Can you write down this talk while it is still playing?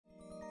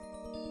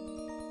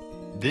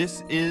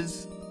This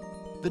is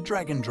the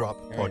Dragon Drop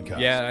podcast.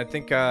 Yeah, I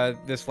think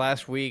this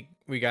last week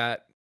we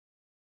got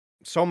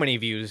so many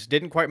views.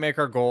 Didn't quite make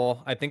our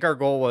goal. I think our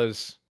goal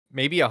was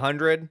maybe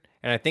 100,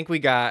 and I think we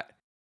got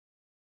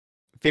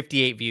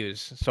 58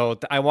 views. So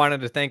I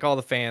wanted to thank all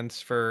the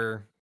fans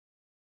for,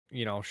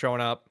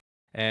 showing up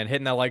and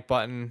hitting that like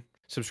button,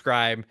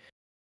 subscribe.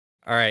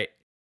 All right,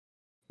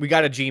 we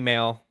got a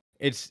Gmail.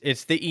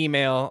 It's the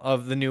email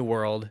of the new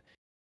world.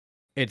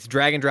 It's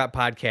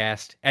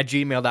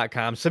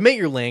dragondroppodcast@gmail.com. Submit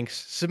your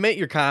links, submit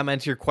your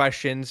comments, your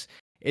questions.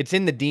 It's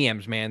in the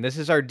DMs, man. This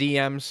is our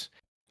DMs.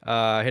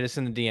 Hit us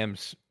in the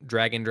DMs,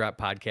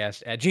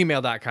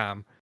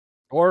 dragondroppodcast@gmail.com.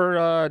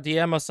 Or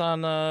DM us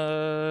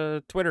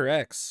on Twitter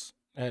X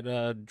at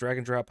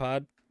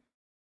dragondroppod.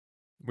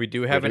 We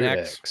do have an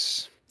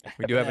X.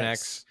 We do have an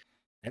X.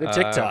 And a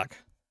TikTok.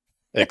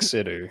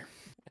 Exeter.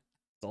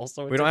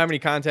 Also we don't have any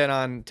content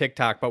on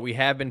TikTok, but we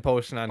have been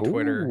posting on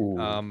Twitter.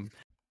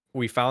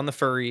 We found the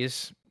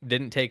furries.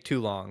 Didn't take too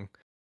long.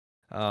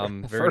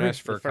 Very nice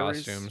fur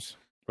costumes.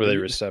 Were they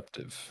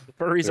receptive? The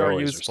furries They're are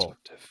always useful.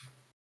 receptive.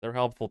 They're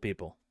helpful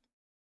people.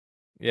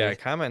 Yeah, I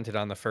commented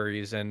on the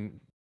furries, and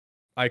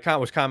I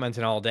was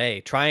commenting all day,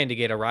 trying to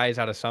get a rise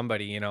out of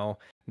somebody.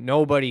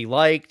 Nobody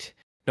liked,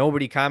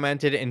 nobody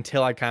commented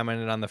until I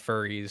commented on the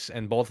furries,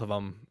 and both of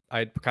them.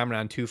 I commented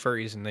on 2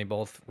 furries, and they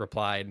both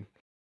replied.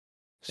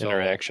 So,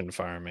 Interaction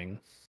farming.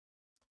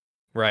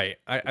 Right.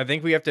 I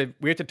think we have to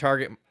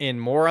target in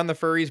more on the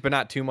furries, but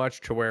not too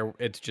much to where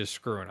it's just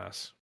screwing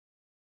us.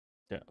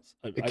 Yes.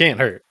 It can't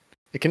hurt.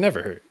 It can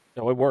never hurt.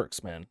 No, it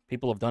works, man.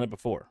 People have done it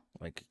before.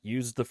 Like,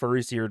 use the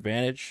furries to your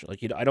advantage. Like,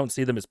 I don't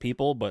see them as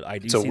people, but I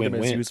do see them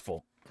as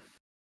useful.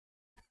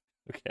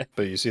 Okay.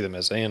 But you see them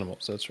as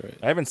animals. That's right.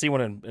 I haven't seen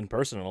one in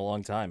person in a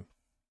long time.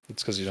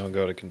 It's because you don't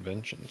go to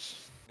conventions.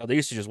 Oh, they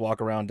used to just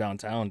walk around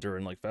downtown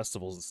during like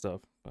festivals and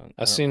stuff.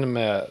 I seen them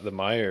at the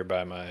Meijer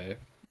by my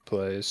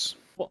place.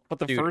 Well, but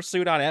the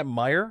fursuit on at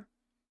Meijer?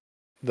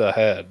 The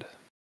head.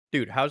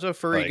 Dude, how's a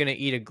furry gonna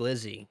eat a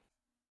glizzy?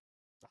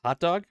 A hot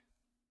dog?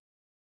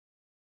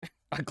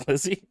 A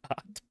glizzy?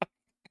 Hot dog?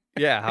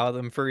 Yeah, how are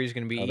them furries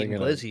gonna be eating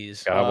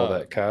glizzies? Gobble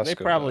that Costco. They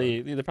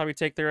probably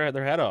take their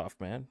head off,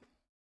 man.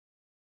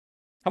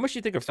 How much do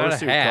you think a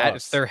fursuit costs?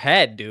 It's their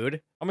head,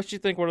 dude. How much do you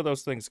think one of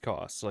those things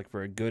costs? Like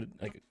for a good,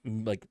 like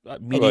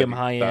medium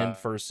high end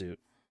fursuit.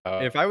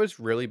 If I was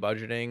really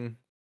budgeting,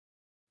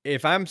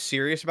 if I'm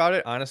serious about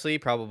it, honestly,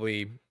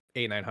 probably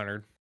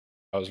 $800-900.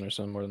 $1,000 or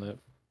something more than that.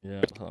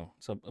 Yeah,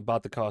 so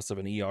about the cost of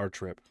an ER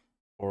trip,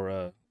 or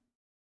how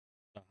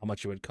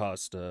much it would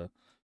cost.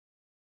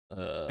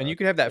 And you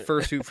can have that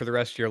fursuit for the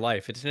rest of your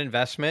life. It's an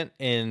investment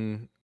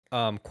in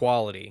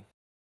quality.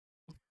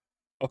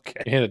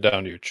 Okay. You hand it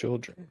down to your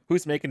children.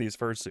 Who's making these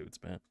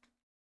fursuits, man?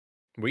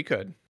 We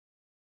could.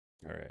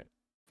 All right.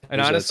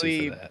 And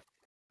honestly,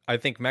 I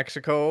think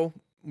Mexico,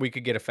 we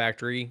could get a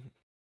factory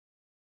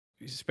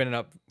spinning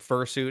up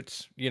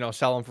fursuits,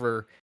 sell them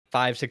for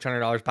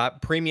 $500-600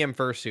 pop. Premium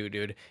fursuit,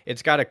 dude.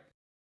 It's got a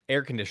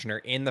air conditioner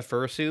in the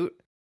fursuit.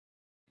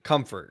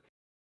 Comfort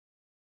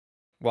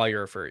while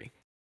you're a furry.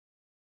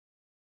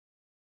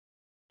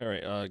 All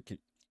right.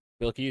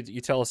 Bill, can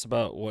you tell us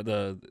about what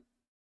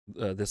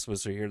this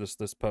was here,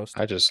 this post?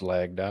 I just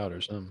lagged out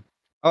or something.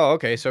 Oh,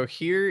 okay. So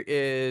here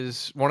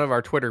is one of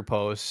our Twitter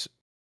posts.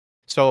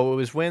 So it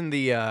was when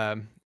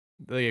the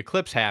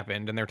eclipse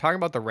happened, and they're talking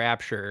about the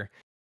rapture.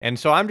 And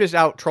so I'm just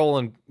out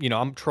trolling,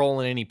 I'm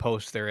trolling any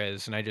post there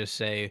is, and I just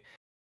say,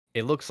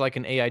 it looks like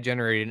an AI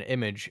generated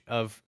image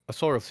of a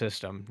solar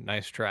system.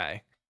 Nice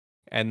try.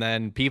 And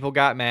then people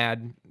got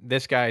mad.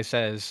 This guy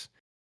says,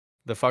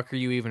 the fuck are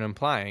you even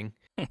implying?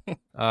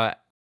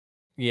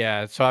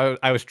 Yeah, so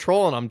I was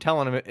trolling him,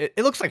 telling him it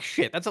looks like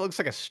shit. It looks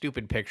like a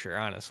stupid picture,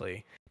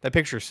 honestly. That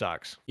picture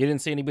sucks. You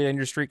didn't see anybody in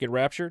your street get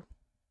raptured?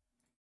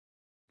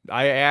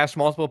 I asked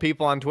multiple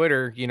people on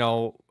Twitter,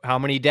 how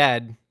many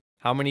dead?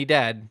 How many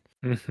dead?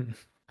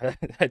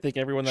 I think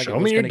everyone that Show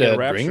was me your going to get dead.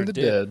 raptured Bring the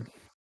did. dead.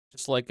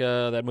 Just like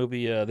that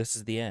movie, This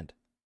Is the End.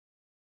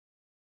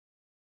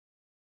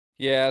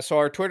 Yeah, so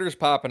our Twitter's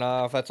popping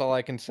off. That's all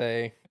I can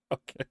say.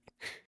 Okay.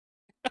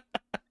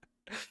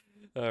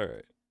 All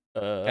right.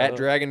 At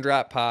Dragon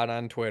Drop Pod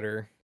on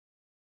Twitter.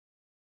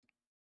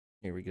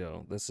 Here we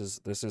go. This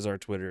is our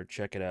Twitter.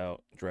 Check it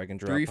out. Dragon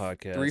Drop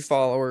Podcast. 3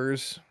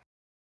 followers.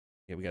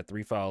 Yeah, we got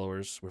 3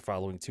 followers. We're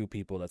following 2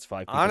 people. That's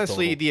 5 people.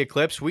 Honestly, total. the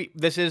eclipse.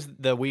 This is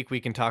the week we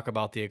can talk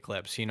about the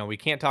eclipse. We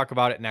can't talk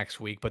about it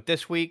next week, but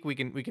this week we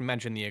can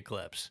mention the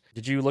eclipse.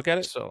 Did you look at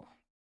it? So,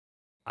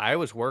 I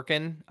was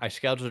working. I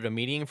scheduled a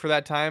meeting for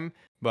that time,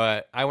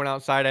 but I went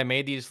outside. I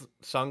made these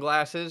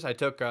sunglasses. I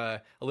took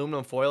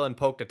aluminum foil and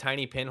poked a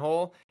tiny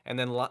pinhole, and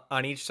then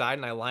on each side,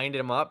 and I lined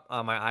them up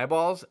on my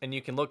eyeballs, and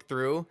you can look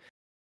through.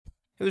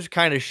 It was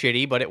kind of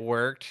shitty, but it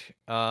worked.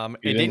 You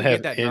it didn't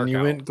have get that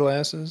Inuit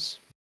glasses?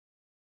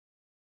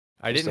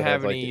 I didn't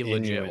have any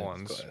legit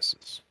ones.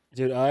 Glasses.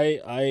 Dude,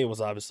 I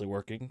was obviously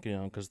working,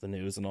 because the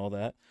news and all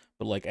that.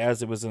 But like,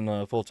 as it was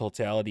in full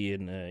totality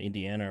in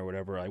Indiana or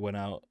whatever, I went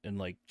out and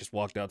like just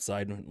walked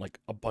outside, and like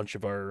a bunch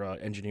of our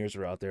engineers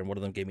were out there, and one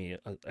of them gave me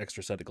an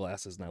extra set of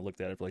glasses, and I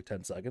looked at it for like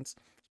 10 seconds.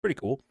 It's pretty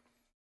cool.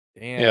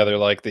 Damn. Yeah, they're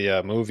like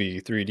the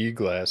movie 3D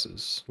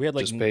glasses. We had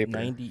like just paper.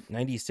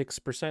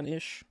 96%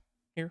 ish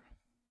here.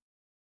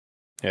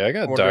 Yeah, I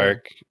got Wonder-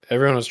 dark.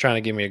 Everyone was trying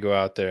to get me to go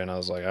out there, and I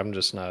was like, I'm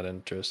just not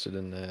interested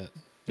in that.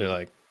 They're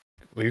like,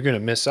 well, you're gonna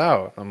miss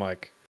out. I'm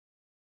like,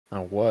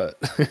 on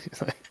what?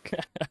 Like,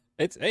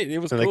 It was.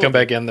 and cool, they come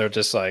back dude. in, they're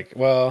just like,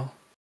 well,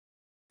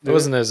 it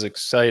wasn't as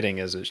exciting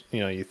as it,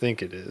 you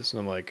think it is. And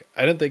I'm like,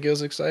 I didn't think it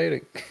was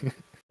exciting.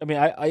 I mean,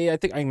 I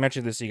think I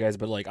mentioned this to you guys,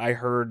 but like I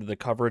heard the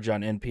coverage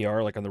on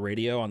NPR, like on the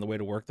radio on the way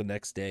to work the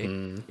next day.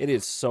 It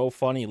is so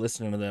funny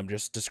listening to them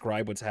just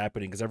describe what's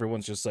happening, because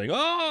everyone's just like,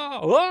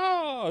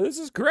 oh, this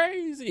is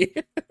crazy.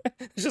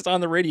 It's just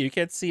on the radio. You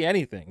can't see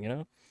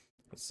anything,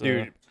 So,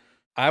 Dude,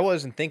 I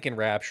wasn't thinking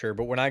Rapture,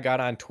 but when I got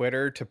on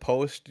Twitter to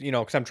post,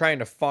 because I'm trying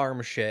to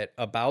farm shit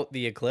about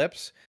the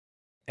eclipse,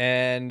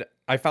 and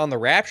I found the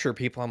Rapture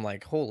people, I'm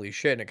like, holy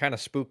shit, and it kind of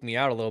spooked me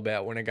out a little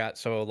bit when it got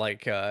so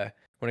like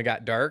when it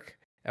got dark.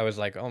 I was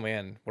like, oh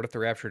man, what if the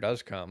Rapture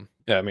does come?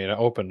 Yeah, I mean, it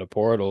opened a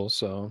portal,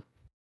 so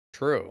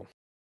True.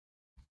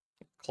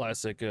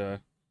 classic.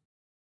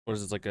 What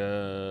is this, like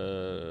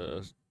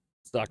a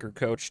soccer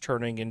coach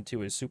turning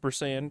into a Super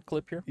Saiyan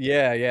clip here?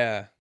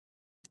 Yeah.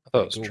 I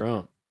thought it was Cool.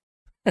 Trump.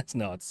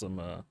 No, it's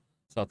some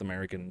South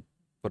American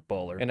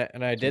footballer. And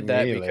I did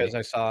that Melee. because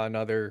I saw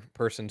another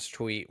person's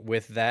tweet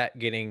with that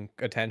getting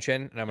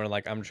attention, and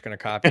I'm just gonna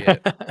copy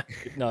it.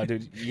 No,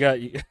 dude, you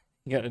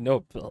got to know,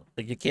 Bill.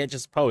 Like, you can't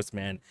just post,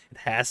 man. It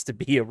has to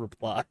be a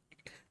reply.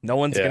 No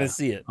one's Yeah. gonna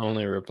see it.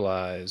 Only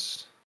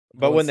replies.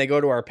 But when they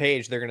go to our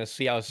page, they're gonna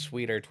see how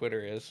sweet our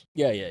Twitter is.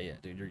 Yeah,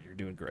 dude, you're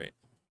doing great.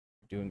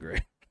 You're doing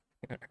great.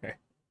 All right.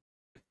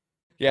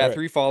 Yeah, All right.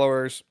 3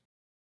 followers.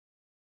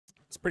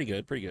 It's pretty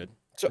good. Pretty good.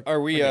 So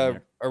are we getting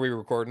there. are we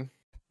recording?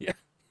 Yeah.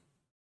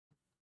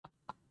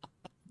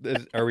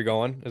 Are we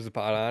going? Is the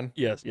pod on?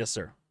 Yes,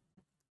 sir.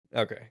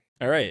 Okay.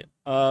 All right.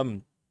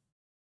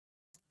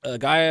 A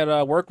guy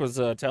at work was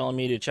telling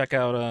me to check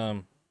out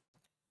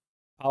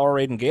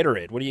Powerade and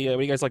Gatorade. What do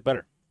you guys like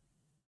better?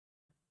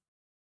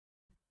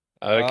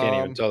 I can't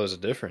even tell there's a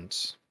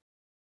difference.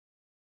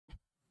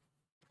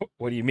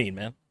 What do you mean,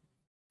 man?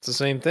 It's the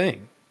same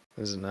thing,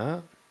 is it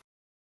not?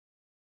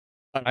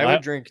 I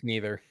would drink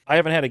neither. I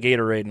haven't had a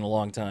Gatorade in a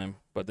long time,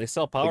 but they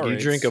sell Powerade. Like you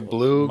drink a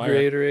blue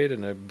Gatorade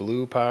and a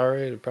blue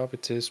Powerade, it probably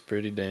tastes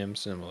pretty damn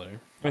similar.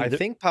 I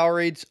think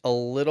Powerade's a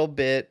little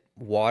bit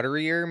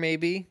waterier,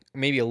 maybe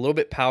a little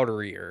bit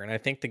powderier, and I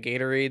think the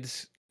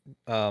Gatorade's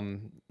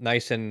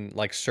nice and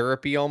like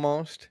syrupy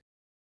almost.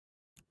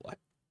 What?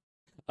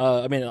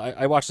 I mean,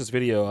 I watched this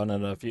video on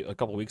it a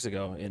couple weeks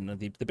ago, and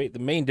the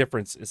main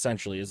difference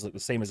essentially is the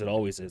same as it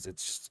always is.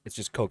 It's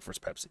just Coke versus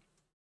Pepsi.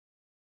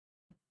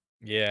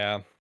 Yeah.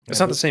 It's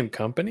not the same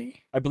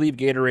company? I believe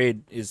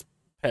Gatorade is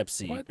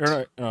Pepsi. What?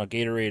 Or no,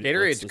 Gatorade.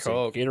 Gatorade's let's see.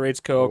 Coke. Gatorade's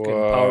Coke and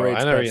Whoa,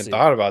 Powerade's I never Pepsi. even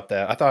thought about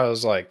that. I thought it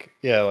was like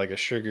a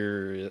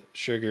sugarless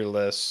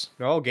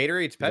No,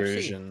 Gatorade's Pepsi.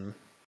 version.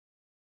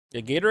 Yeah,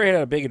 Gatorade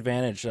had a big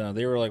advantage.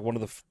 They were like one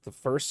of the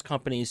first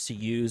companies to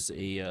use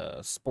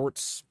a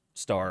sports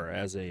star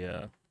as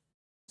a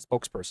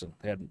spokesperson.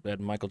 They had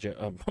Michael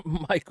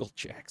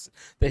Jackson.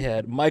 They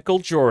had Michael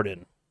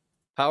Jordan.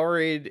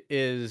 Powerade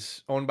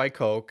is owned by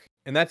Coke,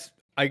 and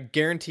I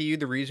guarantee you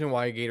the reason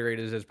why Gatorade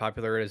is as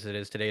popular as it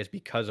is today is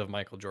because of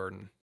Michael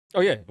Jordan.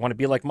 Oh yeah, want to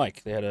be like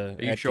Mike? They had a.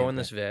 Are you showing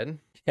this vid?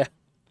 Yeah.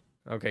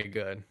 Okay,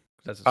 good.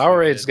 That's a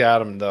Powerade's sweet vid. got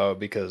them though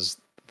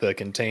because the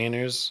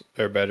containers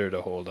are better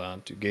to hold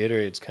on to.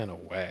 Gatorade's kind of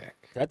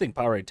whack. I think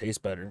Powerade tastes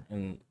better,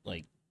 and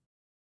like,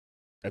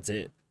 that's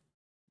it.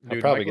 I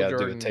Dude, probably Michael got to do a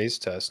Jordan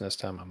taste test next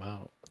time I'm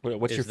out.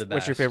 What's is your the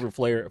what's your best.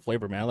 favorite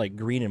flavor, man? I like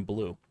green and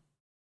blue.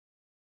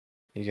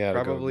 You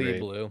gotta Probably go grape.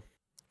 blue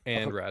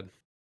and red.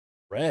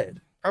 Red.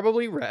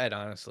 Probably red,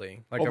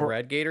 honestly, like a Over-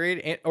 red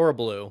Gatorade or a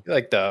blue. You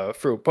like the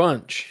fruit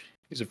punch.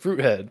 He's a fruit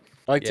head.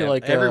 I like to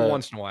like every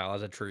once in a while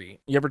as a treat.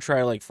 You ever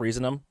try like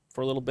freezing them for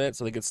a little bit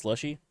so they get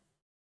slushy?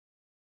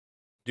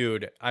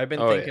 Dude, I've been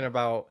Oh, thinking yeah.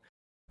 about.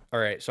 All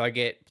right, so I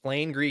get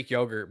plain Greek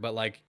yogurt, but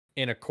like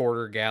in a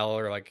quarter gal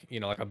or like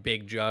like a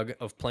big jug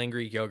of plain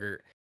Greek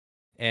yogurt.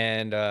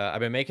 And I've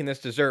been making this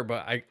dessert,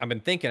 but I've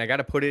been thinking I got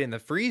to put it in the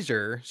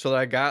freezer so that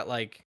I got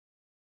like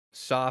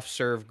soft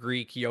serve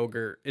Greek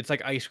yogurt. It's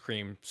like ice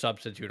cream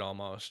substitute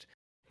almost.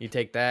 You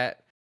take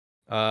that,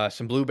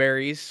 some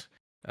blueberries,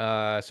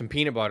 some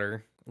peanut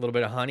butter, a little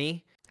bit of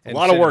honey, A and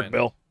lot of work, cinnamon.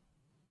 Bill.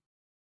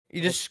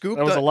 You just scoop.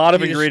 That was a lot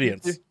of you just scoop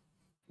ingredients.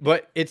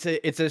 but it's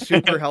a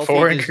super healthy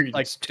Four like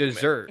ingredients, too many.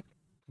 dessert.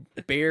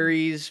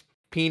 Berries,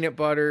 peanut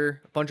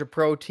butter, a bunch of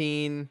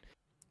protein.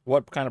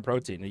 What kind of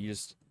protein? You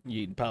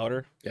eat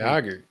powder?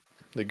 Yogurt.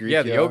 The Greek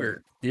Yeah, the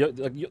yogurt. Did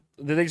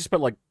they just put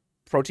like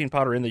protein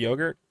powder in the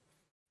yogurt?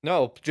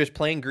 No, just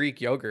plain Greek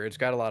yogurt. It's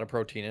got a lot of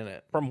protein in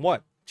it. From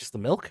what? Just the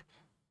milk?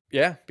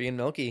 Yeah, being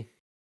milky.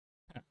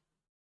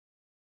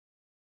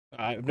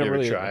 I've You never ever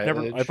really, try it,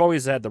 Edge? I've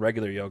always had the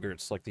regular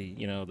yogurts, like the,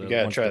 the You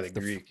gotta ones try with the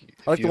Greek.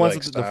 I like If the you ones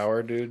like with the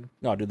sour, dude.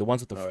 no, dude, the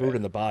ones with the Oh, fruit yeah.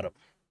 in the bottom.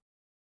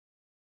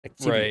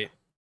 Activia.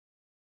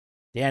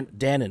 Right.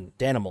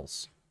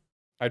 Danimals.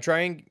 I try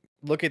and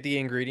look at the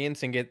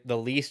ingredients and get the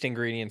least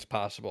ingredients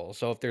possible.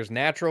 So if there's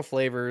natural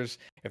flavors,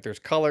 if there's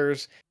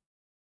colors,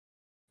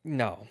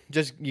 no,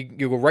 just you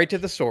go right to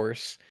the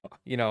source.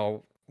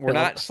 We're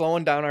not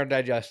slowing down our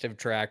digestive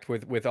tract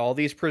with all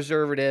these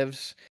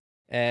preservatives,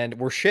 and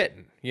we're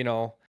shitting.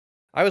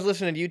 I was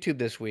listening to YouTube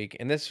this week,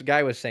 and this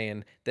guy was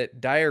saying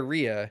that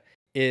diarrhea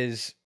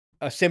is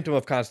a symptom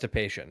of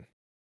constipation.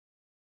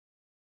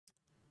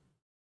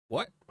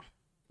 What?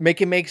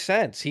 Make it make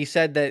sense. He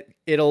said that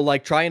it'll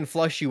like try and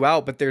flush you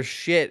out, but there's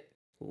shit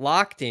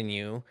locked in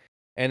you,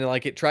 and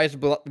like it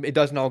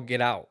doesn't all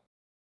get out.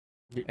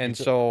 And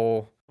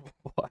so,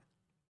 what?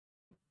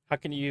 How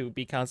can you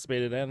be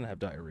constipated and have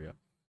diarrhea?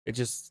 It's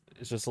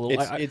just a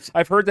little.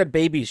 I've heard that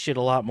babies shit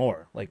a lot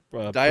more. Like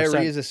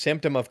diarrhea is a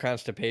symptom of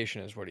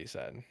constipation, is what he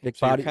said. Like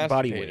so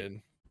body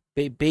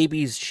weight.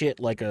 Babies shit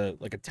like a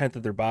tenth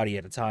of their body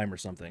at a time or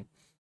something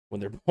when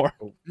they're born.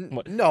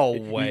 No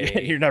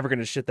way. You're never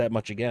gonna shit that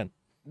much again.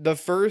 The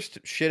first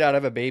shit out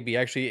of a baby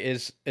actually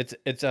it's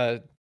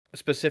a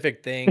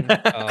specific thing.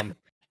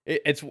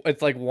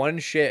 It's like one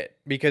shit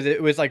because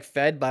it was like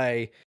fed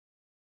by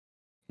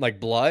like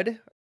blood,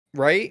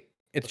 right?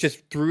 It's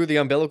just through the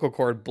umbilical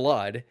cord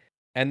blood.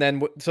 And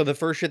then so the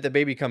first shit the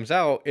baby comes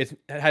out, it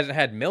hasn't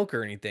had milk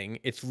or anything.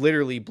 It's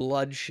literally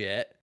blood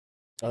shit.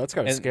 Oh, that's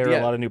gotta scare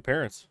a lot of new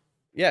parents.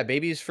 Yeah,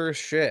 baby's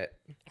first shit.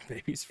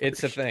 Baby's first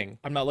It's a thing.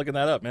 I'm not looking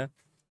that up, man.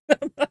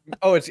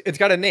 Oh, it's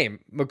got a name.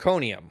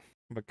 Meconium.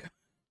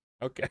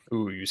 Okay.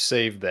 Ooh, you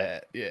saved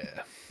that.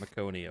 Yeah.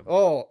 Meconium.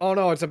 Oh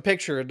no, it's a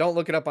picture. Don't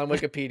look it up on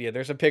Wikipedia.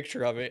 There's a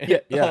picture of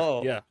it.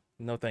 Yeah.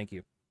 No, thank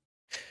you.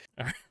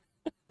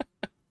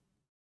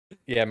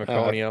 Yeah,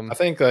 meconium. I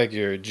think like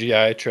your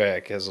GI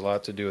tract has a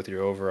lot to do with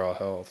your overall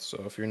health.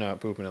 So if you're not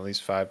pooping at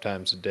least 5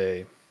 times a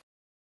day,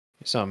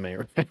 something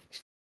ain't right.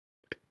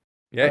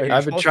 Yeah,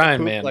 I've been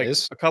trying, man. Like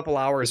a couple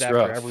hours after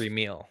rough. every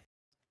meal.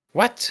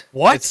 What?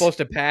 It's supposed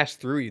to pass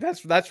through you.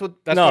 That's what it's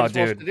supposed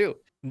to do.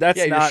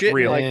 That's not you're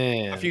real. Like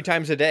a few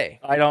times a day.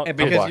 I don't and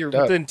because you're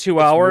within 2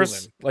 hours.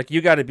 Moving. Like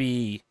you got to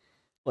be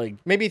like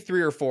maybe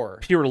 3 or 4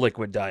 pure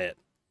liquid diet.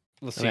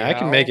 Let's see. I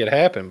can make it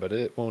happen, but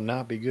it will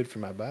not be good for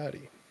my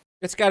body.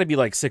 It's got to be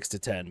like 6 to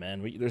 10,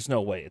 man. There's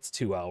no way it's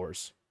 2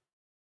 hours.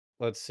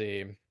 Let's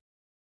see.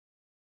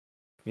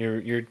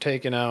 You're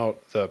taking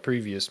out the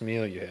previous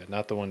meal you had,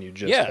 not the one you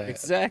just had. had.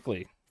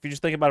 Exactly. If you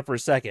just think about it for a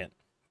second,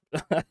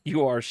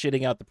 you are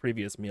shitting out the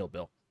previous meal,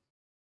 Bill.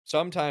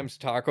 Sometimes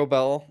Taco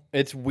Bell,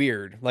 it's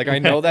weird. Like I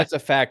know that's a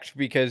fact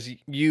because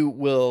you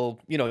will,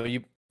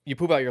 you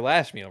poop out your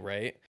last meal,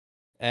 right?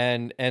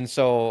 And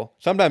so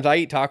sometimes I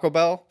eat Taco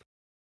Bell.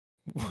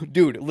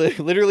 Dude,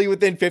 literally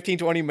within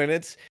 15-20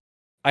 minutes,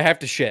 I have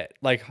to shit.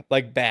 Like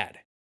bad.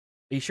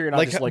 Are you sure you're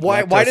not just like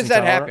why does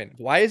that happen?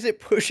 Why is it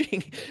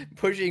pushing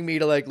me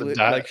to like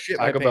shit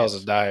my Taco pants?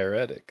 Bell's a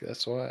diuretic.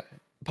 That's why.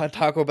 But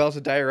Taco Bell's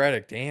a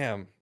diuretic.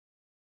 Damn.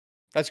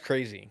 That's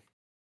crazy.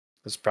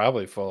 It's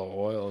probably full of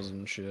oils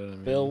and shit. I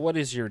mean, Bill, what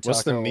is your taco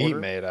what's the meat order?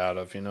 made out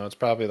of? It's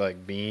probably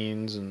like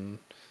beans and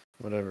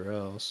whatever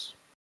else.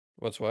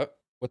 What's what?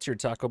 What's your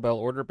Taco Bell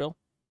order, Bill?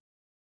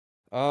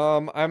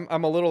 I'm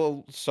a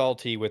little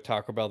salty with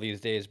Taco Bell these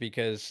days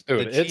because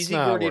Dude, the cheesy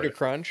Gordita worth.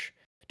 Crunch,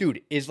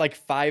 dude, is like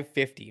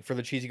 $5.50 for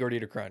the cheesy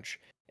Gordita Crunch.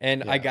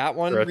 And I got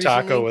one for a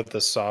recently. taco with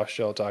the soft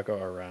shell taco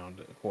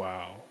around it.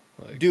 Wow.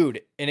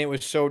 Dude, and it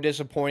was so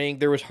disappointing.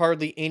 There was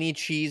hardly any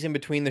cheese in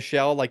between the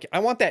shell. Like, I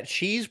want that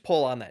cheese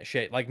pull on that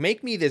shit. Like,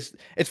 make me this.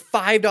 It's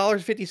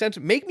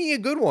 $5.50. Make me a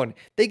good one.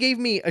 They gave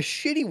me a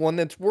shitty one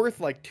that's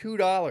worth like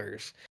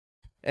 $2.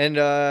 And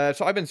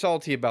so I've been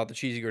salty about the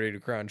cheesy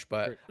Gordita Crunch,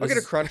 but I'll get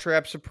a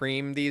Crunchwrap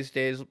Supreme these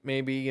days,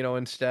 maybe,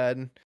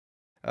 instead.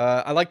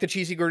 I like the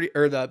cheesy Gordita,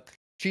 or the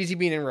cheesy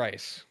bean and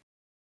rice.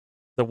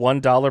 The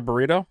 $1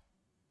 burrito?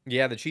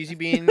 Yeah, the cheesy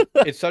bean.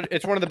 It's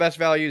one of the best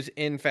values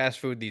in fast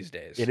food these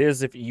days. It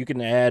is if you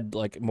can add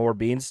like more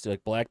beans to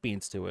like black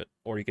beans to it,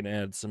 or you can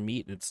add some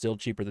meat, and it's still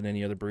cheaper than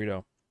any other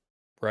burrito.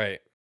 Right.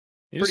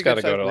 You just got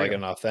to go to like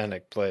an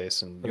authentic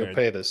place, and you'll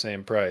pay the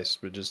same price,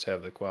 but just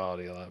have the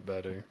quality a lot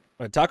better.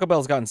 Taco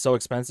Bell's gotten so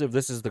expensive.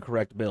 This is the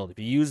correct build. If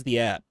you use the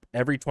app,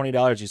 every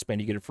 $20 you spend,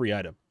 you get a free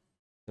item.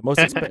 The most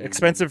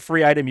expensive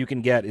free item you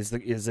can get is a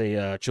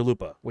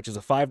chalupa, which is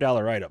a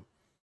 $5 item.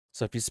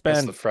 So if you spend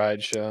that's the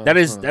fried shell.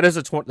 that's like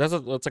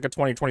a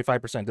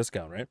 20-25%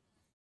 discount, right?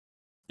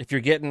 If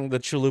you're getting the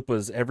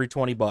chalupas every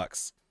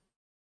 $20.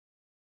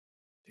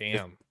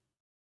 Damn.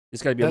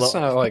 It's got to be that's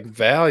not like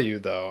value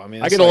though. I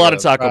mean, I get a lot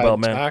of Taco Bell,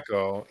 man.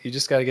 Taco, you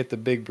just got to get the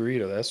big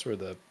burrito. That's where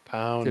the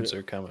pounds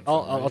are coming from.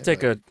 I'll take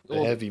the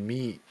heavy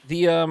meat.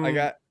 I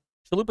got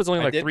chalupa's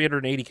only like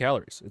 380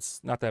 calories. It's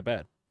not that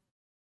bad.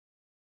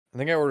 I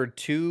think I ordered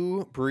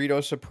 2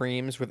 burrito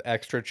supremes with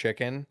extra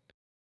chicken,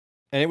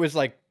 and it was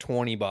like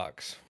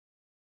 $20.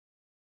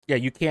 Yeah,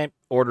 you can't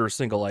order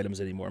single items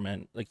anymore,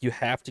 man. Like you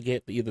have to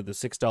get either the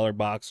 $6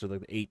 box or the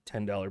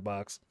 $8-10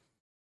 box.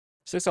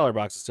 $6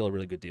 box is still a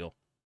really good deal.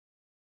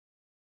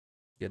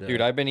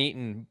 Dude, I've been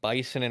eating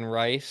bison and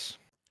rice.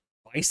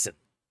 Bison.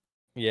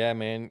 Yeah,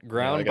 man. I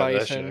Ground got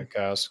that shit bison. at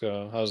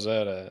Costco. How's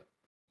that at?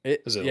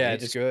 Is it Yeah, lean?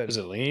 it's good. Is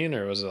it lean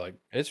or was it like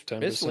It's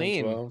 10%,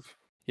 lean. 12?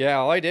 Yeah,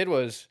 all I did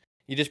was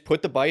you just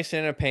put the bison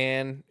in a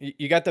pan.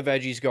 You got the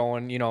veggies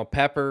going,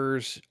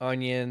 peppers,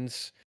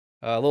 onions,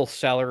 a little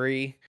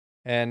celery,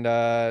 and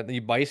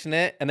you bison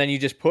it, and then you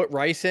just put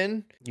rice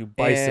in. You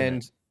bison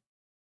and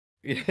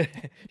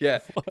yeah,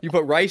 you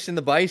put rice in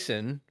the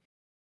bison,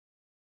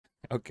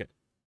 Okay.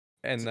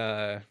 and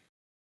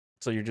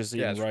So you're just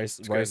eating rice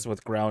good.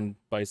 with ground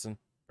bison,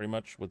 pretty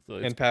much, with the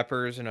and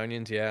peppers and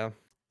onions. Yeah,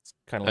 it's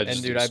kind of I like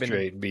just dude, do I've been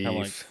straight beef. kinda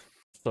like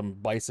some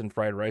bison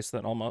fried rice.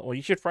 Then almost. Well,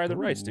 you should fry the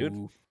rice, dude.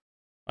 Ooh.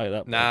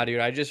 That Dude,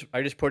 I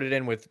just put it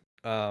in with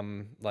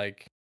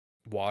like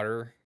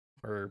water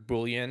or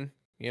bouillon,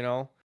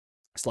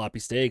 sloppy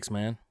steaks,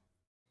 man.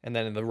 and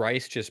then the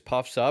rice just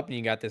puffs up, and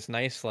you got this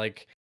nice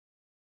like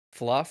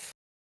fluff.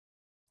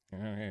 All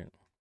right.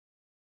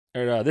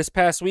 And, this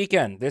past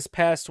weekend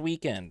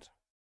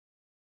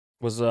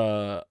was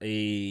a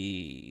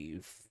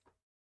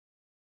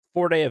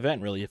 4-day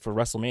event really for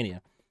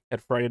WrestleMania.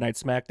 Had Friday night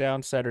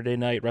SmackDown, Saturday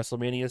night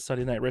WrestleMania,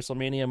 Sunday night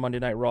WrestleMania, Monday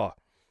night Raw,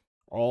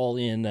 all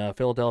in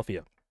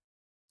Philadelphia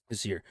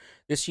this year.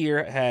 This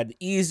year had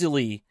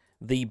easily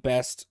the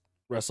best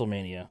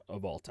WrestleMania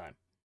of all time.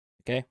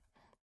 Okay,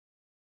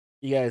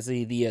 you guys,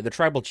 the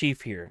tribal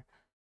chief here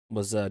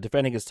was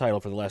defending his title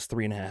for the last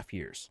 3.5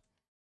 years.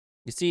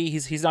 You see,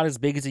 he's not as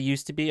big as he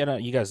used to be. I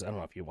don't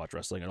know if you watch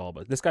wrestling at all,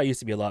 but this guy used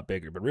to be a lot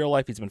bigger. But in real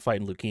life, he's been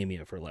fighting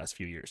leukemia for the last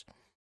few years.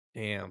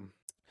 Damn.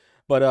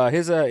 But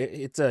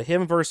it was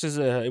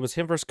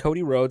him versus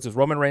Cody Rhodes. It was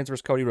Roman Reigns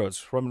versus Cody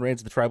Rhodes. Roman Reigns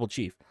is the tribal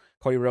chief.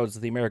 Cody Rhodes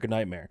is the American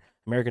Nightmare.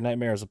 American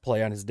Nightmare is a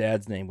play on his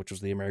dad's name, which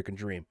was the American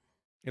Dream.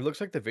 It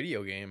looks like the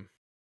video game.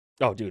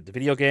 Oh, dude, the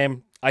video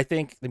game. I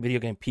think the video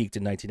game peaked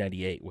in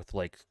 1998 with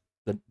like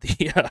the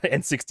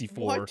N64.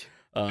 What?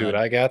 Dude,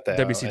 I got that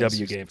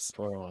WCW games.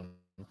 One.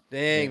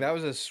 Dang, that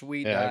was a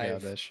sweet Yeah, dive. I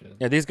got that shit.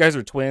 Yeah, these guys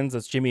are twins.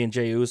 That's Jimmy and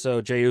Jey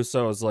Uso. Jey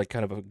Uso is like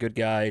kind of a good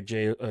guy.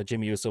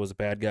 Jimmy Uso is a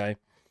bad guy.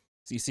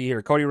 So you see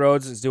here, Cody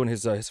Rhodes is doing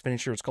his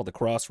finisher. It's called the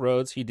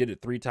Crossroads. He did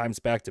it 3 times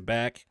back to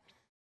back.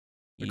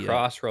 The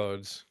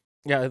Crossroads.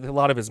 Yeah, a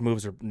lot of his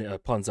moves are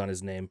puns on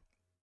his name.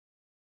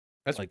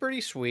 That's like,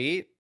 pretty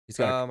sweet. He's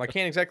got I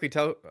can't exactly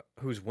tell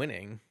who's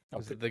winning.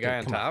 Is it the guy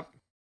on top?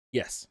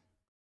 Yes.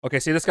 Okay,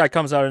 see, this guy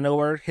comes out of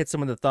nowhere, hits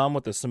him in the thumb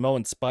with the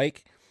Samoan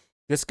spike.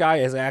 This guy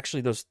is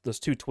actually those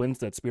 2 twins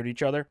that speared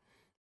each other.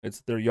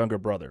 It's their younger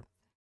brother.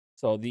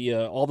 So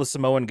all the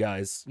Samoan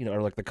guys,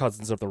 are like the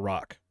cousins of The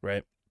Rock,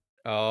 right?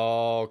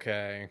 Oh,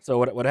 okay. So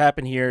what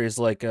happened here is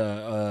like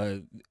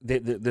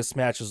this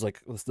match is like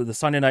the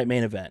Sunday night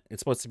main event. It's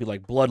supposed to be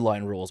like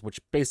bloodline rules, which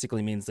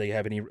basically means they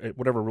have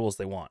whatever rules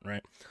they want,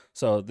 right?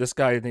 So this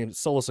guy named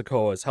Solo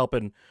Sikoa is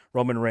helping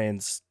Roman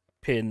Reigns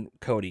pin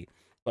Cody,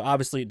 but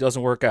obviously it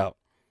doesn't work out,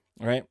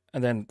 right?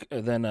 And then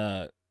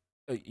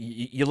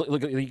you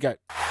look at you got.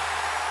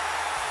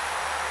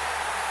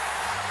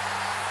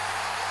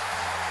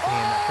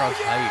 Man, that crowd's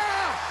hype.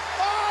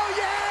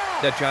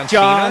 That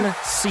John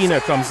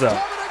Cena comes up.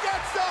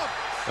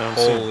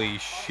 Holy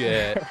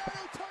shit.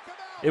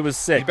 It was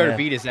sick. You better man.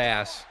 beat his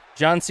ass.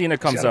 John Cena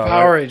comes out.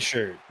 Powerade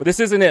shirt. But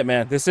this isn't it,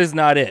 man. This is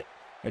not it.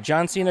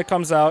 John Cena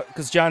comes out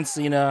because John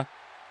Cena,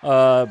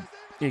 not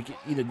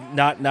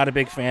a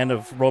big fan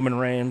of Roman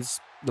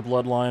Reigns, the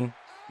Bloodline.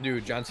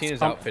 Dude, John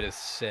Cena's outfit is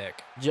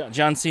sick.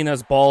 John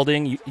Cena's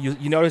balding.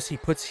 You notice he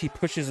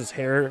pushes his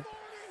hair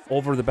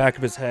over the back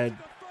of his head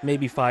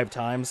maybe 5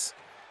 times.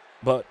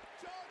 But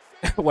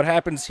what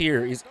happens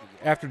here is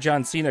after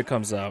John Cena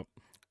comes out,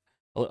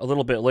 a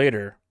little bit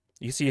later,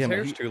 you see him.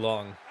 His hair's too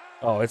long.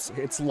 Oh,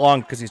 it's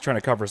long because he's trying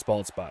to cover his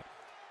bald spot.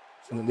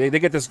 And they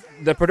get this.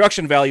 The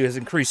production value has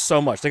increased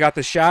so much. They got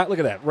the shot. Look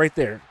at that right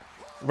there.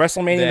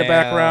 WrestleMania in the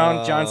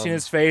background. John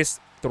Cena's face.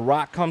 The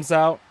Rock comes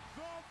out.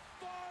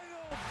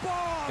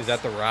 Is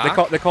that The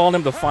Rock? They're calling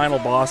him the final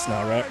boss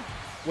now, right?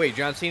 Wait,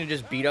 John Cena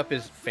just beat up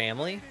his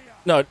family?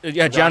 No,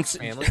 yeah, John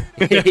family.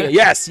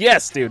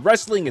 yes, dude.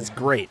 Wrestling is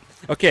great.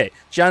 Okay,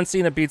 John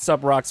Cena beats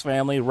up Rock's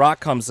family. Rock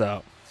comes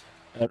out.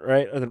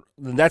 Right?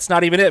 That's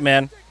not even it,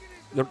 man.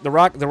 The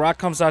Rock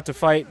comes out to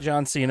fight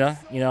John Cena.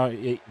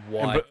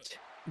 What?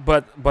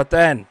 But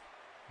then,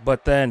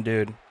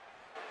 dude.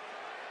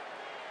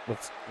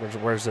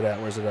 Where's it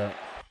at? Where's it at?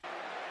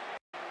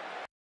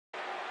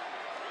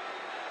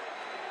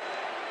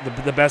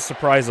 The best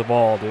surprise of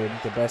all, dude.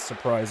 The best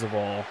surprise of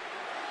all.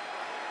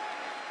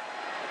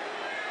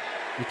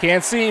 You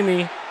can't see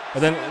me.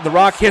 And then the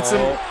Rock hits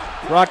him.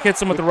 Rock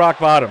hits him with the rock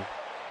bottom.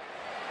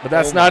 But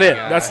that's not it.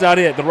 That's not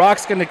it. The Rock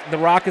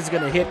is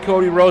gonna hit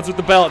Cody Rhodes with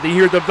the belt. You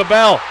hear the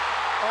bell.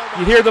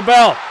 You hear the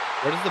bell.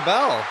 What is the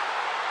bell?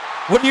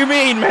 What do you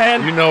mean,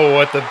 man? You know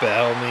what the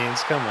bell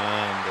means. Come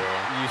on, bro.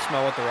 You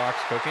smell what the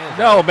Rock's cooking?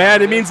 No,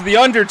 man. It means the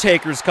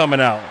Undertaker's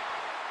coming out.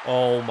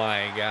 Oh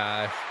my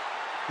gosh.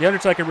 The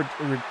Undertaker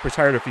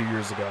retired a few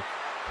years ago.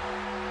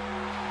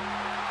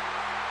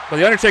 But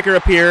the Undertaker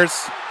appears.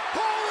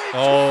 Holy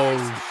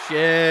Oh,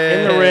 shit.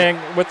 In the ring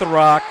with The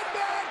Rock.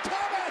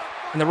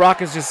 And The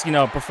Rock is just,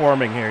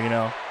 performing here,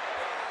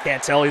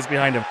 Can't tell he's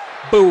behind him.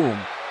 Boom.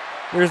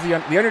 There's the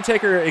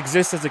Undertaker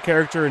exists as a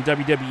character in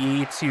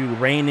WWE to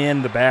rein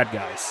in the bad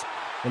guys.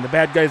 When the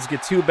bad guys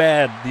get too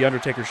bad, the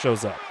Undertaker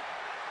shows up.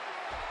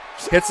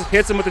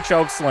 Hits him with a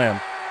choke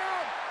slam.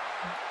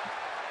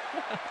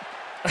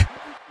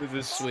 This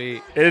is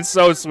sweet. It's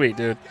so sweet,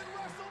 dude.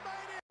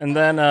 And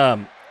then,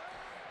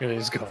 Here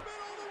he's going.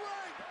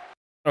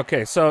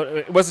 okay, so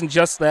it wasn't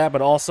just that,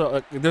 but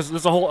also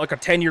there's a whole, like a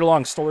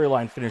 10-year-long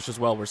storyline finish as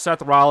well, where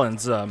Seth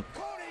Rollins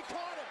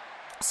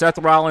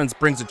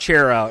brings a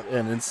chair out,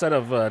 and instead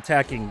of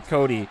attacking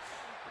Cody,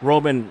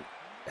 Roman,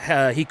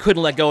 he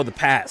couldn't let go of the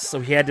pass, so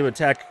he had to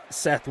attack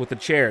Seth with the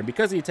chair. And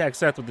because he attacked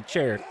Seth with the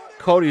chair,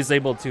 Cody's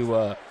able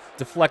to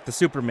deflect the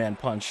Superman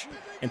punch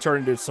and turn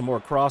into some more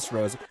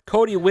crossroads.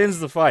 Cody wins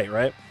the fight,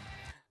 right?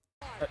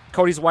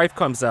 Cody's wife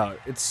comes out.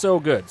 It's so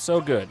good,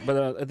 so good.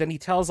 But then he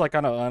tells, like,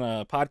 on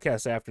a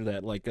podcast after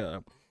that, like,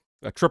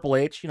 Triple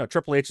H.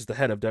 Triple H is the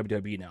head of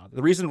WWE now.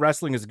 The reason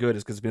wrestling is good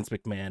is because Vince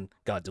McMahon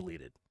got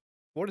deleted.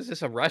 What is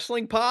this, a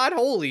wrestling pod?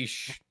 Holy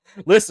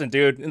Listen,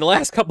 dude, in the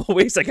last couple of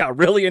weeks, I got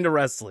really into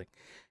wrestling.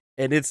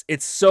 And it's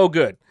so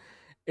good.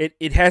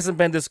 It hasn't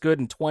been this good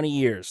in 20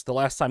 years. The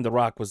last time The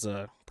Rock was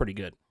pretty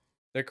good.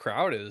 The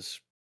crowd is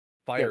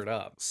fired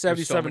up.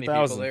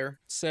 77,000 so there.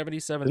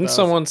 77,000. Didn't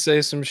someone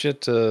say some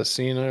shit to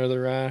Cena or The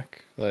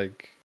Rock?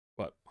 Like,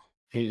 what?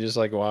 He just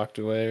like walked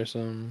away or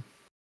something?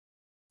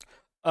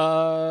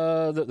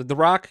 The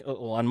Rock,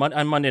 on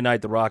Monday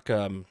night, The Rock,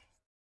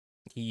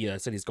 he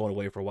said he's going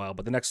away for a while,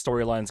 but the next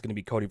storyline is going to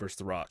be Cody versus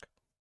The Rock.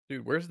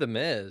 Dude, where's The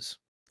Miz?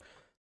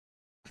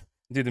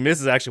 Dude, The Miz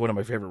is actually one of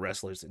my favorite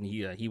wrestlers, and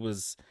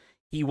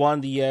he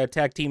won the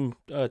tag team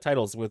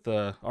titles with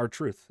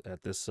R-Truth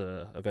at this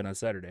event on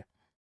Saturday.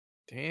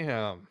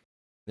 Damn.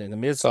 And The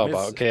Miz, It's all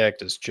about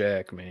Cactus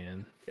Jack,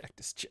 man.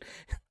 Cactus Jack.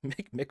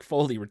 Mick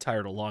Foley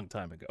retired a long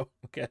time ago.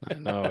 Okay, I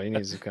know he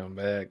needs to come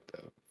back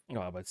though.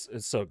 Oh, but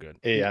it's so good.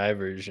 AI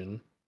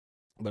version.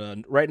 But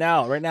right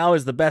now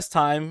is the best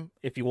time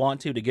if you want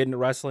to get into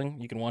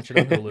wrestling. You can watch it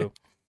on Hulu.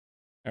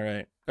 All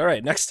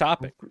right. Next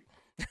topic.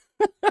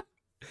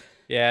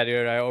 Yeah,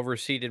 dude, I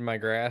overseeded my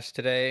grass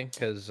today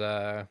because,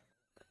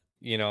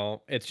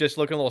 it's just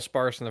looking a little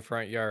sparse in the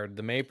front yard.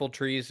 The maple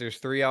trees, there's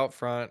 3 out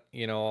front.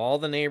 All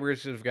the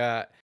neighbors have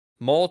got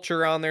mulch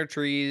around their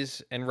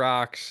trees and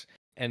rocks,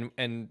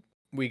 and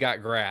we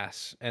got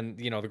grass. And,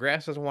 the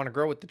grass doesn't want to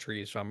grow with the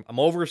trees. So I'm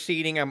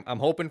overseeding. I'm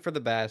hoping for the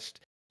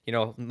best.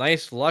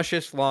 Nice,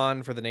 luscious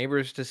lawn for the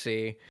neighbors to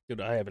see. Dude,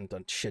 I haven't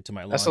done shit to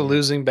my lawn. That's a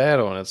losing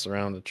battle when it's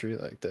around the tree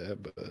like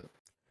that, but...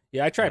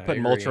 Yeah, I tried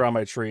putting mulch around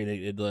my tree,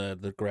 and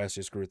the grass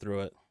just grew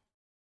through it.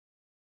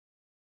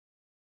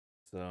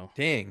 So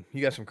dang, you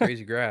got some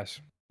crazy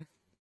grass.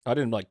 I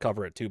didn't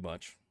cover it too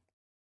much.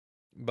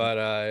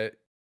 But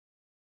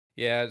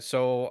yeah,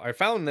 so I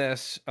found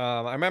this.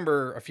 I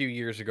remember a few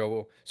years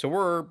ago.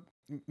 So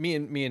me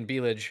and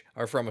Belligerentz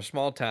are from a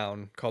small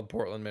town called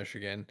Portland,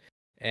 Michigan,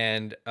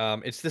 and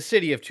it's the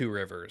city of 2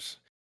 rivers.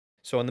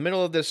 So in the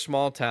middle of this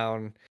small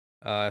town,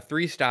 3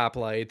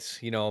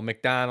 stoplights.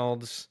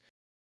 McDonald's.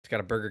 It's got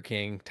a Burger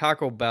King,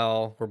 Taco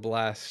Bell. We're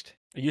blessed.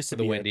 It used to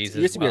be the Wendy's.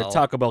 It used to be a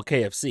Taco Bell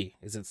KFC.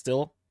 Is it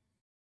still?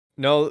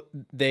 No,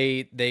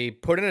 they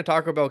put in a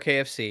Taco Bell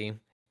KFC,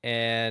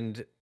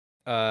 and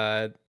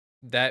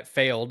that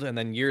failed. And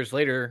then years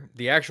later,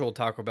 the actual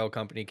Taco Bell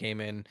company came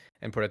in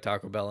and put a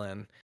Taco Bell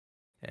in,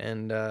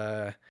 and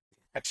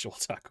actual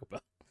Taco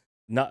Bell.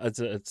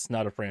 It's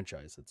not a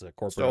franchise. It's a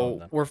corporate.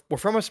 So we're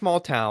from a small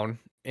town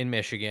in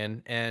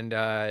Michigan, and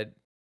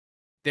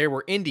there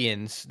were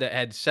Indians that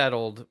had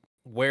settled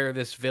where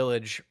this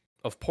village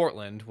of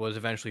Portland was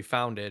eventually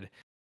founded.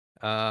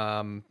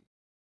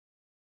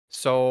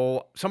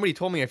 So somebody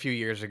told me a few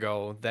years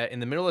ago that in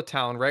the middle of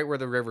town, right where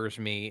the rivers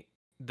meet,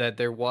 that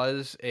there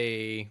was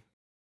a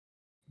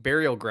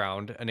burial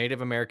ground, a Native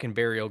American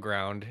burial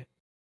ground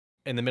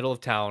in the middle of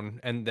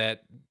town, and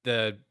that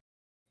the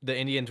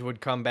Indians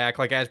would come back,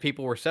 like as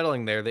people were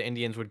settling there, the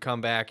Indians would come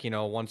back,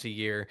 once a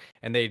year,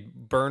 and they'd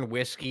burn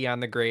whiskey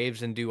on the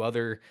graves and do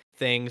other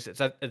things.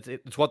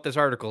 It's what this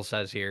article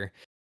says here.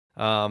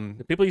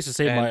 People used to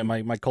say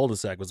my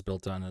cul-de-sac was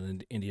built on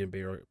an Indian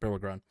burial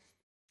ground.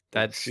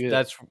 That's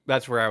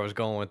where I was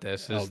going with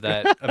this.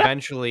 That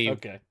eventually,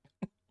 okay,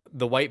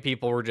 the white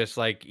people were just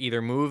like,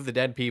 either move the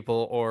dead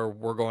people or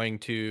we're going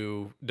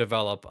to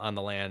develop on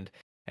the land,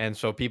 and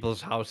so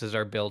people's houses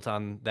are built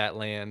on that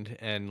land.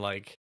 And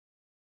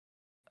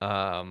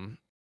yeah,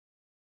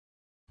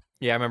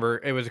 I remember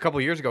it was a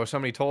couple years ago.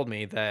 Somebody told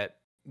me that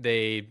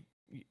they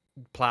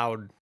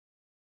plowed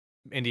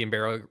Indian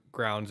burial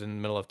grounds in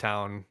the middle of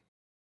town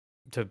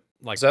to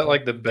Is that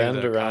like the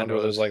bend around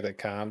where there's like the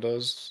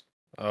condos?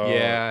 Oh,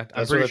 yeah,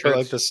 that's where they put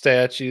like the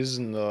statues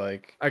and the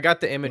I got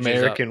the images.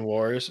 American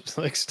Wars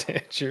like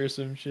statue or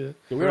some shit.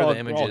 We're all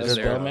images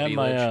there,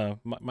 man.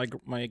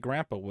 My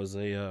grandpa was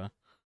a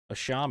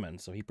shaman,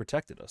 so he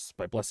protected us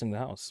by blessing the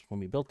house when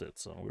we built it.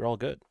 So we were all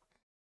good.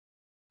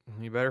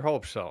 You better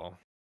hope so.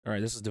 All right,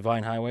 this is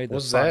Divine Highway. The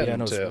What's that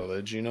Fabiano's- entail?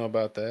 Did you know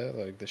about that?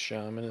 Like the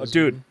shamanism? Oh,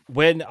 dude,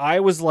 when I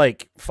was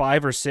like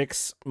 5 or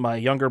 6, my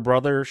younger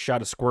brother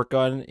shot a squirt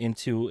gun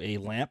into a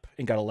lamp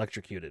and got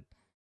electrocuted.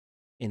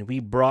 And we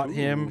brought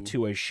him Ooh.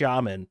 to a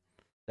shaman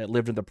that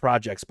lived in the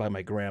projects by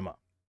my grandma.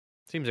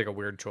 Seems like a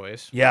weird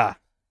choice. Yeah.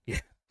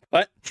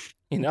 But,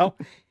 you know,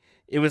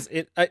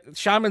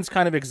 shamans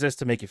kind of exist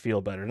to make you feel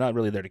better, not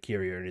really there to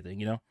cure you or anything,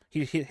 you know?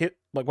 He hit,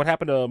 like, what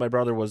happened to my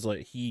brother was,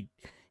 like, he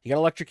got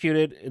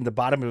electrocuted and the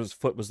bottom of his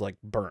foot was, like,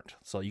 burnt.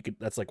 So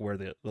that's, like, where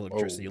the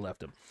electricity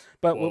left him.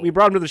 But when we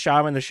brought him to the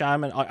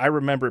shaman, I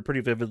remember it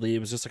pretty vividly. It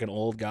was just, like, an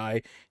old guy.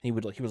 And he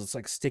was,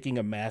 like, sticking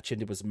a match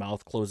into his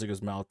mouth, closing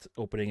his mouth,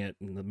 opening it,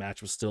 and the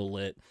match was still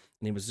lit.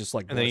 And he was just,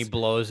 like... And then he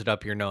blows it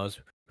up your nose.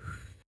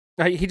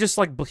 He just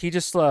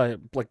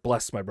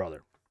blessed my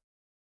brother.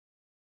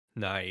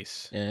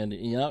 Nice. And,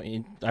 you know,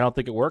 I don't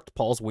think it worked.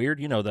 Paul's weird.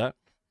 You know that.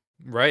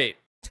 Right.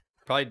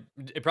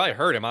 It probably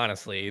hurt him,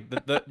 honestly.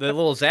 The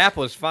little zap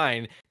was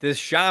fine. This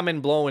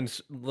shaman blowing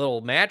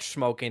little match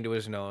smoke into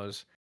his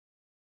nose.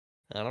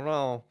 I don't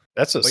know.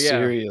 That's a But yeah.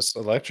 serious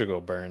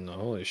electrical burn, though.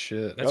 Holy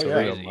shit. That's a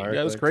crazy. mark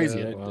Yeah, it was like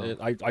crazy. that?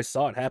 Wow. I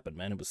saw it happen,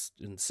 man. It was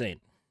insane.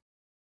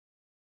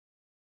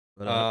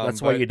 But Um,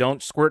 that's why but- you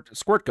don't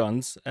squirt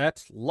guns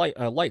at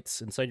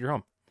lights inside your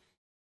home.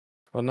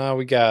 Well, now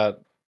we got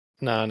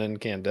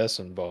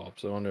non-incandescent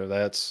bulbs. I wonder if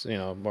that's,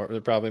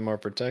 they're probably more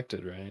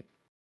protected, right?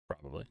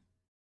 Probably.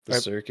 The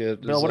Alright,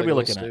 circuit Bill, is what are like we a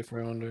little looking at?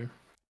 safer under.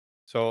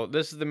 So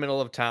this is the middle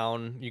of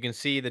town. You can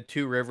see the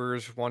two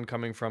rivers, one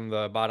coming from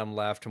the bottom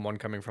left and one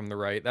coming from the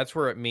right. That's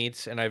where it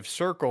meets, and I've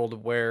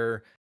circled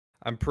where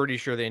I'm pretty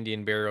sure the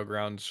Indian burial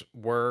grounds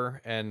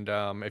were. And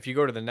if you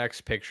go to the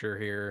next picture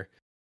here,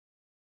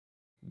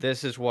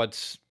 this is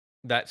what's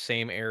that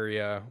same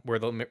area where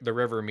the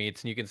river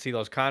meets, and you can see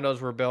those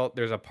condos were built.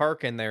 There's a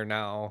park in there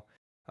now.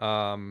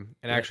 And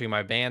actually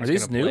my band's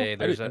these gonna new? play. I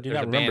There's do a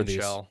not remember band these.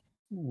 shell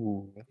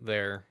Ooh,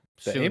 there.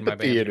 the Soon my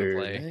band's gonna amphitheater.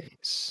 play.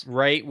 Nice.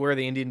 Right where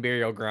the Indian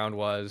burial ground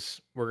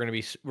was. We're gonna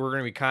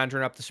be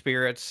conjuring up the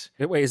spirits.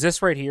 Wait, is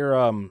this right here?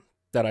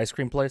 That ice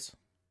cream place?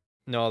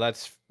 No,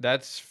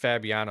 that's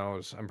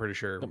Fabiano's. I'm pretty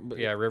sure. But-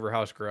 Yeah, River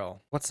House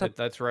Grill. What's that?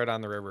 That's right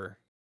on the river.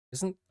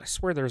 I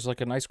swear there's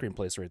like an ice cream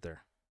place right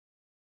there.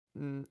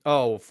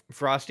 Oh,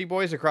 Frosty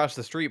Boys across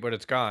the street, but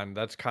it's gone.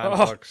 That's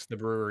Conflux, the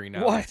brewery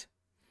now. What?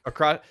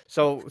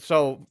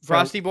 So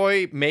Frosty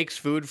Boy makes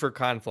food for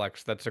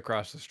Conflux. That's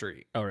across the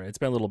street. All right, it's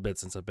been a little bit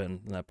since I've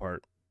been in that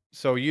part.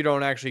 So you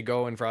don't actually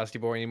go in Frosty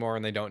Boy anymore,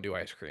 and they don't do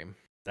ice cream.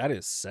 That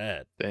is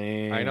sad.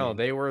 Dang. I know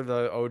they were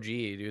the OG,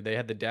 dude. They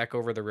had the deck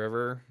over the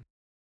river.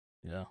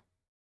 Yeah.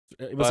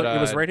 It was But, it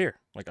was right here.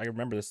 Like I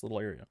remember this little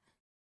area.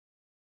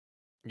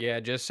 Yeah,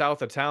 just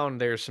south of town,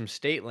 there's some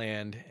state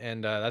land,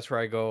 and that's where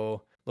I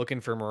go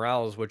looking for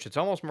morels, which it's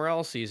almost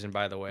morel season,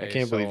 by the way. I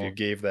can't believe so- you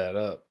gave that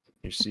up.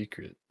 Your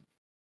secret.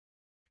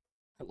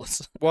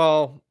 Listen,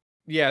 Well,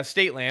 yeah,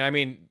 state land. I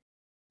mean,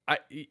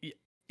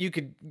 you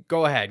could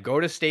go ahead, go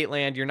to state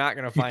land. You're not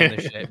gonna find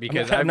the shit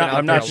because I'm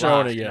I've not been showing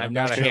out it there a lot, yet. and I'm I've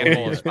not got a showing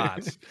handful it of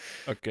yet. spots.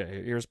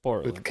 okay, here's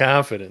Portland. With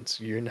confidence,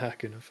 you're not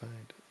going to find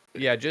it.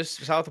 Yeah,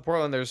 just south of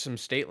Portland, there's some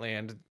state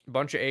land, a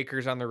bunch of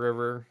acres on the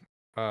river.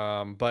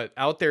 But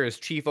out there is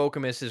Chief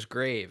Okamis's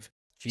grave.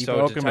 Chief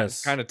so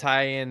Okamis. to kind of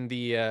tie in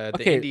the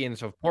Okay,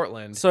 Indians of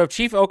Portland. So if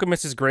Chief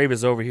Okamis's grave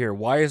is over here,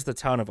 why is the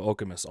town of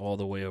Okamis all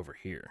the way over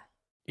here?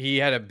 He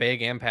had a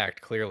big impact,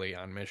 clearly,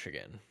 on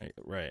Michigan.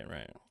 Right.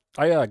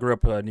 I grew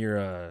up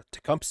near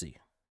Tecumseh.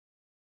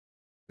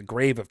 The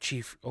grave of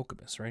Chief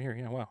Okamis, right here.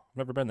 Yeah, wow, I've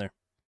never been there.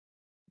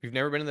 You've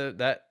never been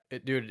to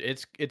dude?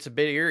 It's a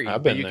bit eerie.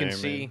 I've but been you can there,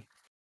 see, man.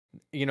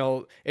 you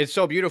know, it's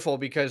so beautiful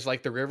because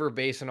like the river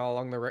basin all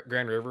along the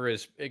Grand River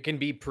it can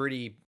be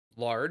pretty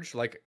large.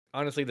 Like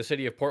honestly, the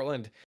city of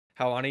Portland,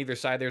 how on either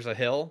side there's a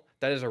hill,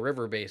 that is a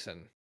river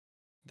basin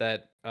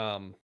that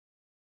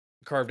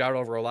carved out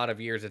over a lot of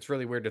years. It's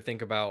really weird to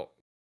think about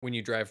when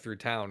you drive through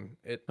town.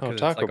 Because it's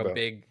Taco like a Bell.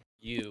 big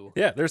U.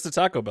 Yeah, there's the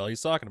Taco Bell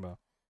he's talking about.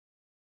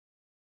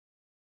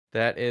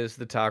 That is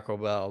the Taco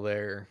Bell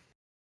there.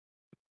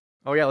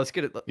 Oh yeah, let's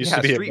get it. Used yeah,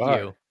 to be a Street bar.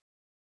 View.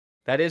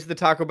 That is the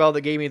Taco Bell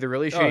that gave me the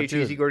really Oh, shitty dude.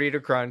 cheesy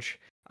gordita crunch.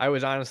 I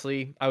was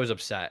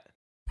upset.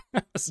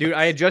 Dude,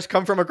 I had just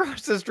come from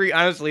across the street.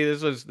 Honestly,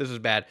 this was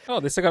bad. Oh,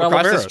 they still got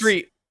Across the Oliveros.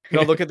 street.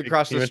 No, look at the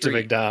across You the went to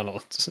street.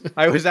 McDonald's.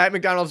 I was at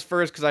McDonald's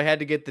first because I had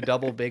to get the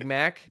double Big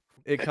Mac.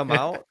 It come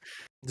out.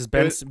 Is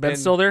Ben and-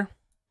 still there?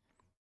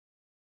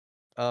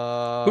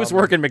 Who's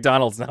working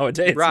McDonald's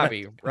nowadays?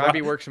 Robbie.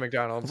 Robbie works at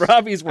McDonald's.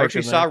 Robbie's I working.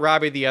 actually there. saw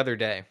Robbie the other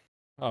day.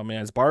 Oh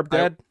man, is Barb I-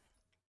 dead?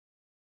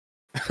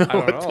 I don't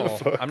What the know.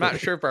 fuck? I'm not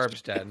sure if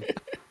Barb's dead.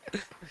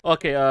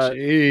 Okay,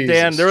 Jesus,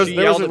 Dan, there was She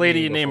there was yelled a at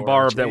lady me named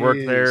before. Barb that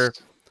worked there.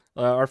 Jeez.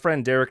 Our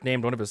friend Derek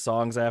named one of his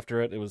songs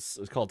after it. It was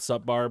called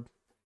 "Sup Barb,"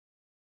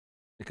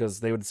 because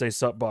they would say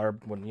 "Sup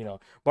Barb" when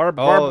Barb.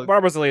 Oh.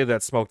 Barb was a lady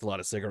that smoked a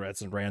lot of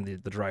cigarettes and ran the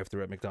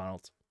drive-through at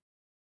McDonald's.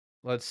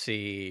 Let's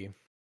see.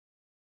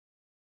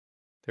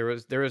 There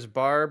was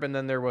Barb, and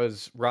then there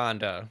was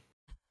Rhonda.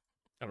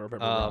 I don't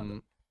remember.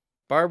 Rhonda.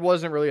 Barb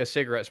wasn't really a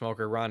cigarette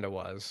smoker. Rhonda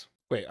was.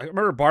 Wait, I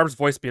remember Barb's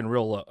voice being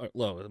real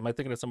low. Am I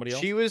thinking of somebody else?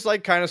 She was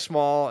like kind of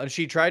small, and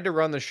she tried to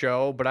run the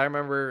show, but I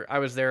remember I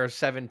was there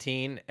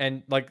 17,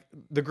 and like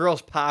the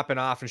girl's popping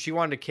off, and she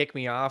wanted to kick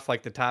me off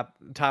like the top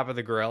of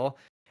the grill,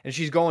 and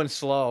she's going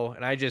slow,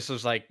 and I just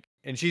was like,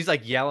 and she's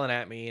like yelling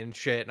at me and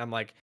shit, and I'm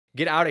like,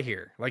 get out of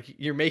here, like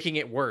you're making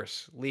it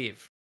worse,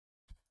 leave.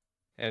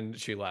 And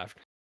she left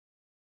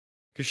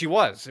because she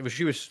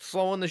was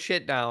slowing the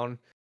shit down.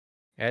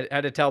 I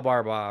had to tell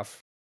Barb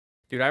off.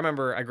 Dude, I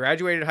remember I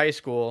graduated high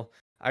school.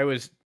 I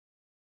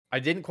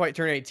didn't quite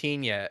turn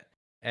 18 yet,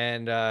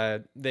 and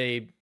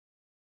they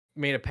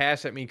made a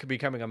pass at me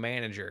becoming a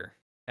manager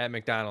at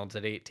McDonald's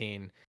at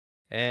 18,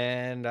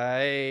 and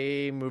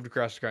I moved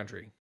across the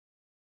country.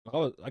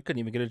 Oh, I couldn't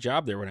even get a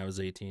job there when I was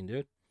 18,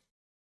 dude.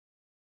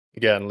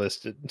 You got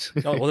enlisted.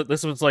 Oh, well,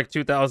 this was like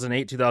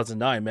 2008,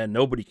 2009, man.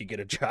 Nobody could get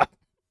a job.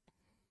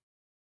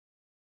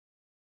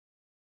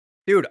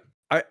 Dude,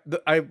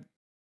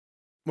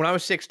 when I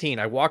was 16,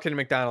 I walked into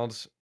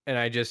McDonald's and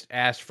I just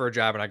asked for a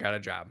job and I got a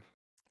job.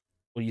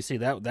 Well, you see,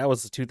 that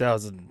was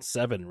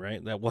 2007,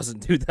 right? That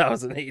wasn't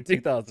 2008,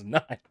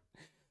 2009.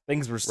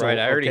 Things were so right.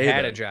 I already okay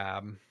had a then.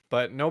 job,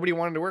 but nobody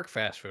wanted to work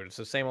fast food. It's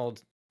the same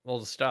old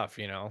stuff,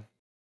 you know.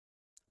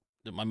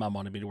 My mom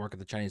wanted me to work at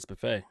the Chinese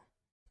buffet.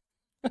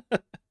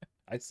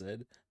 I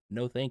said,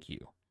 no, thank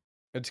you.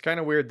 It's kind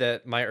of weird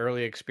that my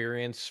early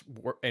experience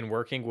in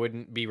working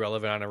wouldn't be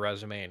relevant on a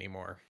resume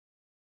anymore.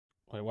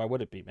 Why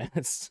would it be, man?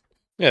 It's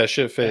Yeah,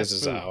 shit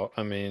phases out.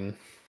 I mean,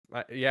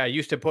 yeah, I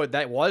used to put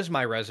that was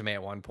my resume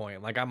at one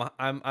point. Like I'm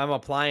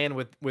applying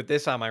with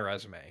this on my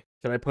resume.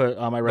 Can I put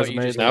on my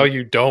resume? now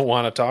you don't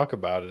want to talk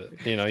about it.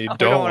 You know, you I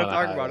don't wanna want to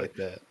talk talk about about it.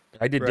 that.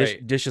 I did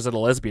Right. dishes at a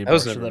lesbian That bar.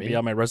 was Should never that be me.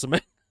 on my resume?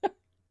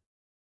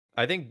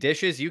 I think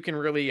dishes, you can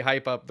really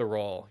hype up the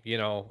role. You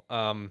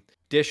know,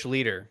 dish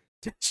leader.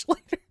 Dish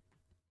later.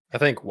 I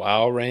think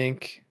WoW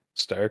rank,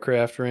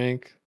 StarCraft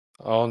rank,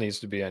 all needs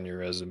to be on your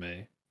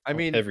resume. I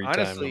mean, every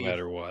honestly, time, no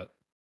matter what.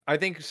 I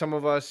think some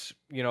of us,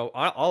 you know,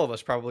 all of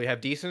us probably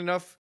have decent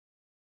enough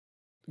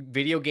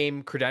video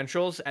game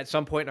credentials at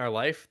some point in our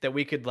life that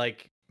we could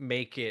like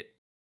make it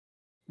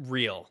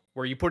real,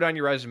 where you put it on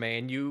your resume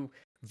and you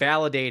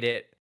validate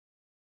it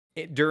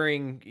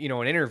during, you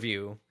know, an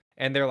interview,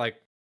 and they're like,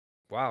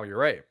 "Wow, you're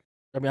right."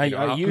 I mean, You know,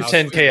 I how- I'm used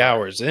 10K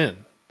hours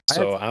in, I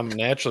so had- I'm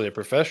naturally a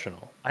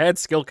professional. I had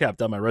skill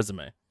capped on my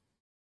resume.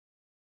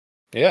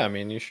 Yeah, I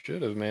mean, you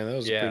should have, man. That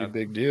was a Yeah. pretty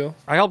big deal.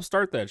 I helped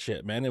start that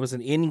shit, man. It was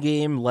an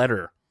in-game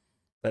letter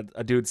that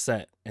a dude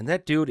sent, and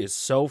that dude is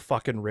so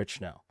fucking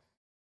rich now.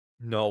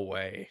 No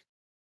way.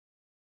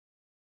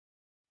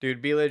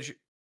 Dude, Belage,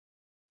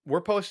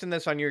 we're posting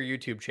this on your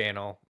YouTube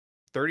channel.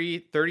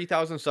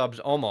 30,000 subs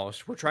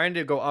almost. We're trying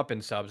to go up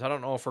in subs. I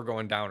don't know if we're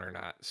going down or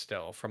not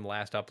still from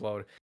last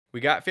upload. We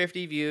got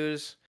 50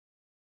 views.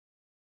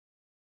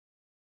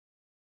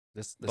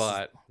 This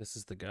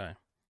is the guy.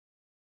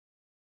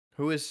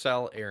 Who is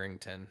Sel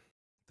Arrington?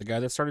 The guy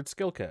that started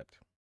skill capped.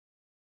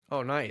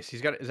 Oh, nice.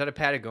 Is that a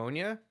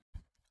Patagonia?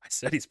 I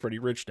said he's pretty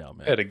rich now,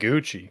 man. At a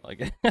Gucci.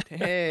 Like,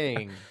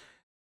 Dang.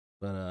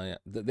 but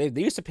yeah,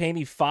 they used to pay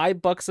me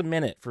 $5 a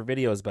minute for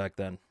videos back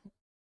then.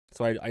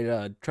 So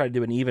I tried to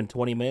do an even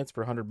 20 minutes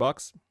for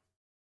 $100.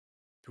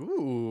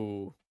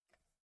 Ooh.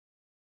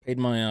 Paid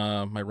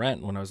my my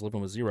rent when I was living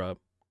with Zero.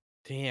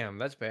 Damn,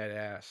 that's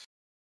badass.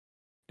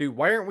 Dude,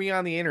 why aren't we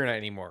on the internet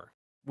anymore?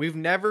 We've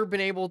never been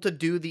able to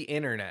do the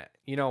internet.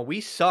 You know, we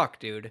suck,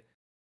 dude.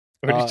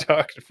 What are you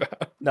talking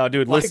about? No,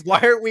 dude, Like, listen. why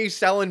aren't we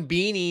selling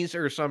beanies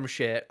or some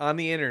shit on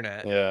the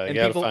internet? Yeah, you And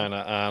gotta people- find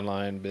an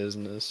online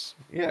business.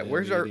 Yeah, in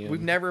where's our? medium.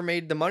 We've never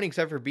made the money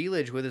except for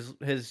Belage with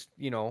his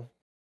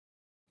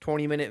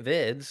 20-minute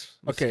vids.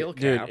 with Okay, skill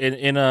dude. cap.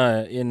 In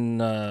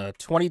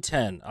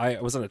 2010, I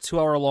was on a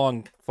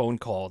 2-hour-long phone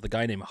call with a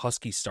guy named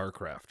Husky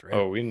Starcraft. Right?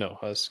 Oh, we know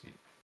Husky.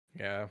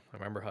 Yeah, I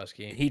remember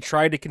Husky. He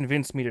tried to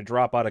convince me to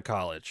drop out of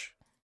college,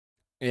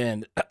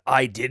 and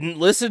I didn't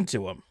listen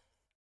to him.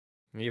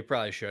 You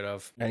probably should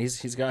have. And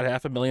he's got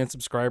 500,000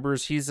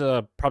 subscribers. He's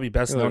probably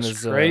best He known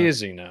looks as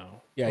crazy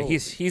now. Yeah, Holy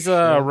he's shit.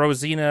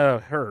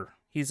 Rosina her.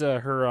 He's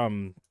her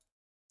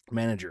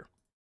manager.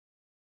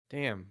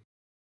 Damn.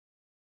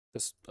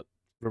 This I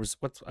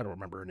don't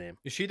remember her name.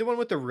 Is she the one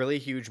with the really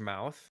huge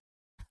mouth?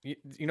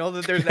 You know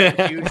that there's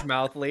that huge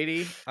mouth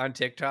lady on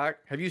TikTok?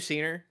 Have you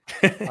seen her?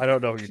 I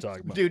don't know who you're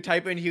talking about. Dude,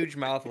 type in huge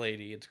mouth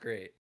lady. It's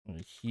great.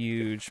 A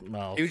huge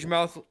mouth. Huge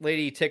mouth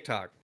lady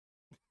TikTok.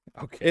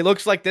 Okay. It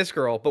looks like this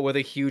girl, but with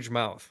a huge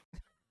mouth.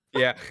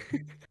 Yeah.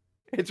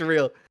 It's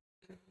real.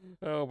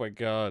 Oh my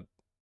god.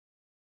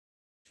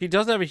 She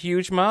does have a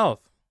huge mouth.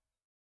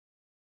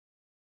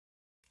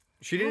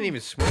 She didn't even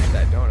smush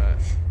that donut.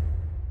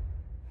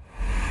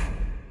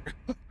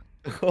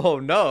 Oh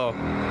no.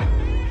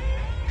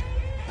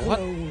 What?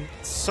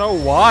 So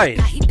wide.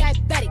 She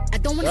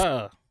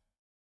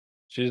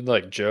did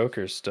like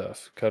Joker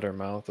stuff. Cut her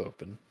mouth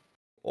open.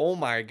 Oh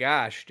my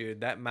gosh,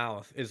 dude. That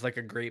mouth is like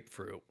a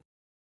grapefruit.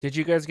 Did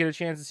you guys get a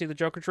chance to see the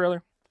Joker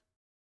trailer?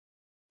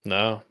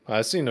 No,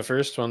 I seen the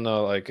first one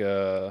though, like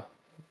a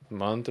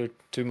month or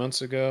 2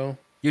 months ago.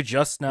 You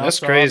just now That's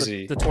saw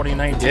crazy. the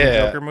 2019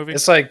 Yeah, Joker movie?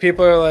 it's like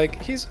people are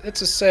like,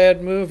 it's a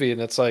sad movie, and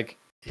it's like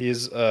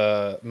he's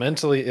a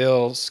mentally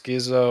ill,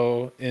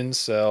 schizo,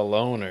 incel,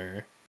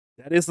 loner,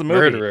 That is the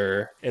movie.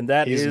 murderer, And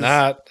that he's is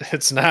not.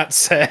 It's not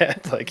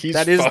sad. Like he's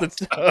that is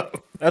fucked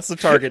up. that's the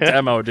target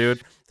demo,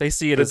 dude. They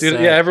see it But as dude,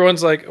 sad. yeah,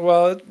 everyone's like,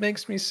 well, it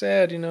makes me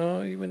sad. You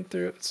know, you went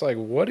through it. It's like,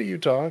 what are you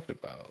talking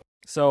about?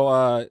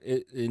 So,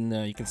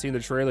 you can see in the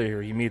trailer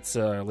here, he meets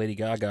Lady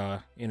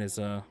Gaga in his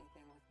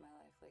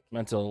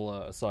mental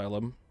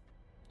asylum,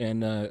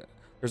 and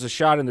there's a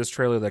shot in this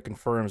trailer that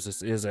confirms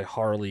this is a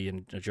Harley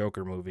and a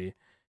Joker movie,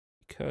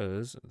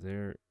 because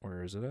where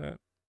is it at?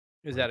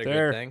 Is that a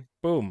There. good thing?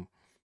 Boom.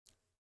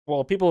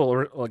 Well, people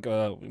were like,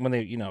 when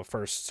they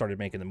first started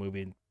making the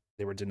movie,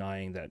 they were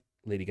denying that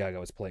Lady Gaga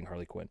was playing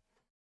Harley Quinn,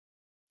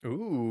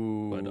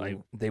 Ooh.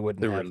 but they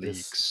wouldn't There were have this.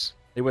 leaks.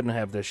 They wouldn't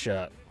have this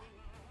shot.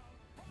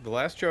 The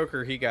last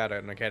Joker, he got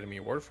an Academy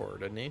Award for,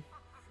 didn't he?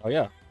 Oh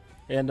yeah,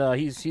 and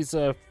he's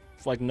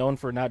like known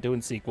for not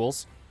doing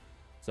sequels.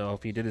 So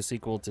if he did a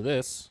sequel to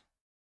this,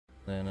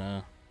 then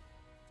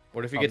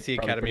What if he Probably- gets the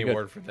probably Academy pretty good.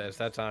 Award for this?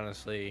 That's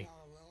honestly...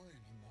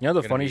 you know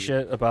the Gonna funny be-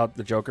 shit about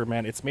the Joker,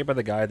 man. It's made by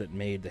the guy that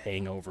made the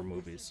Hangover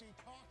movies.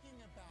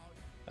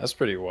 That's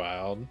pretty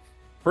wild.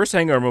 First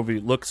Hangover movie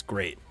looks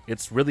great.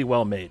 It's really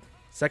well made.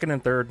 Second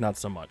and third, not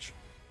so much.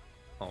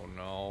 Oh,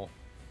 no.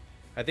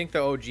 I think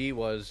the OG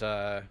was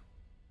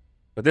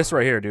But this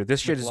right here, dude,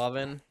 this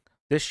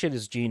shit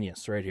is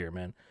genius right here,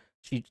 man.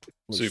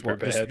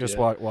 Superbad, Just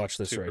yeah. watch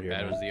this right here.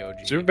 Superbad Man. was the OG.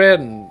 Superbad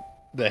and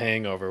The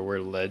Hangover were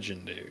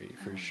legendary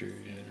for sure.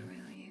 Yeah.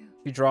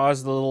 She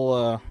draws the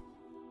little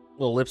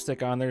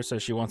lipstick on there, so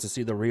she wants to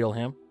see the real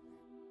him.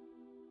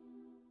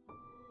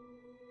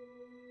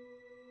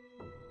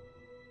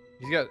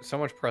 He's got so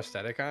much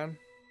prosthetic on.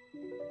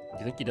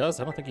 You think he does?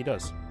 I don't think he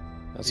does.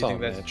 That's You all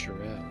think that's- natural.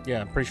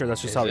 Yeah, I'm pretty sure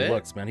that's just Is how he it?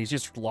 looks, man. He's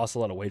just lost a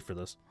lot of weight for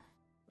this.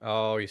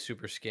 Oh, he's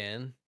super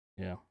skin.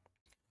 Yeah.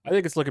 I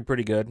think it's looking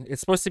pretty good. It's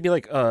supposed to be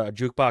like a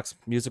jukebox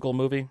musical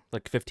movie,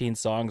 like 15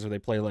 songs where they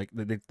play like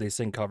they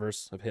sing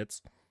covers of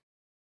hits.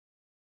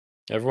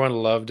 Everyone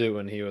loved it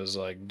when he was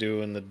like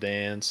doing the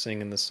dance,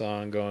 singing the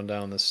song, going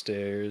down the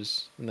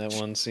stairs in that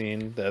one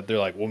scene. That they're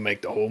like, we'll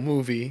make the whole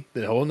movie,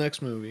 the whole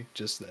next movie,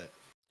 just that.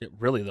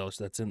 Really though,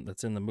 that's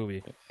in the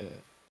movie. Yeah.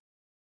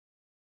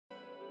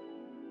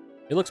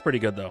 It looks pretty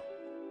good though.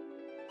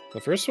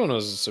 The first one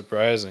was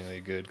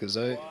surprisingly good because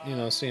I,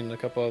 seen a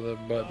couple of the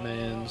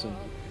Buttmans, and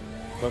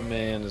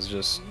Buttman is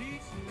just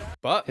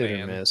But hit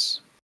man, or miss.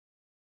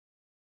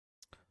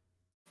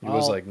 He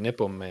was I'll- like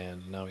Nipple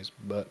Man, now he's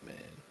Buttman.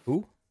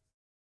 Who?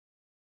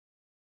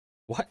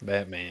 What?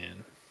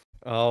 Batman.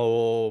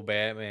 oh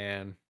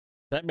Batman.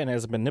 Batman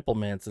hasn't been Nipple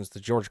Man since the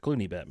George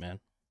Clooney Batman.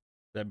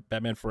 That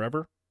Batman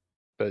Forever?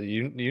 But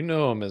you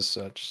know him as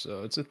such,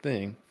 so it's a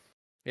thing.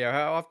 Yeah,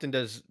 how often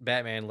does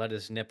Batman let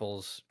his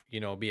nipples,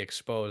 be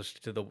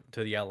exposed to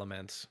the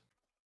elements?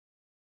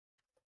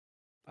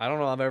 I don't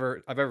know.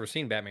 I've ever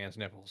seen Batman's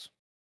nipples.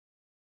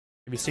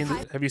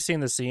 Have you seen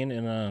the scene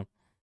in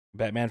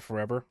Batman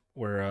Forever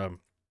where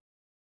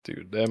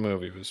Dude, that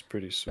movie was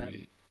pretty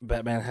sweet.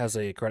 Batman has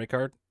a credit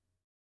card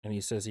and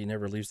he says he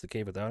never leaves the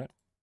cave without it?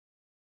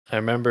 I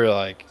remember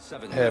like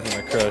having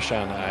a crush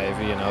on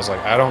Ivy, and I was like,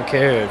 I don't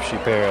care if she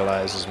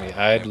paralyzes me.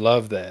 I'd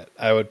love that.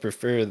 I would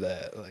prefer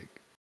that. Like,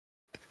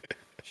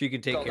 She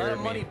could take care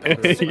of me.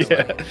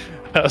 yeah.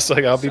 I was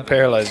like, I'll be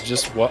paralyzed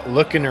just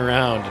looking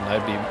around, and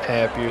I'd be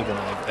happier than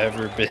I've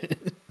ever been.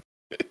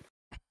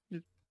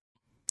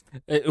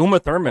 Uma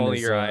Thurman Only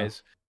is your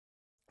eyes.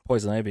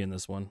 Poison Ivy in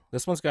this one.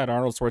 This one's got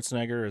Arnold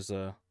Schwarzenegger as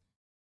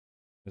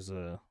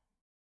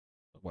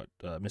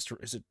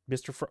Mr. Is it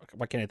Mr.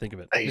 Why can't I think of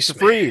it? Ice Mr.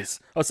 Man. Freeze.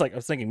 I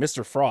was thinking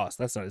Mr. Frost.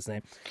 That's not his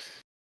name.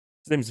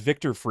 His name's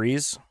Victor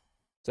Freeze.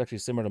 It's actually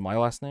similar to my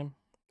last name.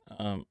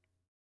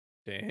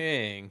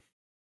 Dang.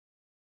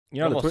 You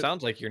know, Almost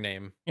sounds like your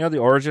name. the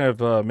origin of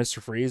Mr.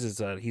 Freeze is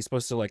that he's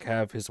supposed to like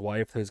have his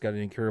wife who's got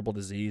an incurable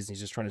disease, and he's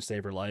just trying to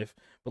save her life.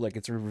 But like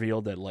it's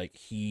revealed that like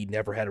he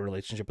never had a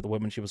relationship with the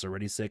woman. She was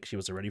already sick. She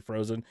was already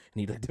frozen, and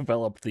he like,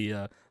 developed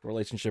the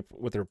relationship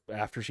with her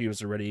after she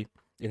was already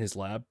in his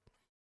lab.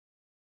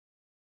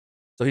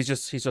 So he's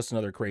just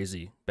another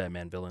crazy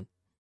Batman villain.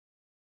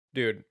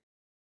 Dude.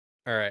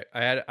 All right.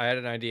 I had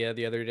an idea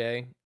the other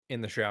day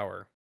in the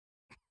shower.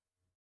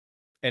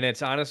 And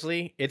it's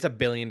honestly, it's $1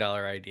 billion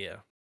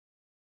idea.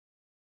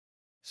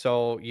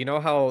 So, you know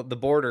how the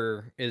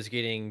border is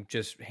getting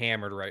just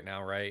hammered right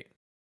now, right?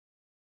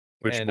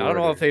 Which and I don't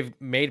know border? if they've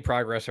made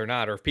progress or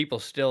not, or if people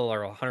still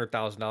are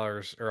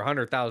 $100,000 or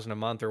 $100,000 a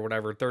month or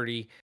whatever,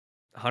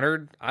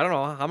 100. I don't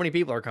know how many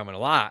people are coming. A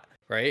lot,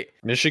 right?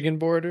 Michigan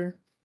border?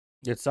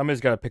 Yeah,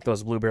 somebody's got to pick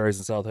those blueberries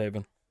in South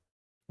Haven.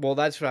 Well,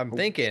 that's what I'm Oh,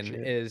 thinking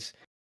shit. is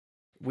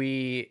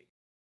we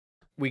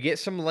get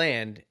some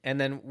land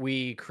and then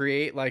we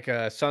create like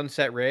a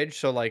Sunset Ridge,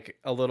 so like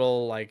a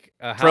little like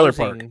a Trailer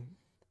park. housing,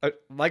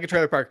 like a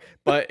trailer park,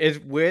 but it's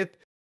with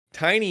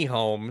tiny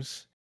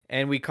homes,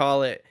 and we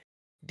call it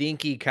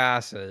Dinky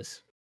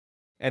Casas.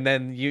 And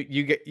then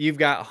you've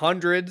got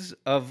hundreds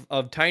of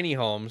tiny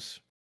homes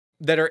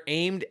that are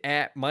aimed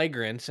at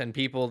migrants and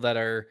people that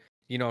are,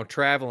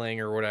 traveling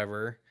or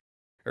whatever,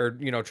 or,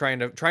 trying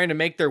to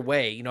make their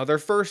way, their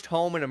first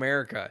home in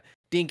America.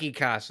 Dinky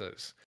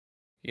Casas,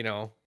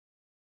 You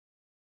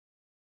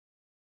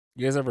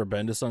guys ever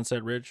been to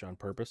Sunset Ridge on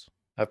purpose?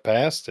 I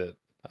passed it.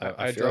 I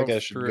I feel like drove I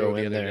should through go the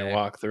in other there and day.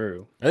 walk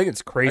through. I think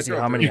it's crazy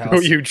drove how many through.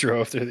 houses. You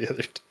drove through the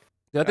other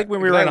day. I think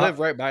when we Because were I in live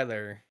right by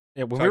there.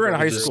 yeah, when so we I were in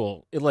drove high through.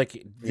 school,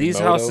 these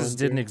moto houses in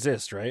didn't through?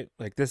 exist, right?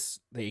 Like this,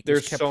 they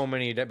There's just kept, so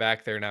many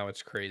back there now.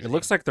 It's crazy. It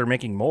looks like they're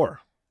making more,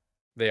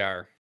 they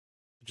are.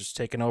 just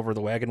taking over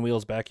the wagon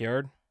wheel's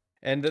backyard.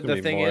 And It's gonna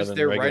the be thing more is, than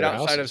they're right regular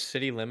outside of houses.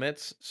 city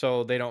limits,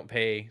 so they don't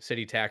pay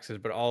city taxes.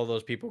 But all of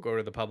those people go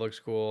to the public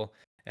school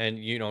and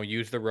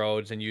use the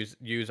roads and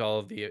use all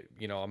of the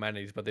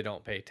amenities, but they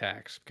don't pay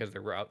tax because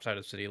they're outside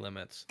of city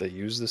limits. They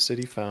use the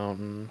city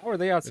fountain. Or are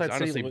they outside It's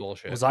city honestly limits?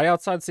 bullshit. Was I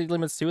outside city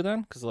limits too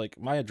then? Because like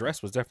my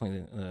address was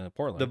definitely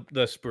Portland.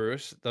 The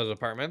Spruce, those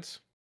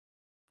apartments,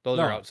 those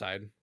are No.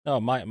 outside. No,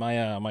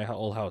 my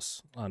old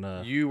house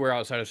on You were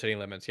outside of city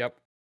limits. Yep.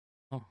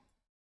 all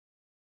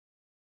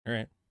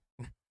right.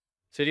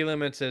 City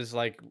limits is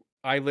like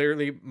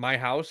my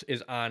house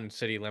is on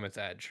city limits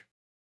edge.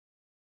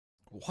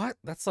 What?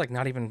 That's like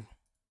not even.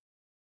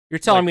 You're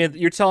telling me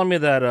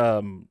that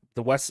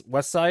the west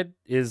side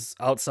is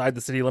outside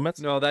the city limits?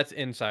 No, that's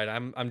inside.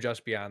 I'm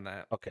just beyond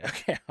that. Okay.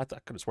 I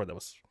could have sworn that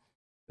was.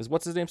 Is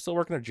what's his name still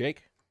working there?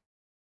 Jake?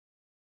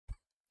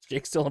 Is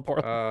Jake still in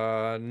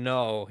Portland?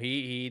 No,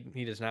 he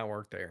does not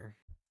work there.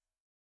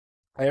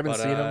 I haven't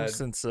seen him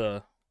since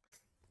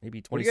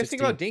maybe 2016. What do you guys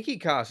think about Dinky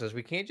Casas?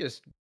 We can't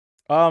just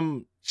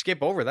Um,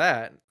 skip over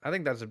that. I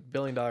think that's a $1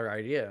 billion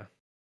idea.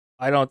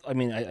 I don't. I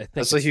mean, I think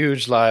That's a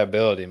huge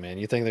liability, man.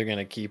 You think they're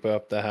gonna keep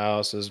up the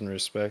houses and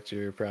respect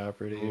your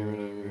property or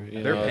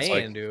whatever? They're it's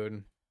paying, like,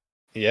 dude.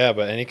 yeah,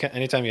 but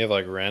anytime you have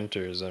like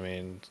renters, I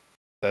mean,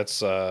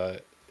 that's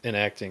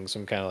enacting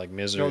some kind of like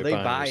misery. No, they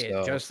upon buy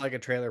yourself. it just like a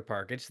trailer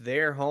park. It's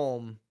their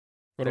home.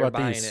 What They're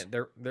about buying these? it.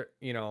 They're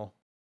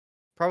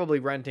probably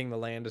renting the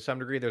land to some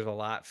degree. There's a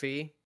lot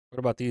fee. What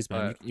about these,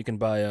 man? You can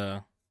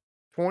buy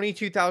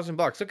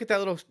 $22,000. Look at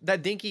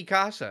that Dinky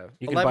Casa.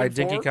 you can buy 11.4?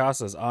 Dinky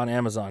Casas on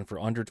Amazon for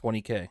under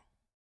 $20K.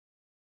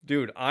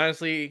 Dude,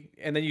 honestly,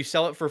 and then you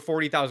sell it for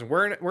 $40,000.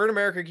 Where in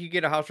America can you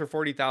get a house for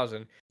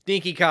 $40,000?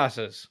 Dinky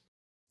Casas.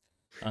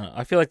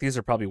 I feel like these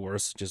are probably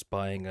worse. Just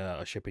buying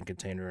a shipping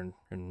container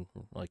and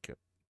like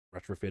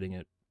retrofitting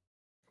it.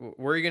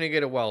 Where are you gonna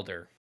get a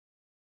welder?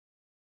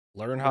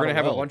 Learn how We're gonna to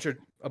have weld.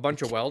 a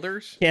bunch of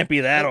welders. Can't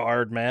be that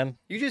hard, man.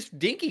 You just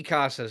Dinky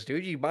Casas,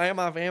 dude. You buy them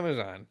off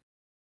Amazon.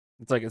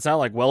 It's not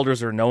like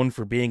welders are known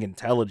for being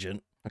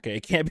intelligent. Okay,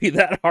 it can't be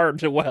that hard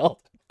to weld.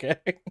 Okay.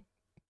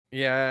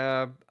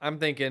 Yeah, I'm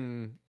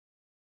thinking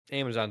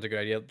Amazon's a good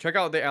idea. Check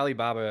out the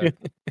Alibaba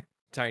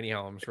tiny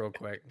homes real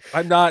quick.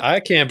 I'm not. I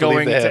can't going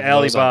believe they to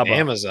have those on Alibaba.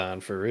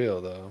 Amazon for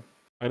real though.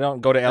 I don't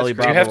go to That's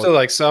Alibaba. Do you have to with-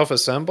 like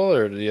self-assemble,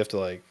 or do you have to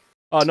like?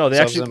 Oh no, they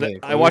self-assembly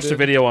actually. I watched a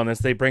included? video on this.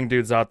 They bring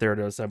dudes out there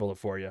to assemble it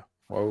for you.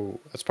 Whoa,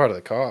 that's part of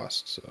the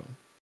cost. So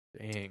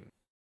Dang.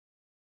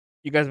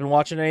 You guys been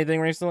watching anything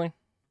recently?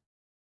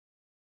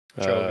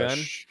 Shogun?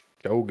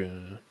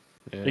 Shogun.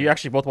 Yeah. Are you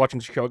actually both watching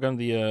Shogun,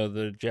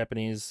 the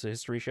Japanese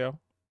history show?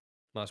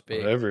 Must be.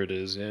 Whatever it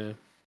is, yeah.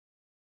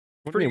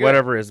 I Pretty mean, good.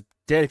 whatever is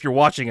dead. If you're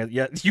watching it,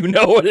 yeah, you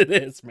know what it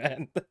is,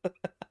 man.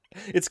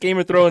 It's Game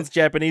of Thrones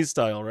Japanese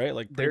style, right?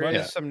 Like pretty There much.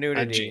 is Yeah. some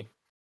nudity.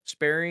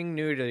 Sparing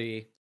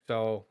nudity.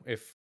 So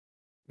if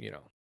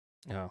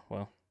Oh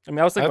well. I mean,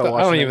 I was I thinking about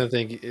don't watching. even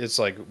think it's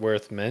like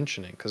worth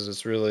mentioning because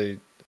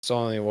it's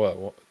only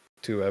what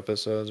 2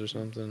 episodes or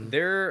something.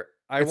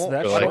 I It's won't. that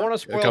I don't short? want to A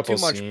spoil couple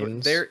too much, but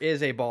scenes. there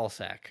is a ball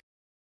sack.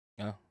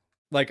 Oh.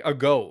 Like a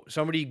goat.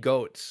 Somebody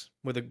goats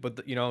with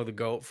the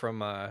goat from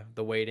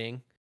the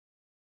Waiting,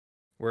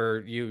 where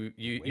you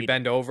Waiting.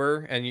 bend over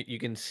and you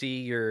can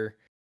see your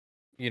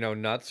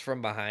nuts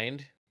from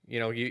behind.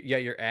 You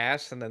get your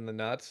ass and then the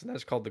nuts, and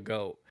that's called the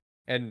goat.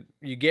 And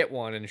you get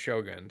one in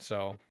Shogun.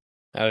 So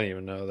I don't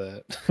even know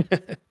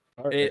that.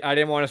 All right. I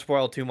didn't want to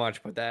spoil too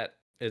much, but that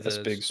is That's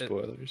big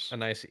spoilers. a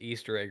nice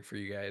Easter egg for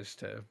you guys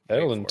to.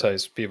 That'll wait for.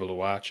 entice people to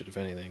watch it, if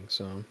anything.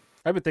 So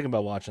I've been thinking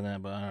about watching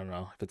that, but I don't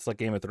know. If it's like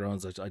Game of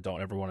Thrones, I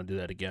don't ever want to do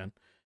that again.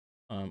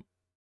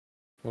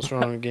 what's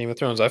wrong with Game of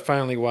Thrones? I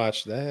finally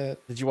watched that.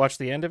 Did you watch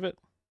the end of it?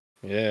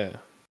 Yeah.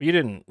 You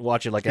didn't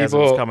watch it like as it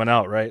was People- coming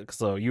out, right?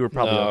 So you were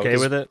probably No, okay 'cause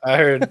with it. I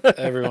heard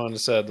everyone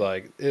said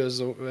like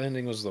the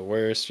ending was the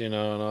worst, and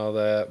all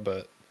that,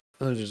 but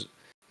there's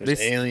They s-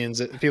 aliens.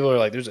 People are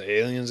like, there's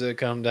aliens that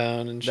come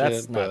down and shit.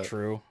 That's not but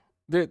true.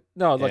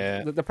 No, like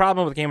Yeah. the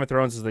problem with Game of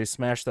Thrones is they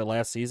smashed that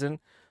last season.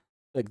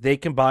 Like they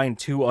combined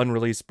 2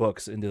 unreleased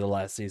books into the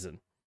last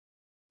season.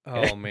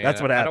 Oh man,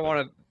 That's what I happened. don't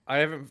want to. I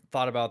haven't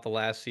thought about the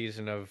last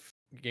season of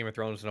Game of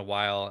Thrones in a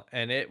while,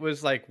 and it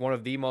was like one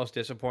of the most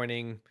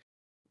disappointing,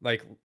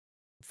 like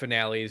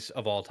finales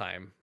of all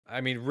time.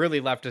 I mean, really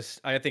left us.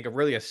 I think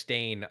really a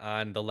stain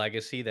on the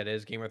legacy that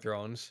is Game of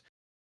Thrones.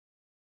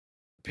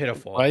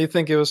 Pitiful. Why do you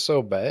think it was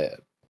so bad?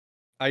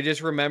 I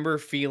just remember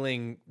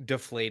feeling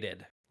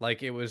deflated.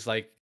 Like it was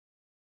like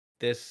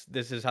this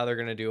is how they're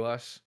gonna do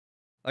us.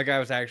 Like I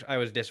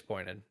was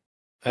disappointed.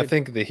 I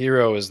think the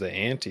hero is the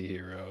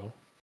anti-hero.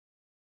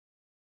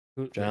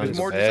 Who- It John's was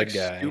a more just bad like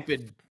guy.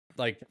 stupid.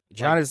 Like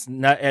John is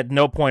not at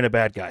no point a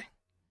bad guy.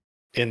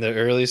 In the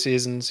early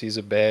seasons, he's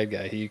a bad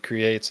guy. He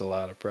creates a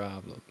lot of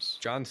problems.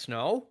 Jon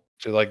Snow.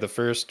 So like the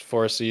first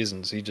 4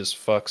 seasons, he just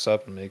fucks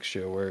up and makes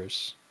shit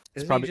worse.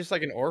 Isn't probably- he just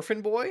like an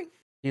orphan boy?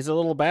 He's a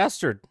little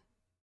bastard.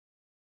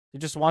 He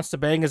just wants to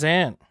bang his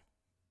aunt.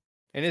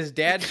 And his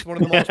dad's one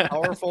of the most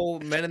powerful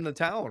men in the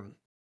town.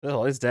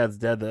 Oh, his dad's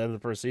dead at the end of the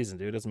first season,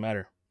 dude. Doesn't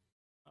matter.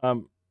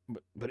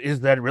 But is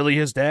that really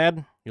his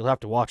dad? You'll have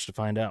to watch to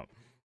find out.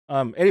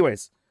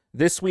 Anyways,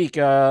 this week,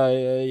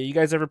 you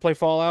guys ever play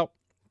Fallout?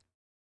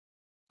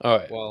 All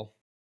right.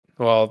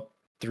 Well,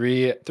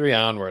 3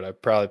 onward, I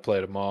probably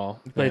played them all.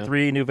 You played Yeah.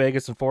 3, New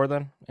Vegas, and 4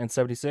 then, and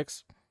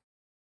 76?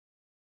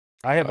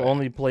 I have Oh, yeah.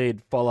 only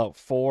played Fallout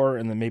 4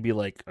 and then maybe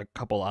like a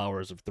couple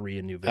hours of 3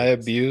 in New I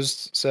Vegas.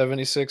 abused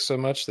 76 so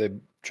much they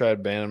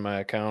tried banning my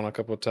account a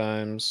couple of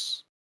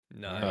times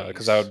nice.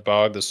 because I would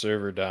bog the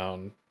server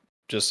down,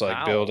 just like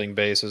Wow. building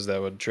bases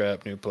that would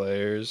trap new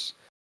players.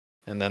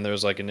 And then there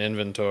was like an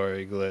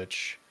inventory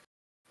glitch,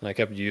 and I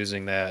kept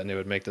using that, and it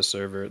would make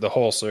the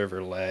whole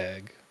server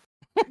lag.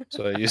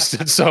 So I used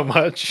it so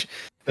much.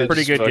 It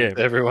Pretty just good fucked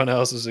game. everyone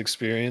else's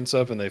experience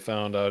up, and they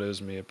found out it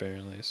was me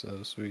apparently.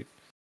 So sweet.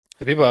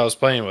 The people I was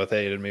playing with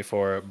hated me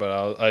for it,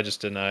 but I just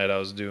denied I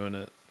was doing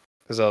it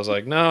because I was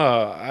like, no,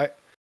 I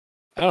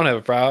don't have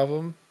a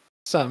problem.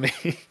 It's not me.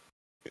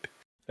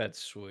 That's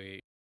sweet.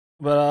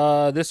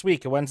 But this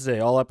week, Wednesday,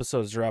 all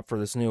episodes drop for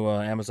this new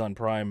Amazon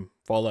Prime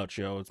Fallout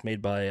show. It's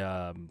made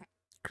by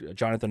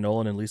Jonathan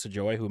Nolan and Lisa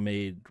Joy, who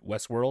made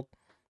Westworld.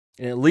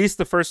 And at least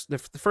the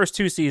first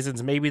 2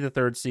 seasons, maybe the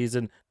 3rd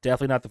season,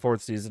 definitely not the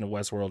 4th season of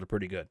Westworld, are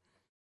pretty good.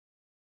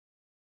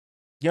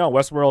 You know how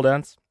Westworld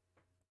ends?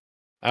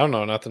 I don't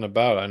know nothing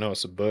about it. I know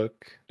it's a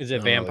book. Is I it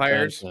don't know the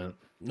vampires? content.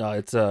 No,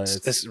 it's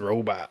It's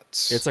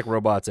robots. it's like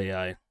robots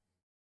AI. You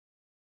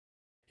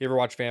ever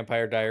watch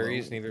Vampire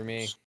Diaries? Neither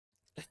me.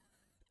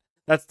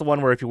 That's the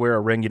one where if you wear a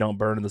ring, you don't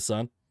burn in the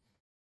sun.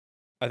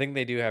 I think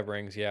they do have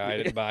rings.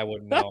 Yeah, but I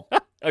wouldn't know.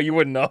 Oh, you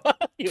wouldn't know.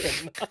 You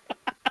wouldn't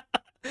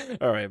know.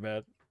 All right,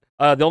 man.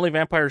 The only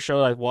vampire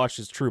show I've watched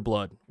is True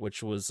Blood,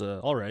 which was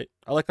all right.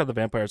 I like how the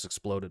vampires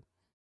exploded.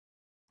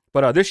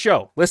 But this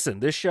show,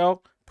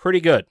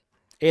 pretty good.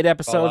 8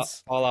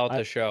 episodes. Fallout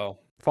the show.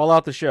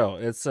 Fallout the show.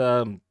 It's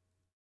the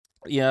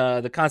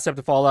concept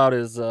of Fallout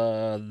is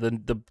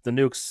the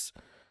nukes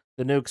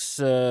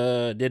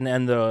didn't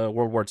end the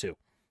World War II.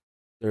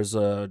 There's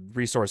a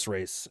resource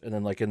race, and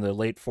then like in the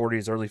late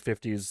 40s, early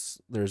 50s,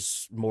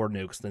 there's more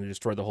nukes. Then they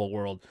destroyed the whole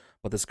world.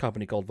 But this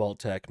company called Vault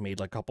Tech made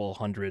like a couple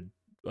hundred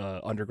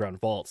underground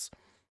vaults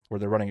where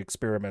they're running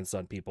experiments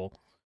on people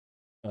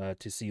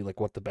to see like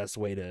what the best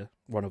way to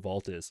run a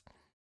vault is.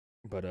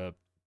 But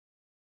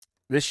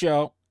this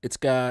show, it's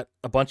got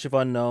a bunch of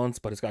unknowns,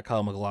 but it's got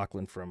Kyle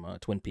MacLachlan from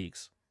Twin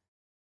Peaks,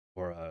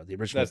 or the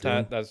original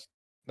Dune. That's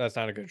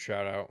not a good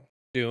shout out.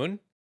 Dune.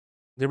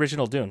 The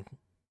original Dune.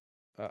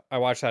 I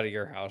watched that at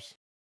your house.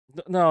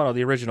 No,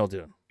 the original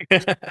Dune.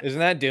 Isn't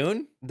that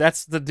Dune? That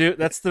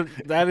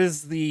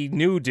is the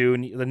new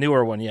Dune, the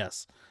newer one.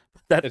 Yes,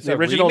 It's the a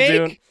original remake?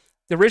 Dune.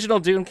 The original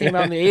Dune came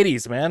out in the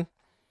 80s, man.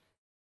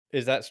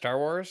 Is that Star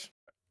Wars?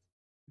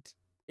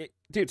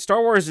 Dude,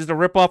 Star Wars is a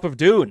ripoff of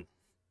Dune.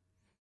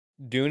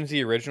 Dune's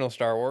the original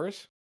Star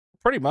Wars?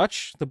 Pretty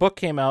much. The book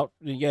came out.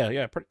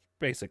 Yeah,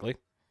 basically.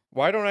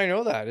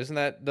 Doesn't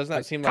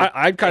that seem like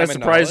I'm kind of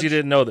common surprised you knowledge?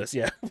 didn't know this.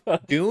 Yeah.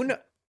 Dune?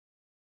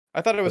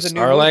 I thought it was The a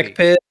new Sarlacc movie.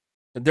 pit.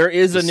 There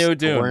is a The new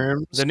Dune.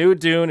 Worms. The new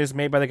Dune is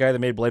made by the guy that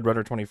made Blade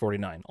Runner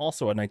 2049,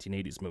 also a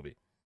 1980s movie.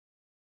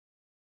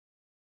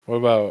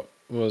 What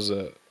was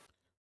it?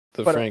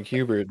 The But, Frank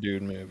Hubert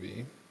dude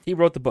movie. He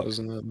wrote the book.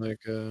 Wasn't that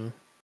like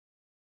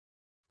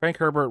Frank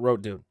Herbert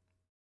wrote Dune.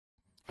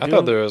 I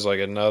thought there was like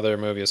another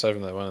movie aside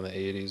from that one in the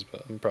 80s,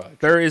 but I'm probably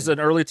There is an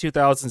early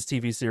 2000s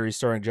TV series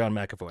starring John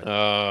McAvoy.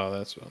 Oh,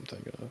 that's what I'm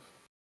thinking of.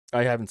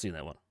 I haven't seen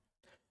that one.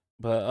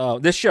 But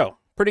this show,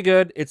 pretty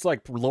good. It's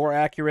like lore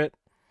accurate.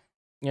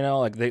 You know,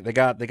 like they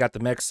got the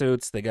mech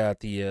suits, they got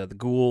the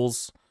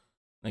ghouls,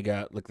 they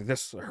got like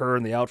this her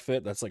in the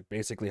outfit. That's like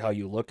basically how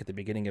you look at the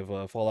beginning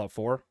of Fallout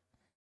 4.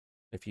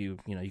 If you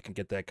can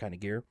get that kind of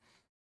gear.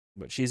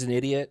 But she's an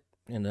idiot,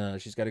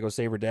 and she's got to go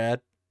save her dad.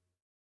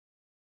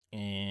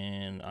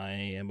 And I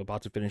am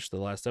about to finish the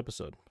last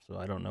episode, so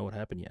I don't know what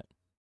happened yet.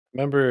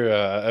 Remember,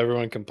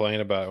 everyone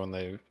complained about when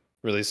they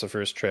released the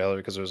first trailer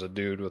because there was a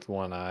dude with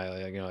one eye,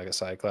 like a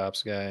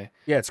Cyclops guy.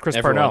 Yeah, it's Chris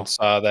Everyone Parnell.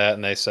 saw that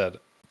and they said,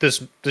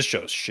 "This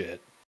show's shit.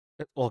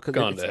 Well,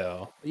 Gone to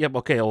hell." Yeah,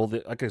 okay. Well,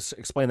 I can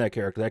explain that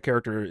character. That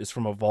character is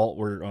from a vault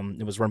where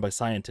it was run by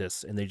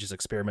scientists, and they just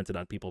experimented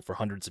on people for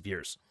hundreds of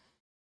years.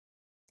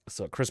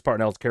 So Chris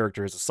Parnell's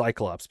character is a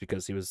Cyclops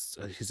because he's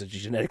a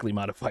genetically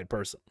modified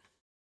person.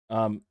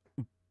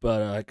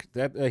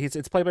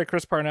 It's played by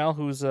Chris Parnell,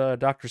 who's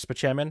Dr.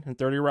 Spaceman in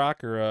 30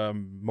 Rock, or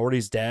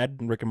Morty's dad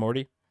in Rick and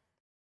Morty.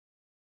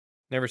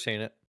 Never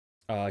seen it.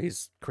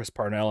 He's Chris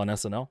Parnell on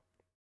SNL.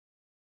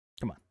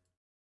 Come on.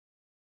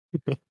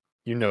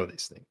 You know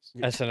these things.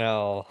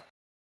 SNL.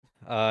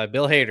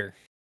 Bill Hader.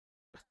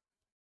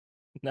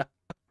 No.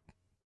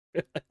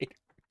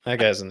 That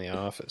guy's in the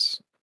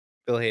office.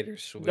 Bill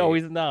Hader's sweet. No,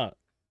 he's not.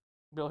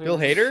 Bill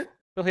Hader?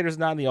 Bill Hader's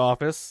not in the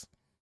office.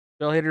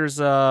 Bill Hader's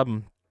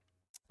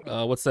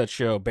what's that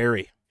show?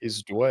 Barry.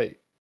 He's Dwight.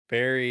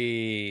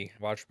 Barry.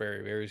 Watch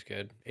Barry. Barry's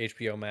good.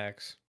 HBO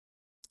Max.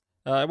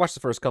 I watched the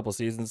first couple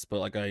seasons, but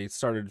like I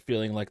started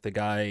feeling like the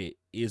guy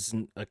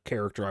isn't a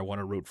character I want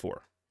to root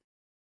for.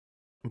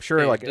 I'm sure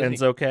Yeah, like it doesn't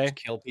ends he okay. Just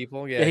kill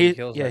people? Yeah, he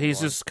kills he's everyone.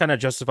 just kind of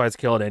justifies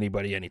killing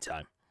anybody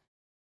anytime.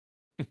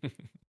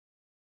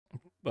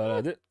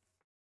 But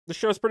the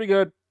show's pretty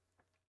good.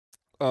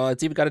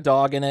 It's even got a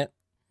dog in it.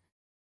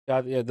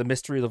 Got the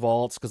mystery of the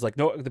vaults, because like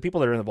the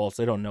people that are in the vaults,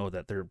 they don't know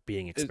that they're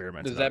being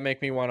experimented. Does that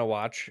make me want to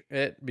watch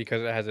it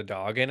because it has a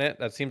dog in it?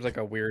 That seems like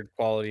a weird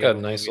quality. Got of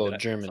a nice movie little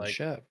that German it's like,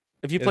 Shep.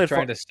 If you it's played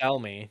trying to sell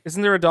me.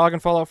 Isn't there a dog in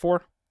Fallout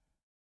 4?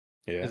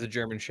 Yeah. Is a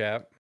German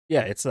Shep?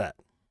 Yeah, it's that.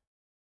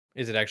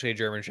 Is it actually a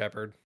German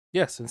Shepherd?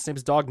 Yes, and its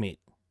name's Dog Meat.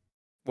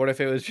 What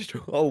if it was just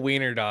a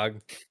wiener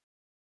dog?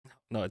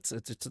 No, it's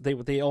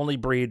they only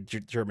breed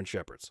German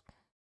Shepherds.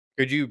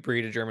 Could you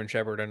breed a German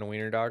Shepherd and a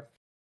wiener dog?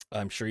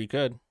 I'm sure you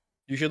could.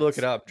 You should look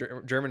it up.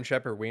 German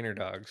Shepherd wiener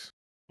dogs.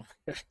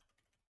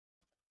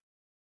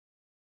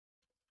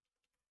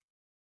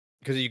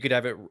 Because you could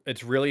have it.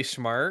 It's really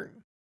smart.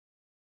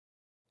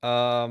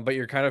 But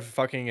you're kind of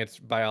fucking its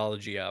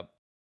biology up.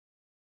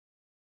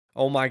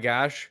 Oh my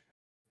gosh.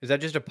 Is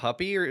that just a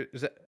puppy or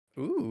is that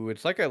ooh,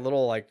 it's like a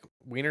little like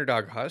wiener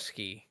dog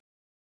husky.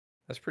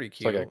 That's pretty It's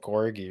cute. like a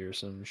corgi or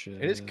some shit.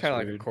 It is It's kind of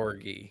like a weird.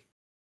 corgi.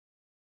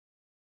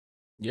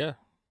 Yeah.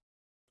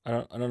 I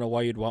don't know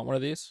why you'd want one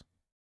of these.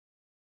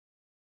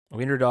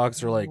 Wiener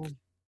dogs are like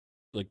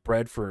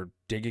bred for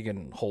digging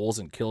in holes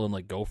and killing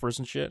like gophers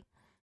and shit.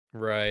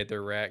 Right,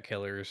 they're rat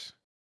killers.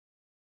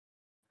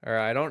 All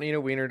right, I don't need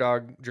a wiener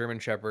dog German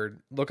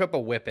Shepherd. Look up a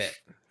Whippet.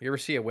 You ever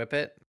see a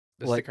Whippet?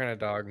 This is the kind of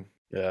dog.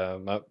 Yeah,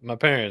 my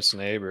parents'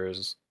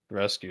 neighbors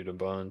rescued a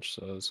bunch,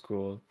 so it's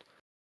cool.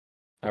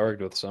 I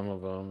worked with some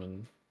of them,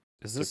 and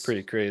they're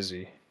pretty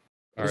crazy.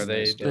 Are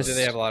they? Do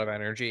they have a lot of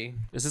energy?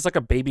 Is this like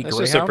a baby That's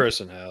greyhound? just their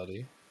personality.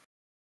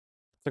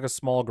 It's like a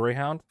small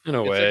greyhound? In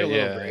a It's way, like a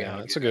little yeah.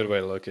 greyhound, It's a good way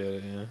to look at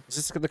it, yeah. Is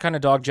this the kind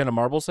of dog Jenna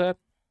Marbles had?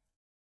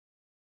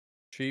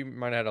 She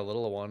might have had a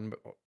little one,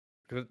 but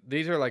 'cause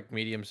these are like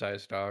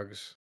medium-sized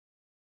dogs.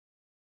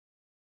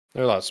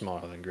 They're a lot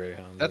smaller than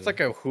greyhounds. That's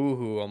like a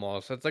hoo-hoo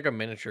almost. That's like a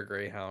miniature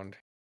greyhound.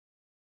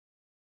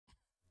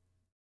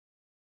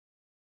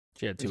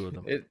 She had two of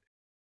them.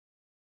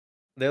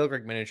 They look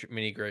like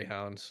mini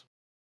greyhounds.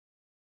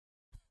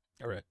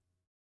 All right.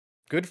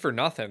 Good for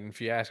nothing,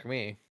 if you ask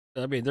me.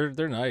 I mean,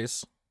 they're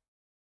nice.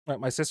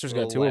 My sister's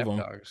got Little two of lap them.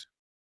 dogs.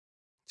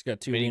 She's got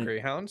two Mini wiener,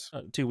 greyhounds.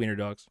 two wiener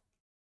dogs.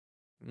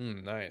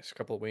 Nice.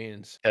 Couple of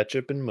weens.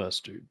 Ketchup and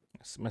mustard.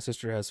 My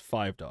sister has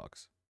 5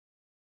 dogs.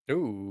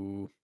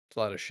 Ooh, it's a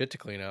lot of shit to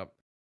clean up,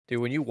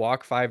 dude. When you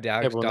walk 5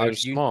 dogs, Yeah, when they're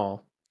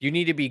small. You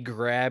need to be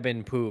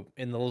grabbing poop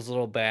in those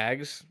little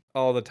bags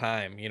all the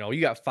time. You know,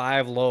 you got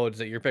 5 loads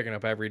that you're picking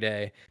up every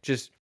day.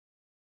 Just,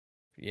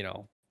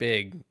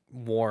 big,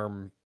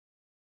 warm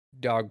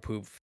dog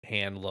poop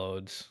hand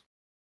loads.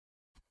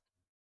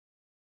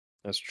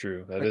 That's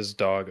true. That is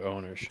dog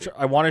ownership.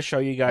 I want to show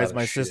you guys Lot of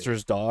my shit.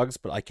 sister's dogs,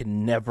 but I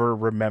can never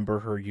remember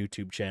her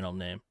YouTube channel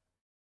name.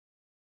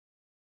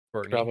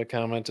 Courtney. Probably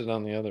commented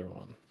on the other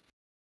one.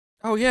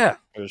 Oh, yeah.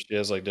 Or she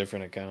has like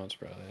different accounts,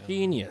 probably. I don't know.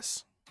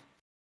 Genius.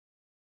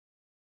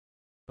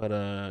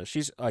 But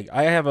she's like,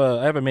 I have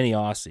a mini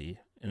Aussie,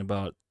 and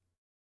about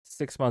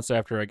 6 months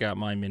after I got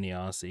my mini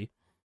Aussie,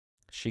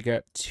 she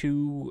got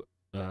 2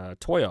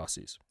 toy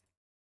Aussies.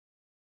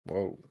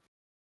 Whoa.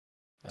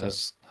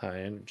 That's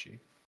high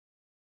energy.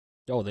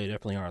 Oh, they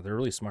definitely are. They're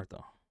really smart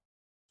though.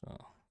 So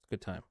it's a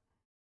good time.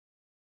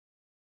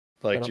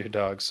 Liked your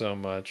dog so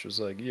much. Was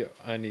like, yo,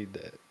 I need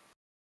that.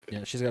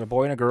 Yeah, she's got a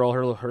boy and a girl.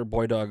 Her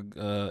boy dog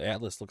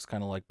Atlas looks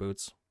kind of like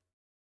Boots.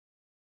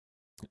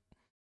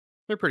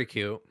 They're pretty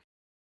cute.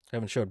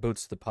 Haven't showed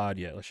Boots the pod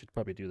yet. I should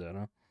probably do that,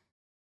 huh?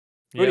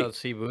 Yeah, Woody. let's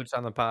see Boots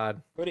on the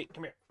pod. Woody,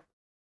 come here.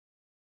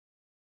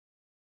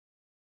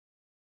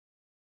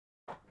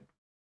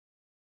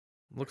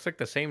 Looks like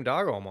the same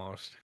dog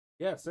almost.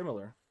 Yeah,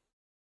 similar.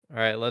 All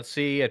right, let's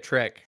see a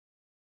trick.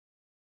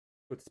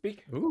 But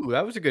speak. Ooh,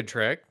 that was a good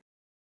trick.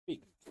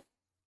 Speak.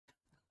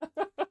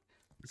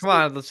 Come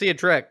on, let's see a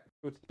trick.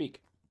 But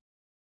speak.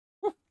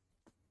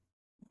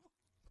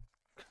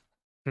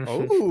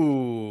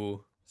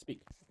 Oh,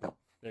 Speak.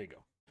 There you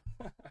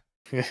go.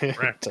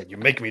 It's like, you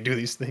make me do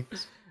these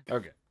things.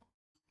 Okay.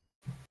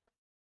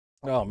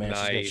 Oh man, she's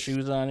got Nice.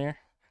 shoes on here.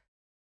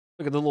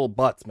 Look at the little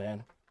butts,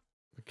 man.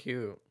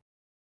 cute.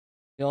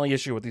 The only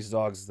issue with these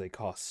dogs is they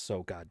cost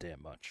so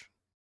goddamn much.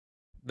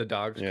 The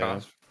dogs Yeah.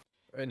 cost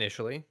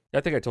initially.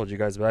 I think I told you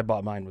guys, but I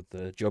bought mine with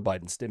the Joe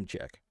Biden stim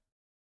check.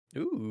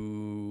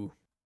 Ooh.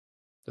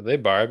 Do they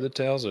barb the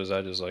tails, or is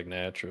that just like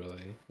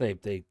naturally?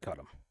 They cut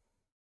them.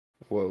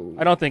 Whoa.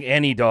 I don't think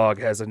any dog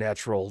has a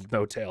natural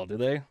no tail, do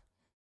they?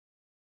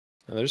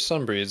 And there's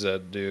some breeds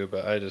that do,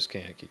 but I just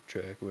can't keep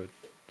track with.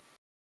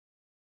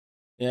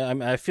 Yeah, I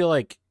mean, I feel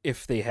like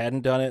if they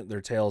hadn't done it,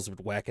 their tails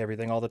would whack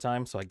everything all the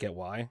time. So I get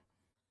why.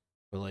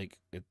 But like,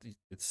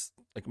 it's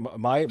like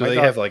my Do they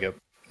dog... have like a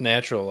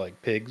natural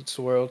like pig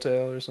swirl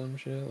tail or some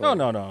shit? No,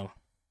 Like... no.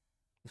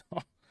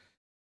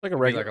 Like a Maybe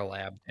regular, like a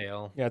lab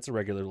tail. yeah, it's a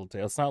regular little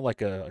tail. It's not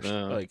like a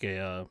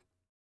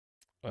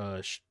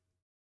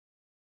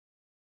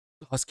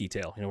husky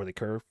tail, where they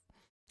curve.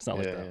 It's not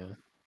like that. Yeah.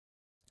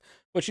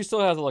 But she still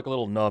has like a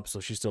little nub, so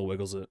she still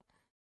wiggles it.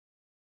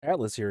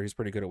 Atlas here, he's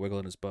pretty good at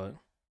wiggling his butt.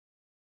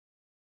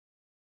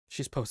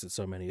 She's posted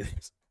so many of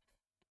these.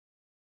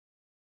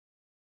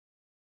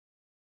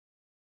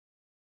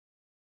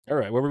 All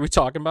right, what were we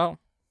talking about?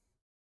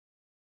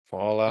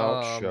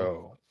 Fallout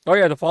show. Oh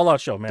yeah, the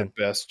Fallout show, man.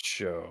 The best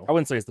show. I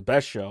wouldn't say it's the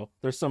best show.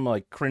 There's some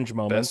like cringe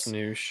moments. Best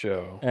new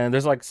show. And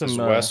there's like some Is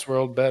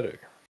Westworld better?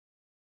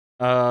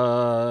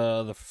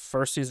 The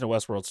first season of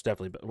Westworld's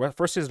definitely better.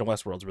 First season of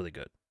Westworld's really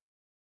good.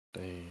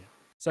 Damn.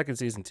 Second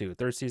season too.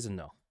 Third season,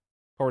 no.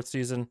 Fourth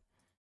season.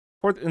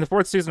 In the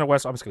fourth season of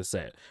I'm just gonna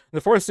say it. In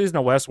the fourth season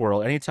of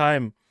Westworld,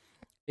 anytime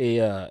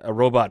a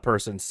robot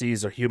person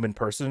sees a human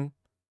person,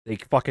 they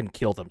fucking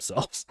kill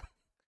themselves.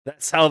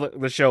 That's how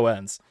the show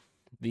ends.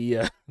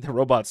 The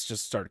robots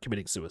just start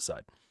committing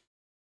suicide,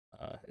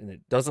 and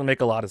it doesn't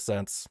make a lot of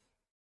sense,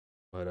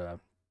 but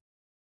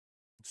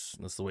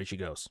that's the way she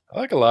goes. I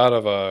like a lot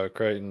of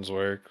Crichton's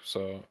work,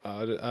 so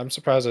I'm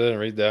surprised I didn't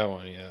read that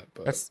one yet.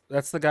 But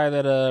That's the guy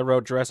that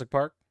wrote Jurassic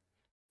Park.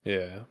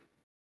 yeah.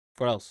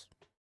 What else?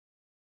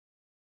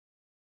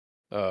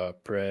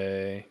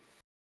 Prey. I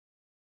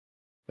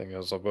think it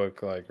was a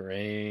book like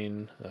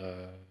Rain.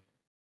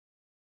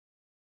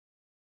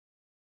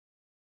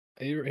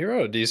 He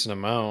wrote a decent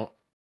amount.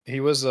 He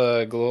was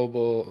a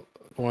global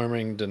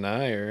warming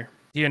denier.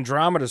 The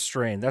Andromeda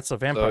Strain. That's a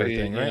vampire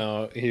thing,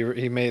 right?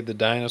 He made the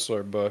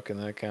dinosaur book, and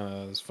that kind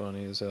of is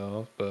funny as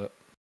hell. But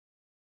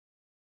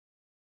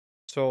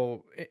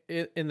so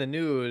in the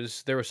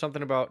news, there was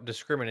something about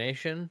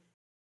discrimination.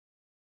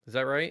 Is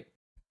that right?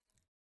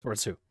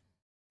 Towards who?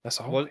 that's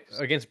always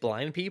Against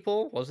blind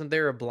people? Wasn't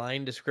there a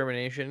blind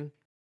discrimination?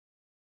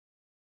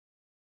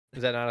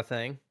 Is that not a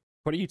thing?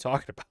 What are you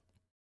talking about?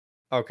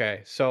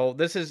 Okay, so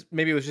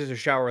maybe it was just a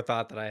shower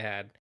thought that I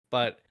had,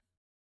 but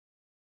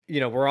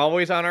we're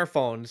always on our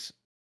phones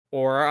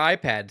or our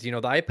iPads, the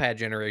iPad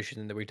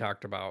generation that we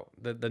talked about,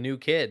 the new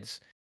kids.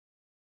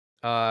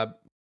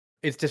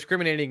 It's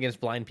discriminating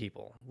against blind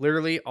people.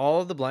 Literally, all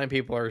of the blind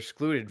people are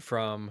excluded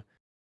from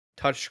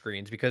touch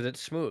screens because it's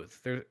smooth.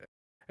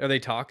 Are they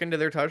talking to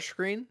their touch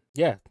screen?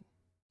 Yeah,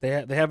 they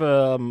have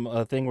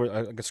a thing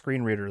where like a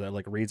screen reader that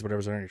like reads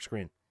whatever's on your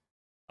screen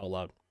out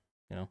loud.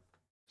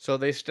 So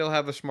they still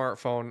have a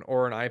smartphone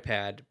or an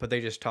iPad, but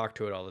they just talk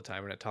to it all the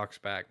time and it talks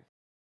back.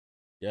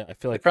 Yeah, I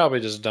feel they like probably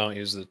just don't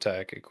use the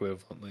tech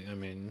equivalently. I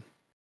mean,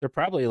 they're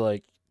probably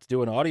like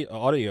doing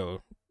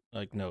audio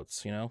like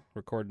notes,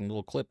 recording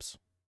little clips.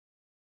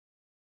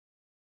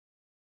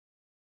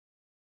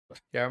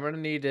 Yeah, I'm gonna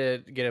need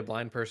to get a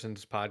blind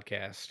person's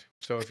podcast.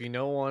 So if you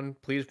know one,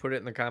 please put it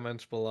in the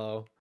comments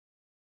below.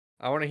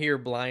 I want to hear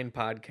blind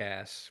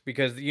podcasts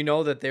because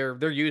that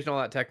they're using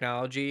all that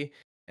technology,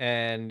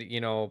 and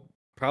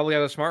probably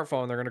have a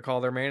smartphone. They're gonna call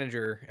their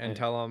manager and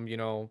tell them,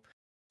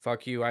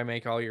 fuck you, I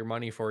make all your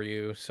money for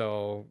you,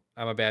 so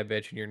I'm a bad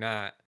bitch and you're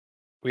not.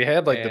 we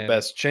had like the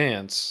best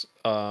chance.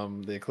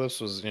 The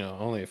eclipse was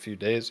only a few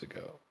days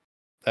ago.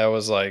 That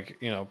was like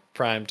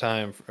prime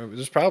time. It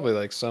was probably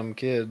like some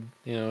kid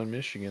in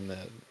Michigan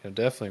that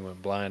definitely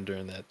went blind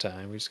during that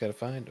time. We just got to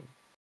find him.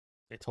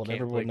 They told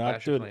Can't everyone play not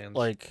Clash to of Clans.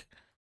 like.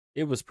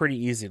 It was pretty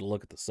easy to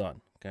look at the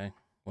sun. Okay,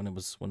 when it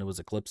was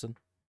eclipsing.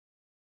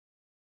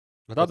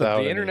 Without the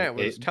any internet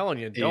was telling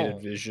you aided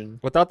don't. vision.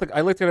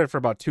 I looked at it for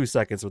about 2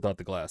 seconds without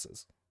the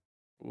glasses,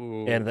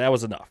 Ooh. and that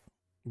was enough.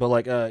 But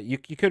like, you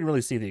couldn't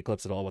really see the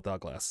eclipse at all without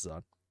glasses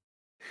on.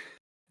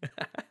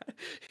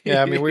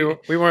 Yeah, I mean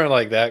we weren't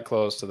like that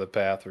close to the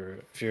path. Or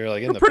if you're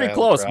like in We're the pretty path,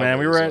 close, man.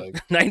 We were at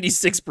like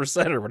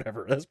 96% or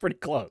whatever. That's pretty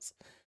close.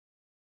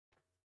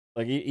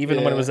 Like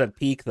even when it was at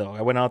peak, though,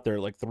 I went out there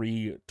like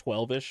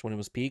 3:12ish when it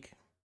was peak.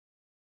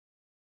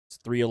 It's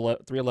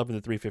 3:11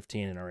 to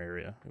 3:15 in our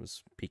area. It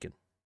was peaking.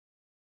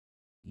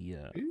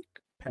 The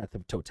path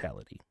of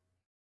totality.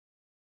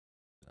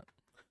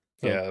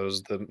 So, yeah, it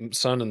was the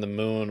sun and the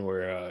moon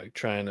were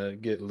trying to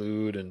get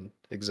lewd and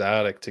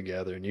exotic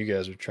together, and you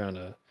guys were trying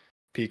to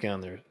peek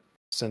on their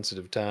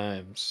sensitive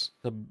times.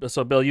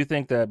 So Bill, you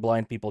think that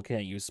blind people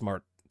can't use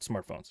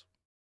smartphones?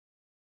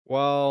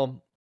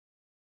 Well,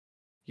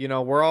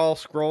 we're all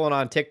scrolling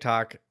on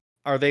TikTok.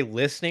 Are they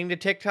listening to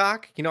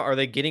TikTok? Are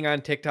they getting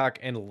on TikTok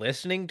and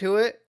listening to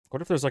it?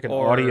 What if there's like an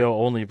audio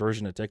only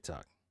version of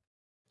TikTok?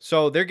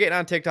 So they're getting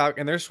on TikTok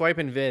and they're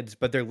swiping vids,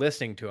 but they're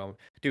listening to them.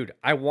 Dude,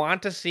 I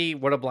want to see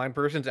what a blind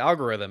person's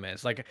algorithm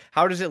is. Like,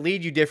 how does it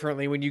lead you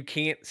differently when you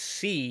can't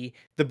see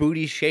the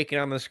booty shaking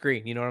on the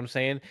screen? You know what I'm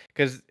saying?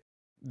 Because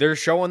they're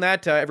showing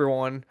that to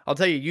everyone. I'll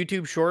tell you,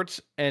 YouTube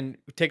Shorts and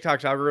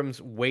TikTok's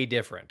algorithm's way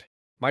different.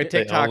 My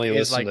TikTok they only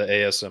is listen like to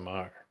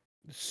ASMR.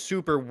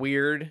 super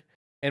weird,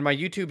 and my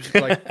YouTube's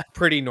like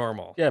pretty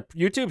normal. Yeah,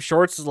 YouTube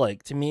Shorts is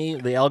like, to me,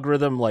 the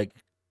algorithm like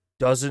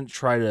doesn't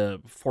try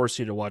to force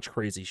you to watch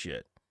crazy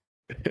shit.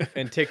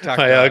 And TikTok,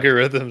 my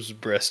algorithm's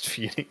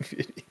breastfeeding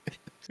video.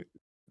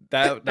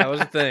 That was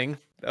a thing.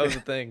 That was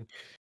a thing,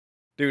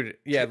 dude.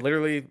 Yeah,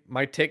 literally,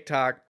 my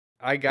TikTok.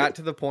 I got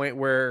to the point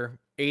where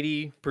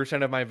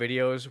 80% of my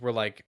videos were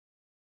like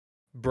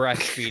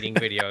breastfeeding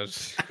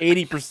videos.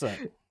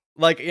 80%.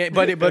 Like,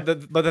 but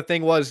the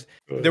thing was,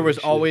 there was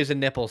always a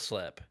nipple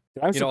slip.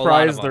 I'm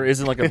surprised there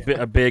isn't like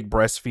a big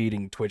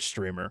breastfeeding Twitch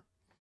streamer.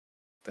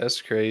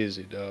 That's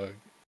crazy, dog.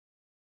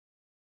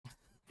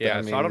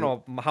 Yeah, so I don't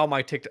know how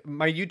my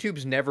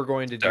YouTube's never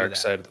going to do that. Dark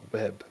side of the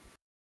web.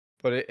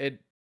 But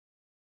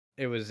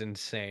it was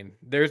insane.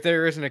 There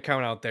is an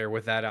account out there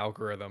with that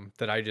algorithm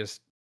that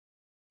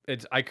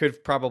I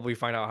could probably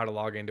find out how to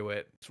log into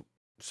it.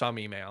 Some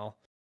email.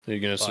 Are you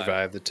gonna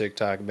survive the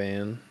TikTok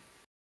ban?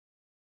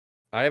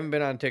 I haven't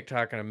been on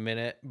TikTok in a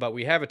minute, but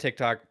we have a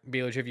TikTok.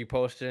 Belich, have you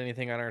posted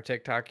anything on our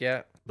TikTok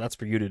yet? That's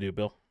for you to do,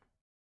 Bill.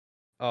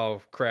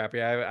 Oh crap!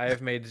 Yeah, I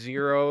have made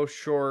 0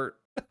 short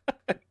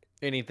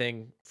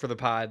anything for the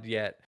pod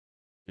yet.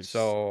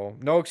 So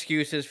no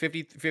excuses.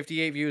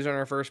 58 views on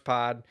our first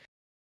pod.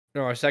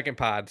 No, our second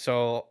pod.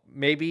 So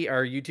maybe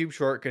our YouTube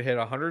short could hit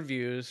 100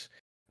 views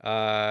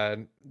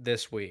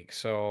this week.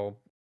 So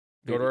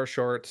go to our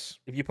shorts.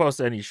 If you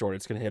post any short,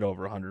 it's gonna hit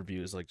over 100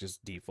 views, like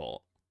just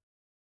default.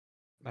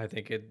 I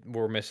think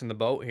we're missing the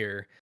boat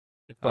here.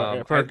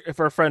 If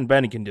our friend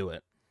Benny can do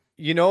it.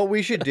 You know what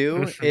we should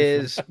do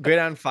is get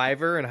on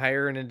Fiverr and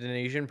hire an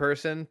Indonesian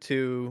person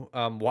to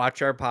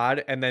watch our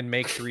pod and then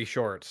make 3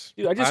 shorts.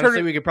 Dude, I just Honestly,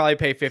 heard we could probably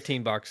pay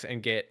 $15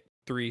 and get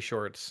 3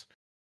 shorts.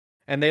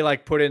 And they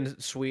like put in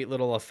sweet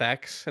little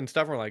effects and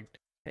stuff. We're like,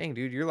 dang,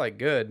 dude, you're like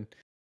good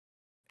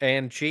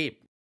and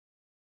cheap.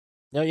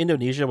 You know,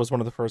 Indonesia was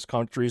one of the first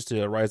countries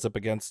to rise up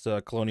against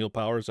colonial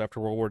powers after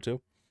World War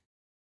II.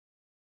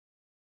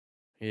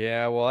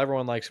 Yeah, well,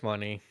 everyone likes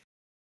money.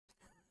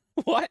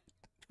 What?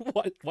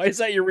 Why is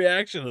that your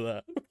reaction to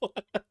that?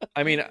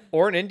 I mean,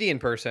 or an Indian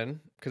person,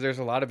 because there's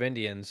a lot of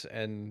Indians,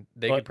 and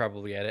they could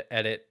probably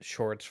edit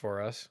shorts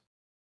for us.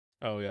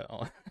 Oh yeah,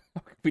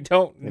 we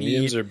don't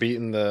Indians need are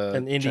beating the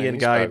an Indian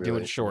Chinese guy population,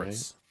 doing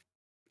shorts.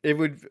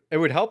 Right? It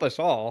would help us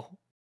all.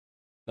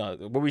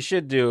 What we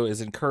should do is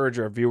encourage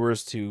our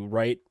viewers to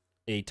write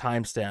a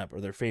timestamp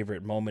or their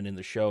favorite moment in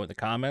the show in the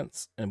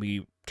comments, and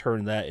we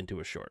turn that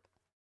into a short.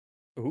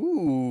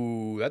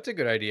 Ooh, that's a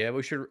good idea.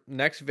 We should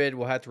next vid.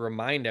 We'll have to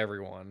remind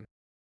everyone.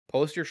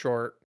 Post your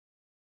short.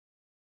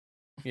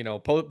 You know,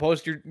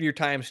 post your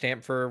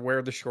timestamp for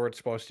where the short's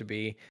supposed to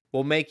be.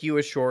 We'll make you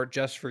a short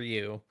just for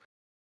you.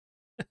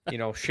 You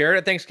know, share it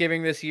at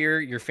Thanksgiving this year.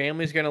 Your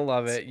family's gonna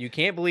love it. You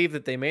can't believe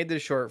that they made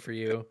this short for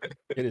you.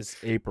 It is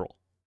April.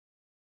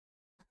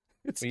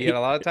 You got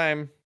a lot of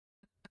time.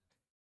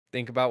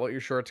 Think about what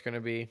your short's gonna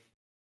be.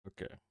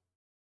 Okay.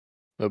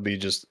 It'll be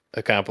just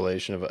a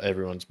compilation of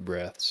everyone's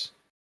breaths.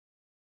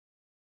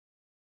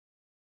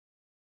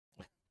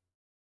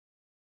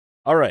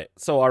 All right,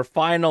 so our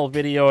final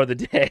video of the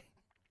day.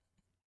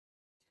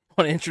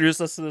 Want to introduce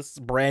us to this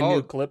brand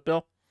new clip,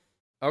 Bill?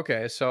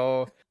 Okay,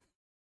 so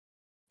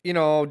you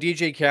know,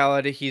 DJ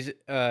KHALED, he's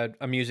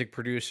a music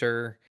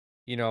producer.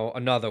 You know,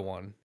 another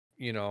one.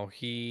 You know,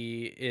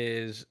 he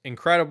is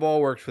incredible.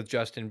 Works with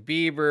Justin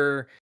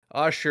Bieber,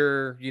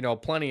 Usher. You know,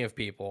 plenty of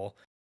people,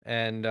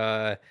 and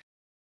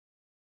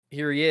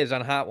here he is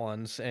on Hot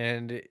Ones,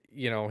 and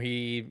you know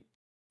he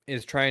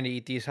is trying to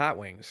eat these hot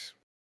wings.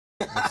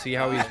 Let's see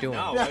how he's doing.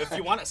 No, if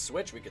you want to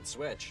switch, we could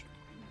switch.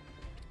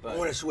 I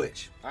want to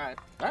switch. All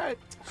right.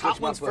 Hot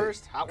ones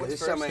first.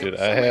 Dude,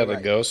 I had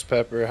a ghost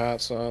pepper hot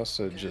sauce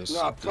that just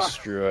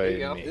destroyed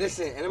me.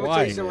 Listen, and I'm gonna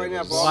tell you something right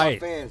now for all my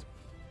fans.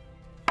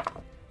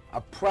 I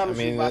promise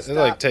you. I mean, it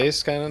like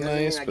tastes kind of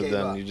nice, but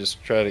then you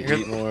just try to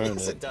eat more and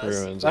it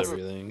ruins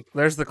everything.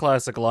 There's the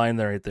classic line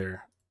there, right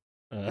there.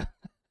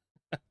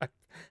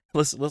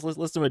 Listen to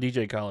what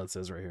DJ KHALED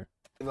says right here.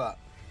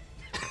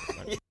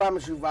 I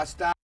promise you, if I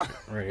stop.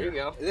 Right here you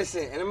go.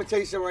 Listen, and I'm gonna tell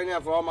you something right now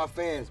for all my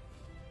fans.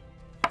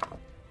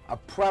 I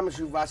promise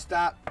you, if I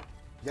stop,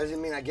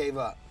 doesn't mean I gave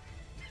up.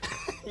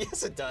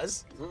 Yes, it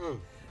does.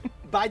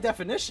 By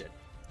definition.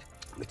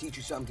 I'm gonna teach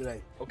you something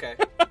today. Okay.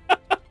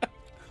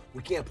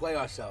 We can't play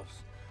ourselves.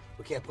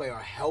 We can't play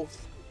our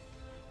health.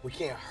 We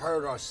can't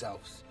hurt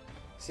ourselves.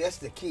 See, that's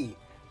the key.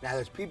 Now,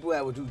 there's people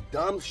that will do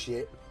dumb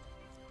shit,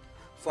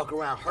 fuck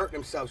around, hurt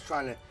themselves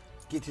trying to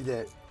get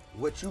to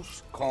what you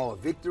call a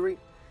victory.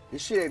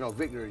 This shit ain't no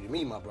victory to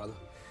me, my brother.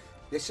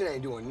 This shit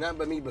ain't doing nothing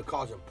but me but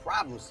causing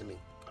problems to me.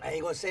 I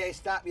ain't gonna say hey,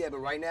 stop yet, but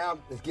right now,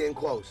 it's getting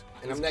close.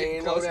 And I'm letting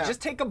you know now.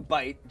 Just take a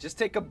bite.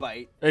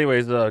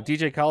 Anyways,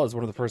 DJ KHALED is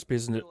one of the first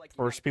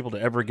people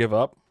to ever give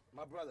up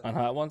on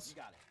Hot Ones.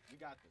 You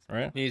got this.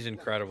 Right? He's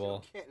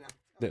incredible.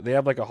 They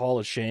have like a hall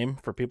of shame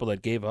for people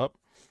that gave up.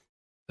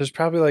 There's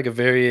probably like a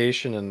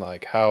variation in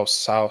like how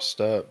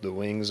sauced up the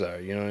wings are.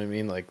 You know what I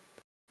mean? Like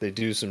they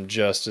do some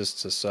justice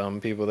to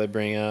some people they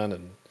bring on,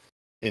 and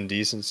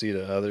indecency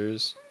to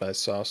others by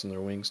saucing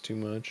their wings too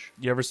much.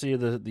 You ever see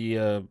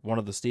the one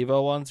of the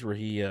Steve-O ones where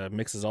he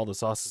mixes all the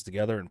sauces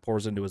together and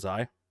pours into his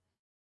eye?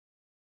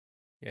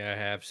 Yeah, I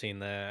have seen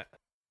that.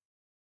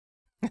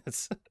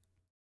 It's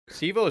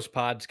Steve-O's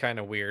pod's kind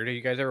of weird. Have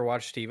you guys ever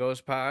watched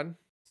Steve-O's pod?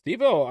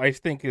 Steve-O, I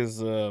think,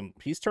 is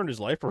he's turned his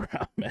life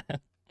around, man.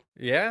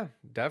 Yeah,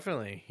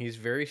 definitely. He's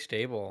very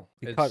stable.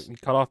 He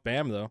cut off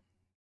Bam though.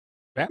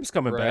 Bam's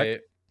coming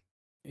back.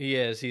 He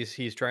is.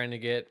 He's trying to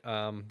get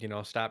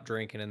stop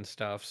drinking and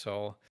stuff.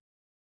 So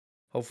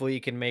hopefully he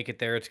can make it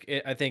there.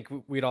 I think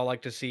we'd all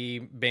like to see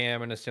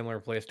Bam in a similar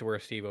place to where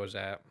Steve-O's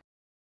at.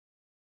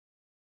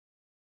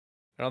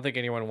 I don't think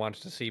anyone wants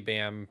to see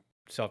Bam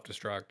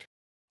self-destruct.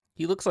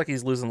 He looks like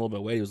he's losing a little bit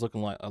of weight. He was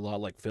looking a lot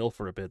like Phil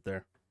for a bit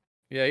there.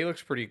 Yeah, he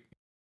looks pretty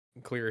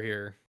clear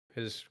here.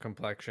 His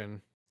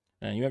complexion.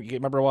 And you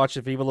remember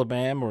watching Viva La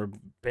Bam where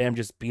Bam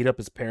just beat up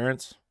his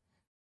parents?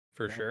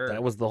 For sure.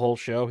 That was the whole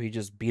show. He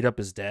just beat up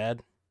his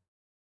dad.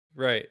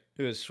 Right.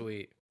 It was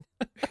sweet.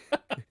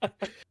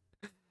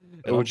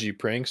 OG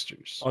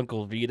pranksters.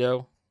 Uncle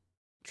Vito.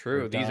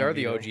 True. Or These Don are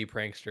the Vito. OG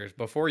pranksters.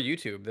 Before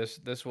YouTube,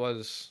 this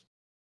was,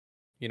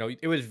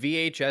 it was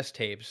VHS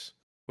tapes,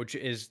 which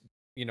is,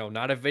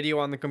 not a video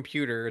on the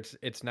computer.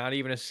 It's not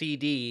even a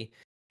CD.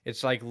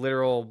 It's like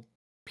literal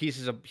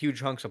pieces of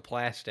huge hunks of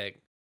plastic.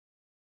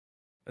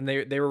 And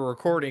they were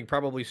recording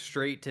probably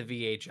straight to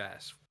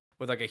VHS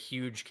with like a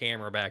huge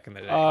camera back in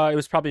the day. It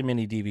was probably a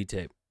mini DV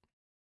tape.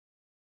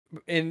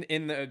 In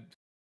the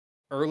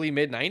early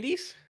mid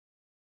 90s?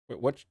 Wait,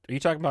 what are you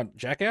talking about?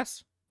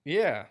 Jackass?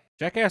 Yeah.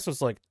 Jackass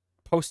was like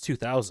post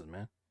 2000,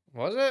 man.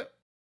 Was it?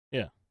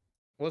 Yeah.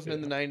 Wasn't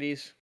in the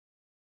 90s.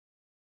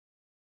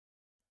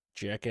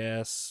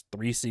 Jackass,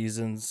 3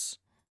 seasons.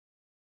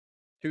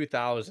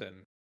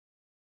 2000.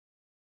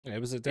 Yeah,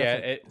 it was a Yeah,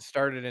 definite. it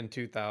started in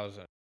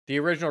 2000. The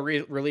original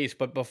release,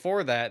 but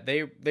before that,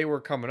 they were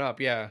coming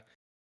up. Yeah.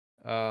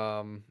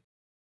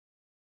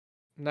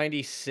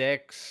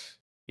 96.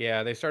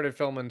 Yeah, they started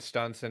filming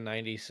stunts in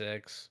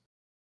 96.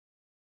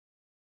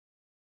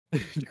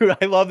 Dude,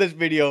 I love this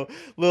video.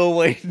 Lil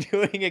Wayne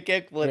doing a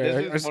kickflip.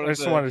 Yeah, I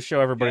just wanted to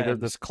show everybody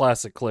this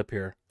classic clip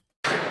here.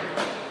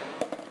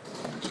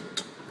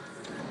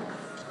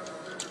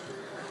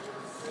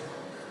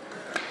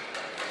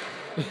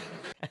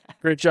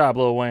 Great job,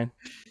 Lil Wayne.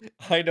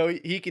 I know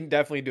he can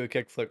definitely do a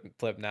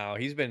kickflip now.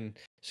 He's been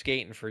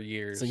skating for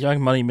years. He's a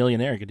young money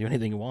millionaire. He can do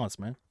anything he wants,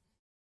 man.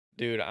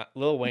 Dude,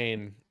 Lil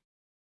Wayne.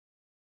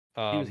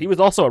 He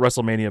was also at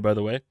WrestleMania, by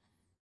the way.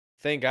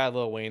 Thank God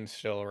Lil Wayne's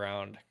still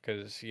around,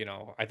 because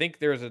I think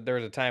there was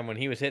a time when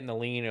he was hitting the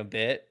lean a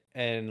bit,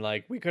 and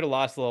like we could have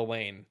lost Lil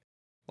Wayne.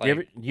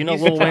 Like, you know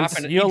he's Lil Wayne's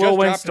dropping- you know he Lil just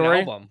Wayne's dropped an story?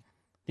 album.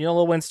 You know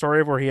Lil Wayne's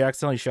story of where he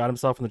accidentally shot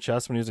himself in the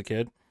chest when he was a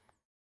kid?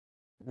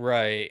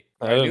 Right.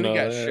 I I didn't knew he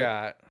know got that.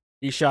 shot.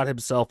 He shot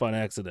himself on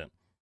accident.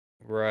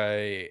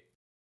 Right.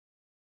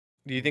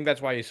 Do you think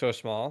that's why he's so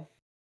small?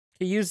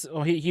 He used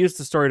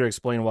the story to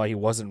explain why he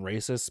wasn't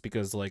racist,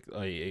 because like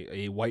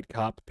a white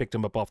cop picked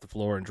him up off the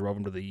floor and drove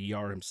him to the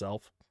ER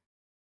himself.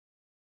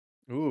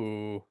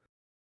 Ooh.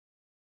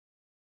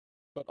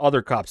 But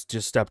other cops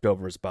just stepped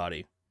over his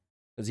body.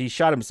 Because he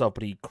shot himself,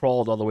 but he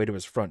crawled all the way to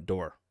his front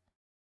door.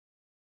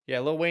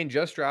 Yeah, Lil Wayne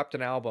just dropped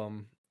an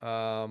album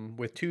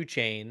with 2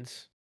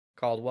 Chainz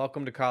called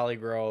Welcome to Collie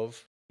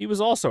Grove. He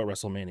was also at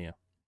WrestleMania.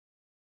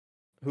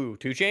 Who?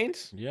 2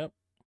 Chainz? Yep.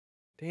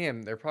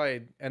 Damn, they're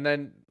probably. And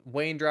then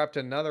Wayne dropped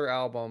another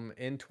album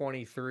in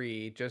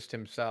 23, just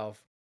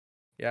himself.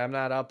 Yeah, I'm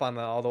not up on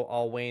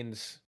all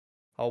Wayne's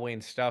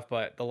stuff,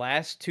 but the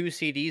last 2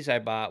 CDs I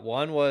bought,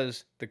 one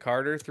was the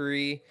Carter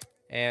 3,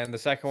 and the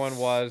second one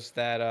was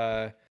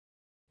that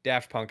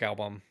Daft Punk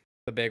album,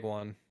 the big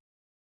one,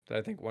 that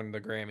I think won the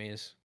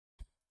Grammys.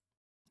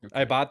 Okay.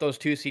 I bought those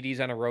 2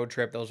 CDs on a road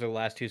trip. Those are the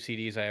last 2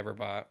 CDs I ever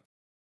bought.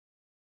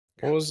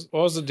 What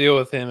was the deal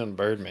with him and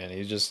Birdman?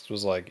 He just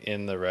was like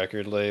in the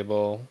record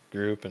label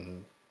group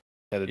and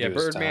had to Yeah, do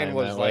his Birdman time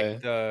was that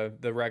like way.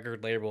 the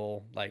record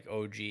label like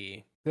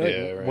OG. Like,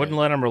 Yeah, right. Wouldn't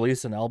let him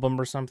release an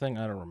album or something?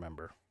 I don't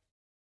remember.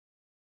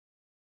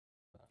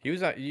 He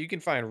was you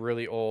can find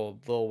really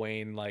old Lil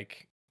Wayne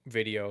like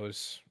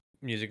videos,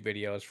 music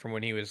videos from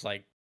when he was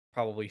like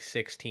probably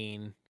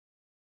 16.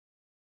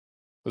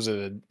 Was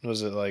it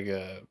like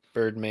a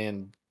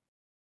Birdman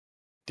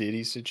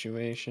Diddy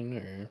situation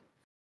or?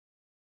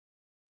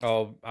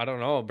 Oh, I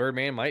don't know.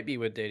 Birdman might be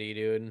with Diddy,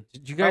 dude.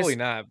 Did you guys Probably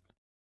not.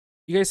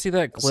 You guys see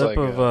that It's clip like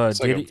of it's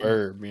like Diddy a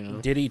verb, you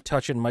know. Diddy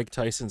touching Mike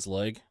Tyson's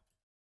leg?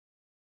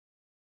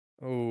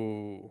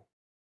 Ooh.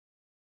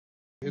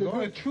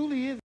 It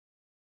truly is.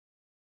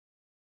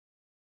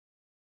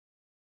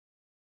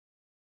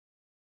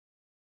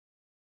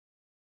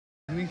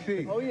 We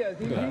see. Oh yes,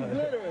 he's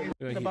glittering.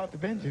 It's about the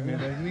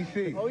Benjamin, as we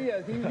see. Oh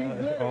yes, he's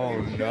glittering. Oh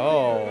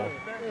no.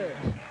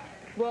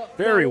 Well,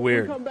 Very when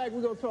weird. We come back,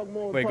 we're gonna talk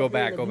more. Wait, about go that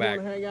back, if go you back.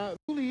 wanna hang out. It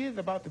truly is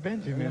about the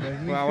Benjamin,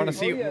 as we Well, I want to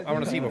see. see. I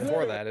want to see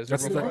before that. Is there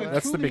That's before the that?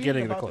 that's the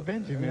beginning of the About clip.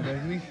 Benjamin,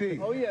 as we see.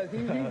 Oh yes,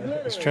 he's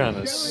glittering. He's trying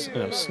to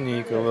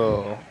sneak a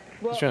little.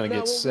 He's trying to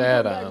get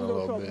sad on a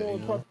little bit, you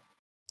know.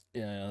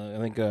 Yeah, I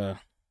think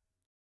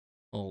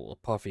Oh,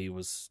 Puffy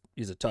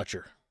he's a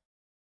toucher.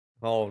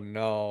 Oh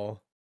no.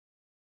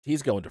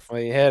 He's going to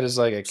Well, he had his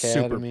like super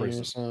academy or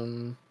prison.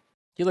 something.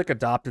 He like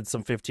adopted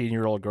some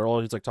 15-year-old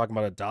girl. He's like talking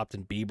about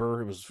adopting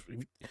Bieber. It was,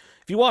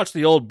 if you watch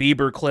the old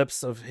Bieber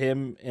clips of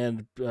him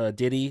and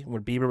Diddy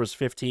when Bieber was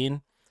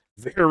 15,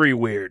 very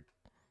weird.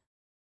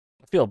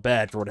 I feel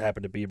bad for what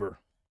happened to Bieber.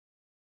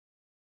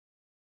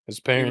 His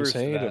parents Bieber's the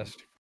hate him.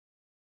 best.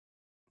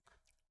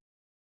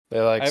 They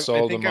like I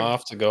sold think him I've-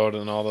 off to go to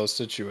in all those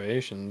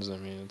situations. I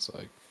mean, it's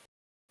like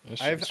that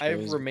shit's I've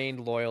crazy. remained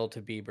loyal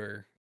to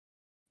Bieber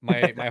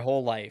my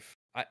whole life.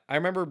 I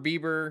remember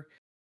Bieber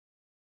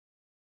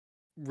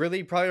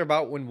really probably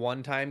about when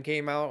One Time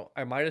came out.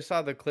 I might have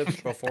saw the clips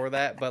before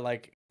that, but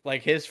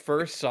like his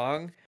first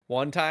song,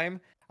 One Time,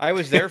 I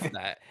was there for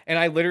that. And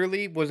I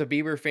literally was a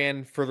Bieber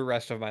fan for the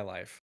rest of my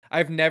life.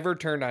 I've never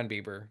turned on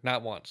Bieber,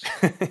 not once.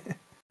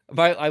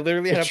 But I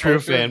literally had a True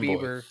poster of fanboy.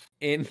 Bieber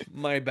in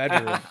my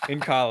bedroom in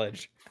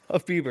college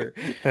of Bieber.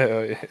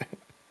 Hell yeah.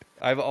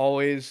 I've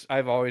always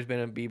been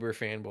a Bieber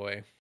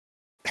fanboy.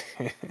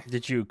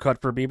 Did you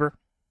cut for Bieber?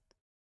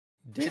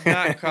 Did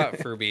not cut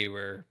for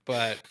Bieber,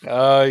 but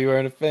Oh, you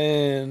weren't a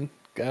fan.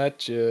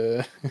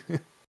 Gotcha.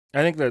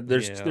 I think that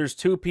there's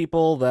two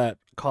people that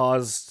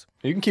caused.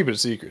 You can keep it a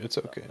secret. It's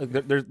okay.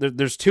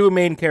 There's two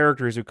main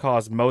characters who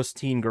caused most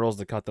teen girls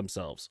to cut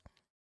themselves: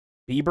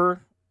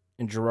 Bieber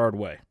and Gerard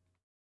Way.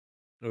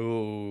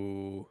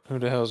 ooh, Who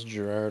the hell's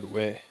Gerard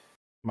Way?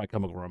 My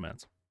Chemical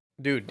Romance.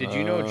 dude, did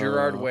you know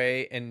Gerard Oh.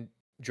 Way and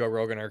Joe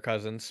Rogan are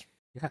cousins?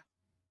 Yeah.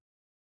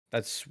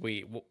 That's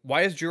sweet.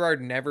 Why has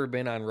Gerard never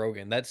been on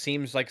Rogan? That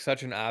seems like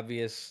such an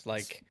obvious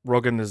like.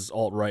 Rogan is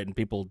alt-right and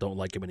people don't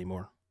like him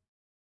anymore.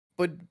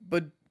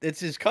 But it's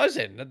his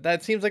cousin.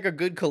 That seems like a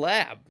good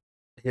collab.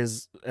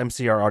 His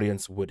MCR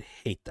audience would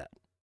hate that.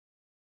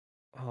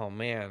 Oh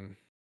man,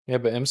 Yeah,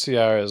 but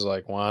MCR is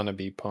like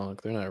wannabe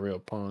punk. They're not real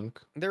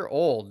punk. they're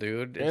old,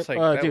 dude. It's like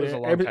that dude, was a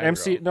long time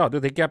ago. No,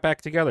 dude, they got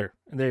back together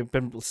and they've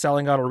been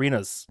selling out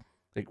arenas.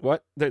 Like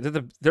what?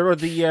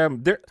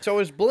 They're So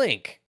is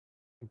Blink.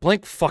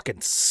 Blink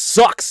fucking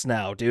sucks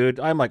now, dude.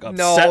 I'm like upset.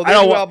 No, I the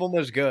don't new want. album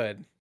was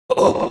good.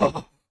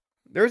 Ugh.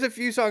 There was a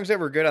few songs that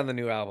were good on the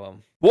new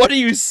album. What are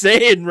you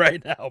saying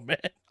right now, man?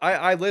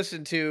 I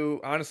listened to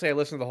honestly, I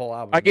listened to the whole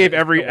album. I gave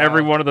It's been a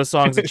every while. one of the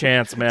songs a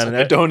chance, man. and I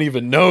that- don't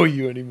even know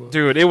you anymore.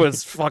 dude, it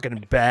was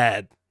fucking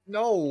bad.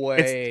 No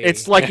way.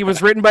 It's like it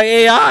was written by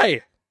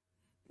AI.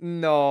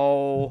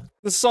 no.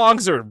 The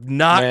songs are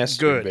not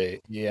good. Masturbate.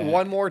 Yeah.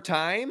 One more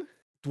time.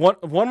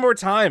 One more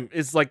time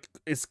is like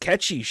it's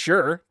catchy,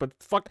 sure, but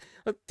fuck,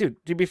 dude.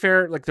 To be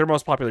fair, like their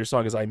most popular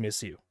song is "I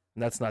Miss You,"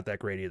 and that's not that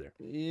great either.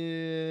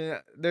 Yeah,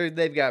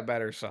 they've got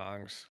better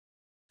songs.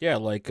 Yeah,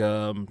 like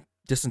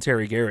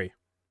Dysentery Gary.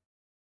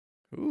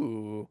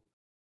 Ooh,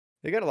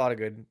 they got a lot of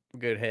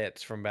good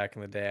hits from back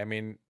in the day. I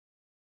mean,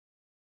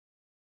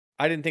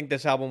 I didn't think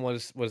this album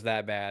was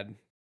that bad.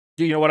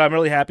 Do you know what I'm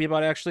really happy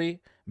about?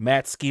 Actually,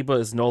 Matt Skiba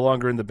is no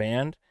longer in the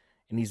band,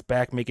 and he's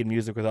back making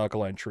music with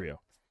Alkaline Trio.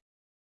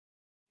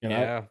 And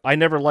Yeah. I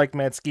never liked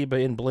Matt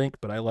Skiba in Blink,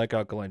 but I like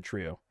Alkaline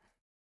Trio.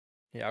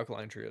 Yeah,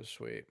 Alkaline Trio is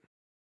sweet.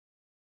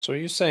 So are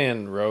you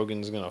saying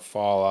Rogan's gonna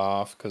fall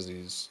off because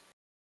he's,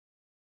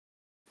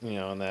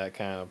 in that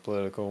kind of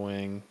political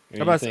wing?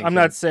 Or I'm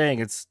not saying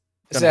it's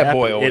Is gonna that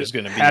boy happen. always It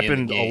gonna be in the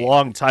happened game? a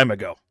long time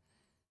ago.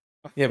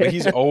 Yeah, but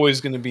he's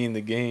always gonna be in the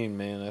game,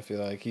 man. I feel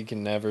like he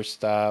can never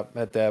stop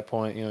at that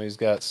point. He's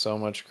got so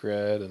much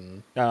cred,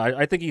 and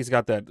I think he's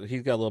got that.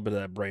 He's got a little bit of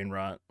that brain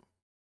rot.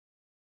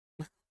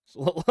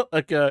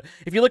 Like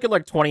if you look at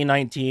like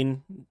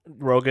 2019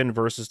 Rogan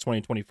versus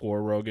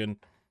 2024 Rogan,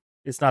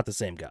 it's not the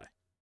same guy.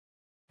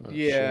 oh,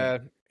 Yeah,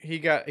 shit. he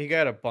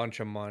got a bunch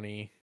of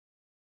money.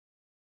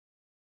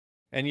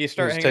 And you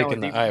start was hanging out with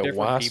taking the different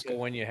ayahuasca. people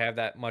when you have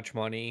that much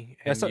money,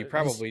 Yeah, and so you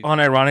probably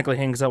unironically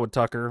hangs out with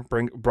Tucker.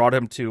 Brought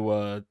him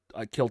to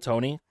Kill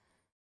Tony.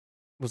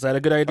 Was that a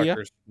good idea?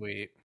 Tucker's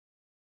sweet.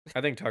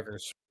 I think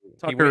Tucker's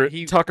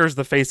sweet. Tucker's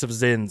the face of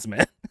Zins,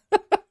 man.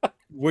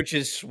 Which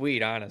is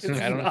sweet, honestly. It's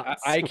I don't. not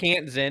I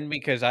can't Zen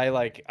because I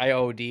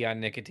OD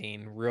on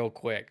nicotine real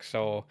quick,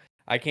 so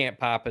I can't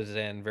pop a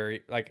Zen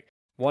very like.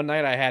 One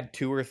night I had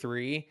 2 or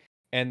 3,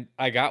 and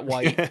I got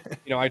white.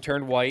 I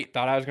turned white.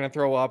 Thought I was gonna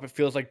throw up. It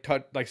feels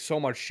like so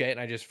much shit, and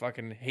I just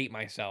fucking hate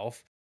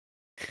myself.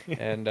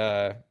 And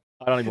I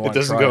don't even It want to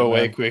doesn't try go it,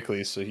 away man.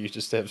 quickly, so you're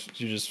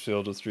just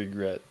filled with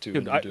regret.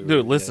 Dude,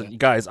 listen,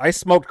 guys. I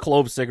smoked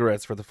clove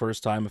cigarettes for the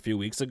first time a few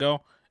weeks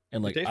ago,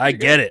 and like taste I pretty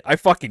get good. it. I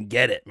fucking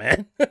get it,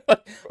 man.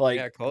 Like,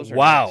 Yeah, cloves are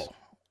wow. nice.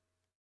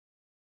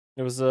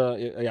 It was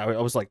I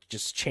was like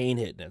just chain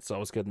hitting it, so I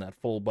was getting that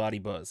full body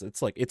buzz.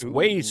 It's like it's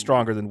way Ooh.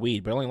 stronger than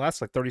weed, but it only lasts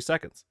like 30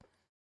 seconds.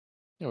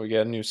 We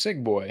got a new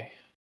Sig Boy.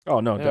 Oh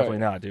no, Yeah. definitely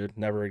not, dude.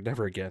 Never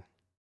again.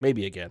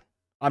 Maybe again.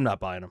 I'm not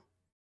buying them.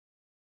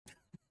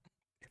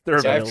 They're Yeah,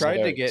 I've available. tried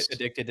to Cigarettes. get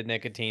addicted to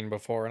nicotine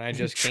before, and I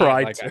just can't.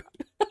 Tried Like, to.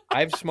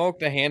 I've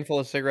smoked a handful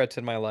of cigarettes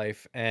in my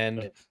life,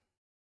 and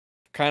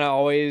kind of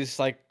always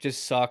like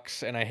just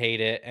sucks, and I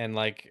hate it. And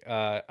like,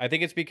 I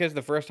think it's because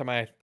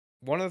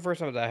one of the first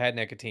times I had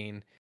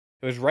nicotine,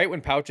 it was right when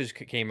pouches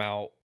came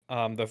out.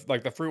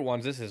 the fruit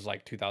ones. This is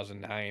like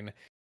 2009,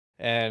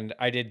 and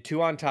I did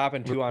 2 on top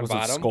and 2 on Was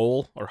bottom. it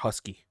Skoal or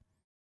Husky?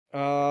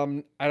 I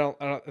think it was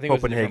a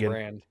different Copenhagen.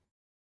 brand.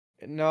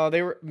 No,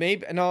 they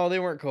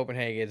weren't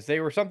Copenhagen's. They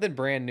were something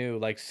brand new,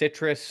 like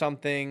citrus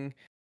something.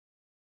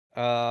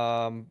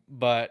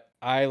 But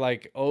I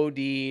like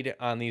OD'd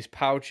on these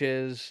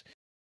pouches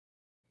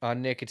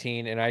on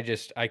nicotine, and I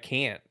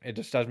can't. It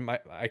just doesn't.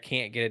 I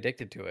can't get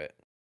addicted to it.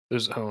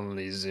 There's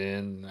only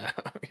Zen now.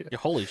 Yeah,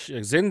 holy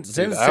shit! Zen's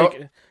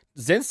Dude,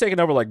 Zen's taking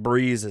over like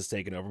Breeze is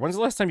taking over. When's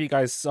the last time you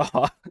guys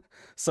saw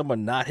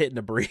someone not hitting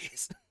a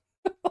Breeze?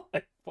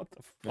 Like, what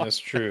the fuck? That's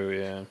true,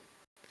 yeah.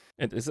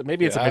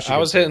 Maybe it's a Yeah, Michigan I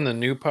was thing. hitting the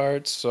new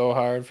parts so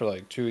hard for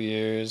like 2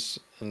 years,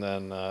 and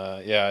then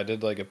I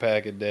did like a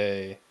pack a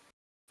day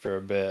for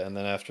a bit, and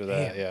then after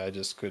that, Damn. I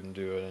just couldn't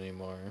do it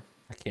anymore.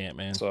 I can't,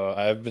 man. So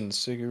I've been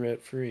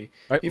cigarette free.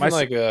 My Even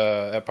like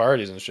at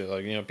parties and shit,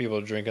 like people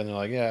drinking, they're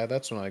like, yeah,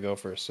 that's when I go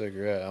for a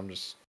cigarette.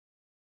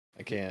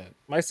 I can't.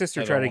 My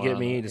sister I tried to don't get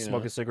wanna, me to you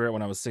smoke know. a cigarette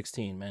when I was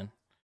 16, man.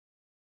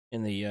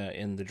 In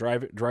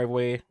the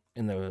driveway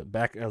in the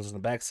back, I was in the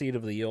back seat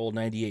of the old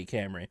 '98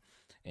 Camry,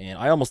 and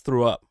I almost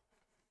threw up.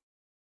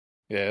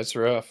 Yeah, it's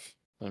rough.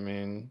 I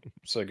mean,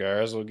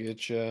 cigars will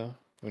get you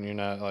when you're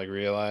not like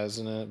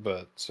realizing it,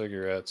 but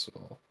cigarettes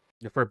will.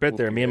 For a bit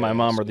there, Whoop me and your my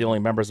mom ass, were the man. only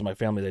members of my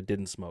family that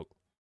didn't smoke.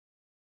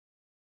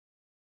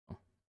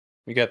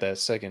 You got that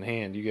second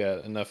hand. You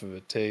got enough of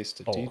a taste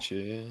to Oh. teach you.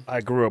 Yeah.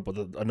 I grew up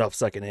with enough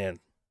secondhand,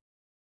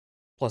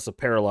 plus a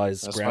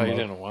paralyzed That's grandma. why you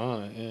didn't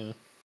want it. Yeah.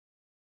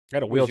 I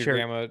had a Was your wheelchair.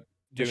 grandma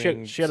She had-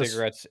 doing she had a s-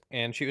 cigarettes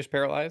and she was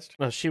paralyzed?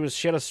 No, she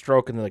had a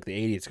stroke in like the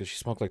 '80s because she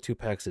smoked like 2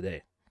 packs a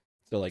day.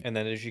 So like, And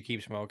then did she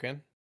keep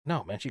smoking?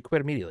 no, man, she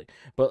quit immediately.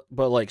 But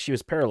like she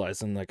was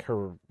paralyzed in like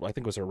I think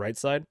it was her right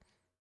side.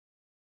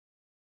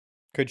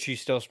 Could she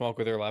still smoke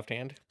with her left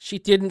hand? She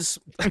didn't.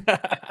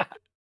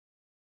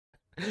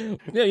 Yeah, you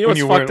know When what's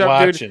you fucked weren't up,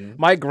 dude? watching.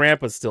 My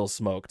grandpa still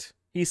smoked.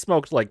 He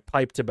smoked like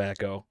pipe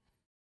tobacco.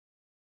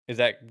 Is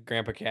that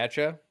Grandpa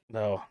Katcha?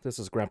 No, this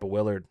is Grandpa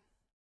Willard.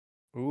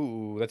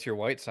 Ooh, that's your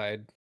white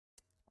side.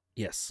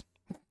 Yes,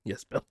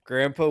 yes, Bill.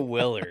 Grandpa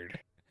Willard.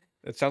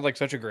 That sounds like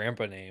such a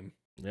grandpa name.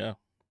 Yeah,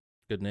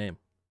 good name.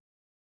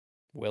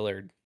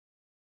 Willard.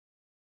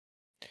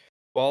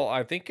 Well,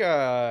 I think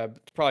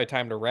it's probably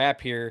time to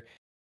wrap here,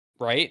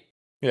 right?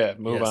 Yeah,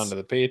 move Yes. on to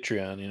the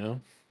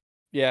Patreon.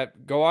 Yeah,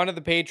 go on to the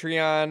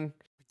Patreon.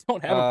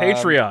 Don't have a Um,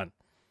 Patreon.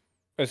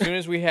 As soon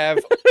as we have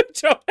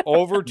Don't-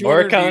 over 200 More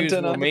views,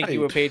 content we'll on the make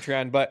you a page.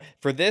 Patreon. But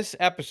for this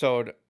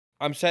episode,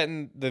 I'm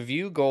setting the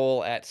view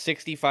goal at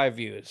 65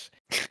 views.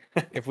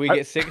 If we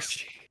get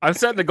 60, I'm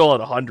setting the goal at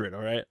 100.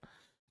 All right.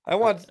 I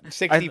want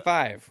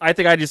 65. I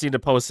think I just need to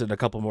post it in a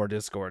couple more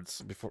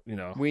Discords before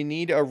We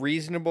need a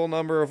reasonable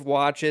number of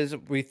watches.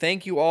 We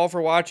thank you all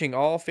for watching,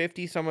 all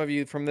 50 some of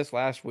you from this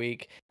last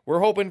week. We're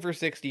hoping for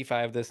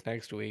 65 this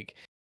next week.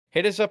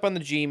 Hit us up on the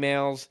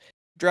Gmails,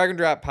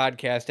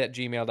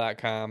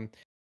 dragondroppodcast@gmail.com.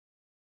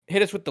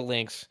 Hit us with the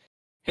links.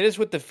 Hit us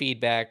with the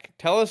feedback.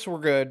 Tell us we're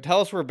good.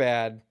 Tell us we're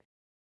bad.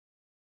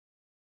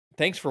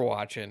 Thanks for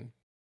watching.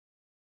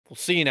 We'll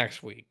see you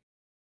next week.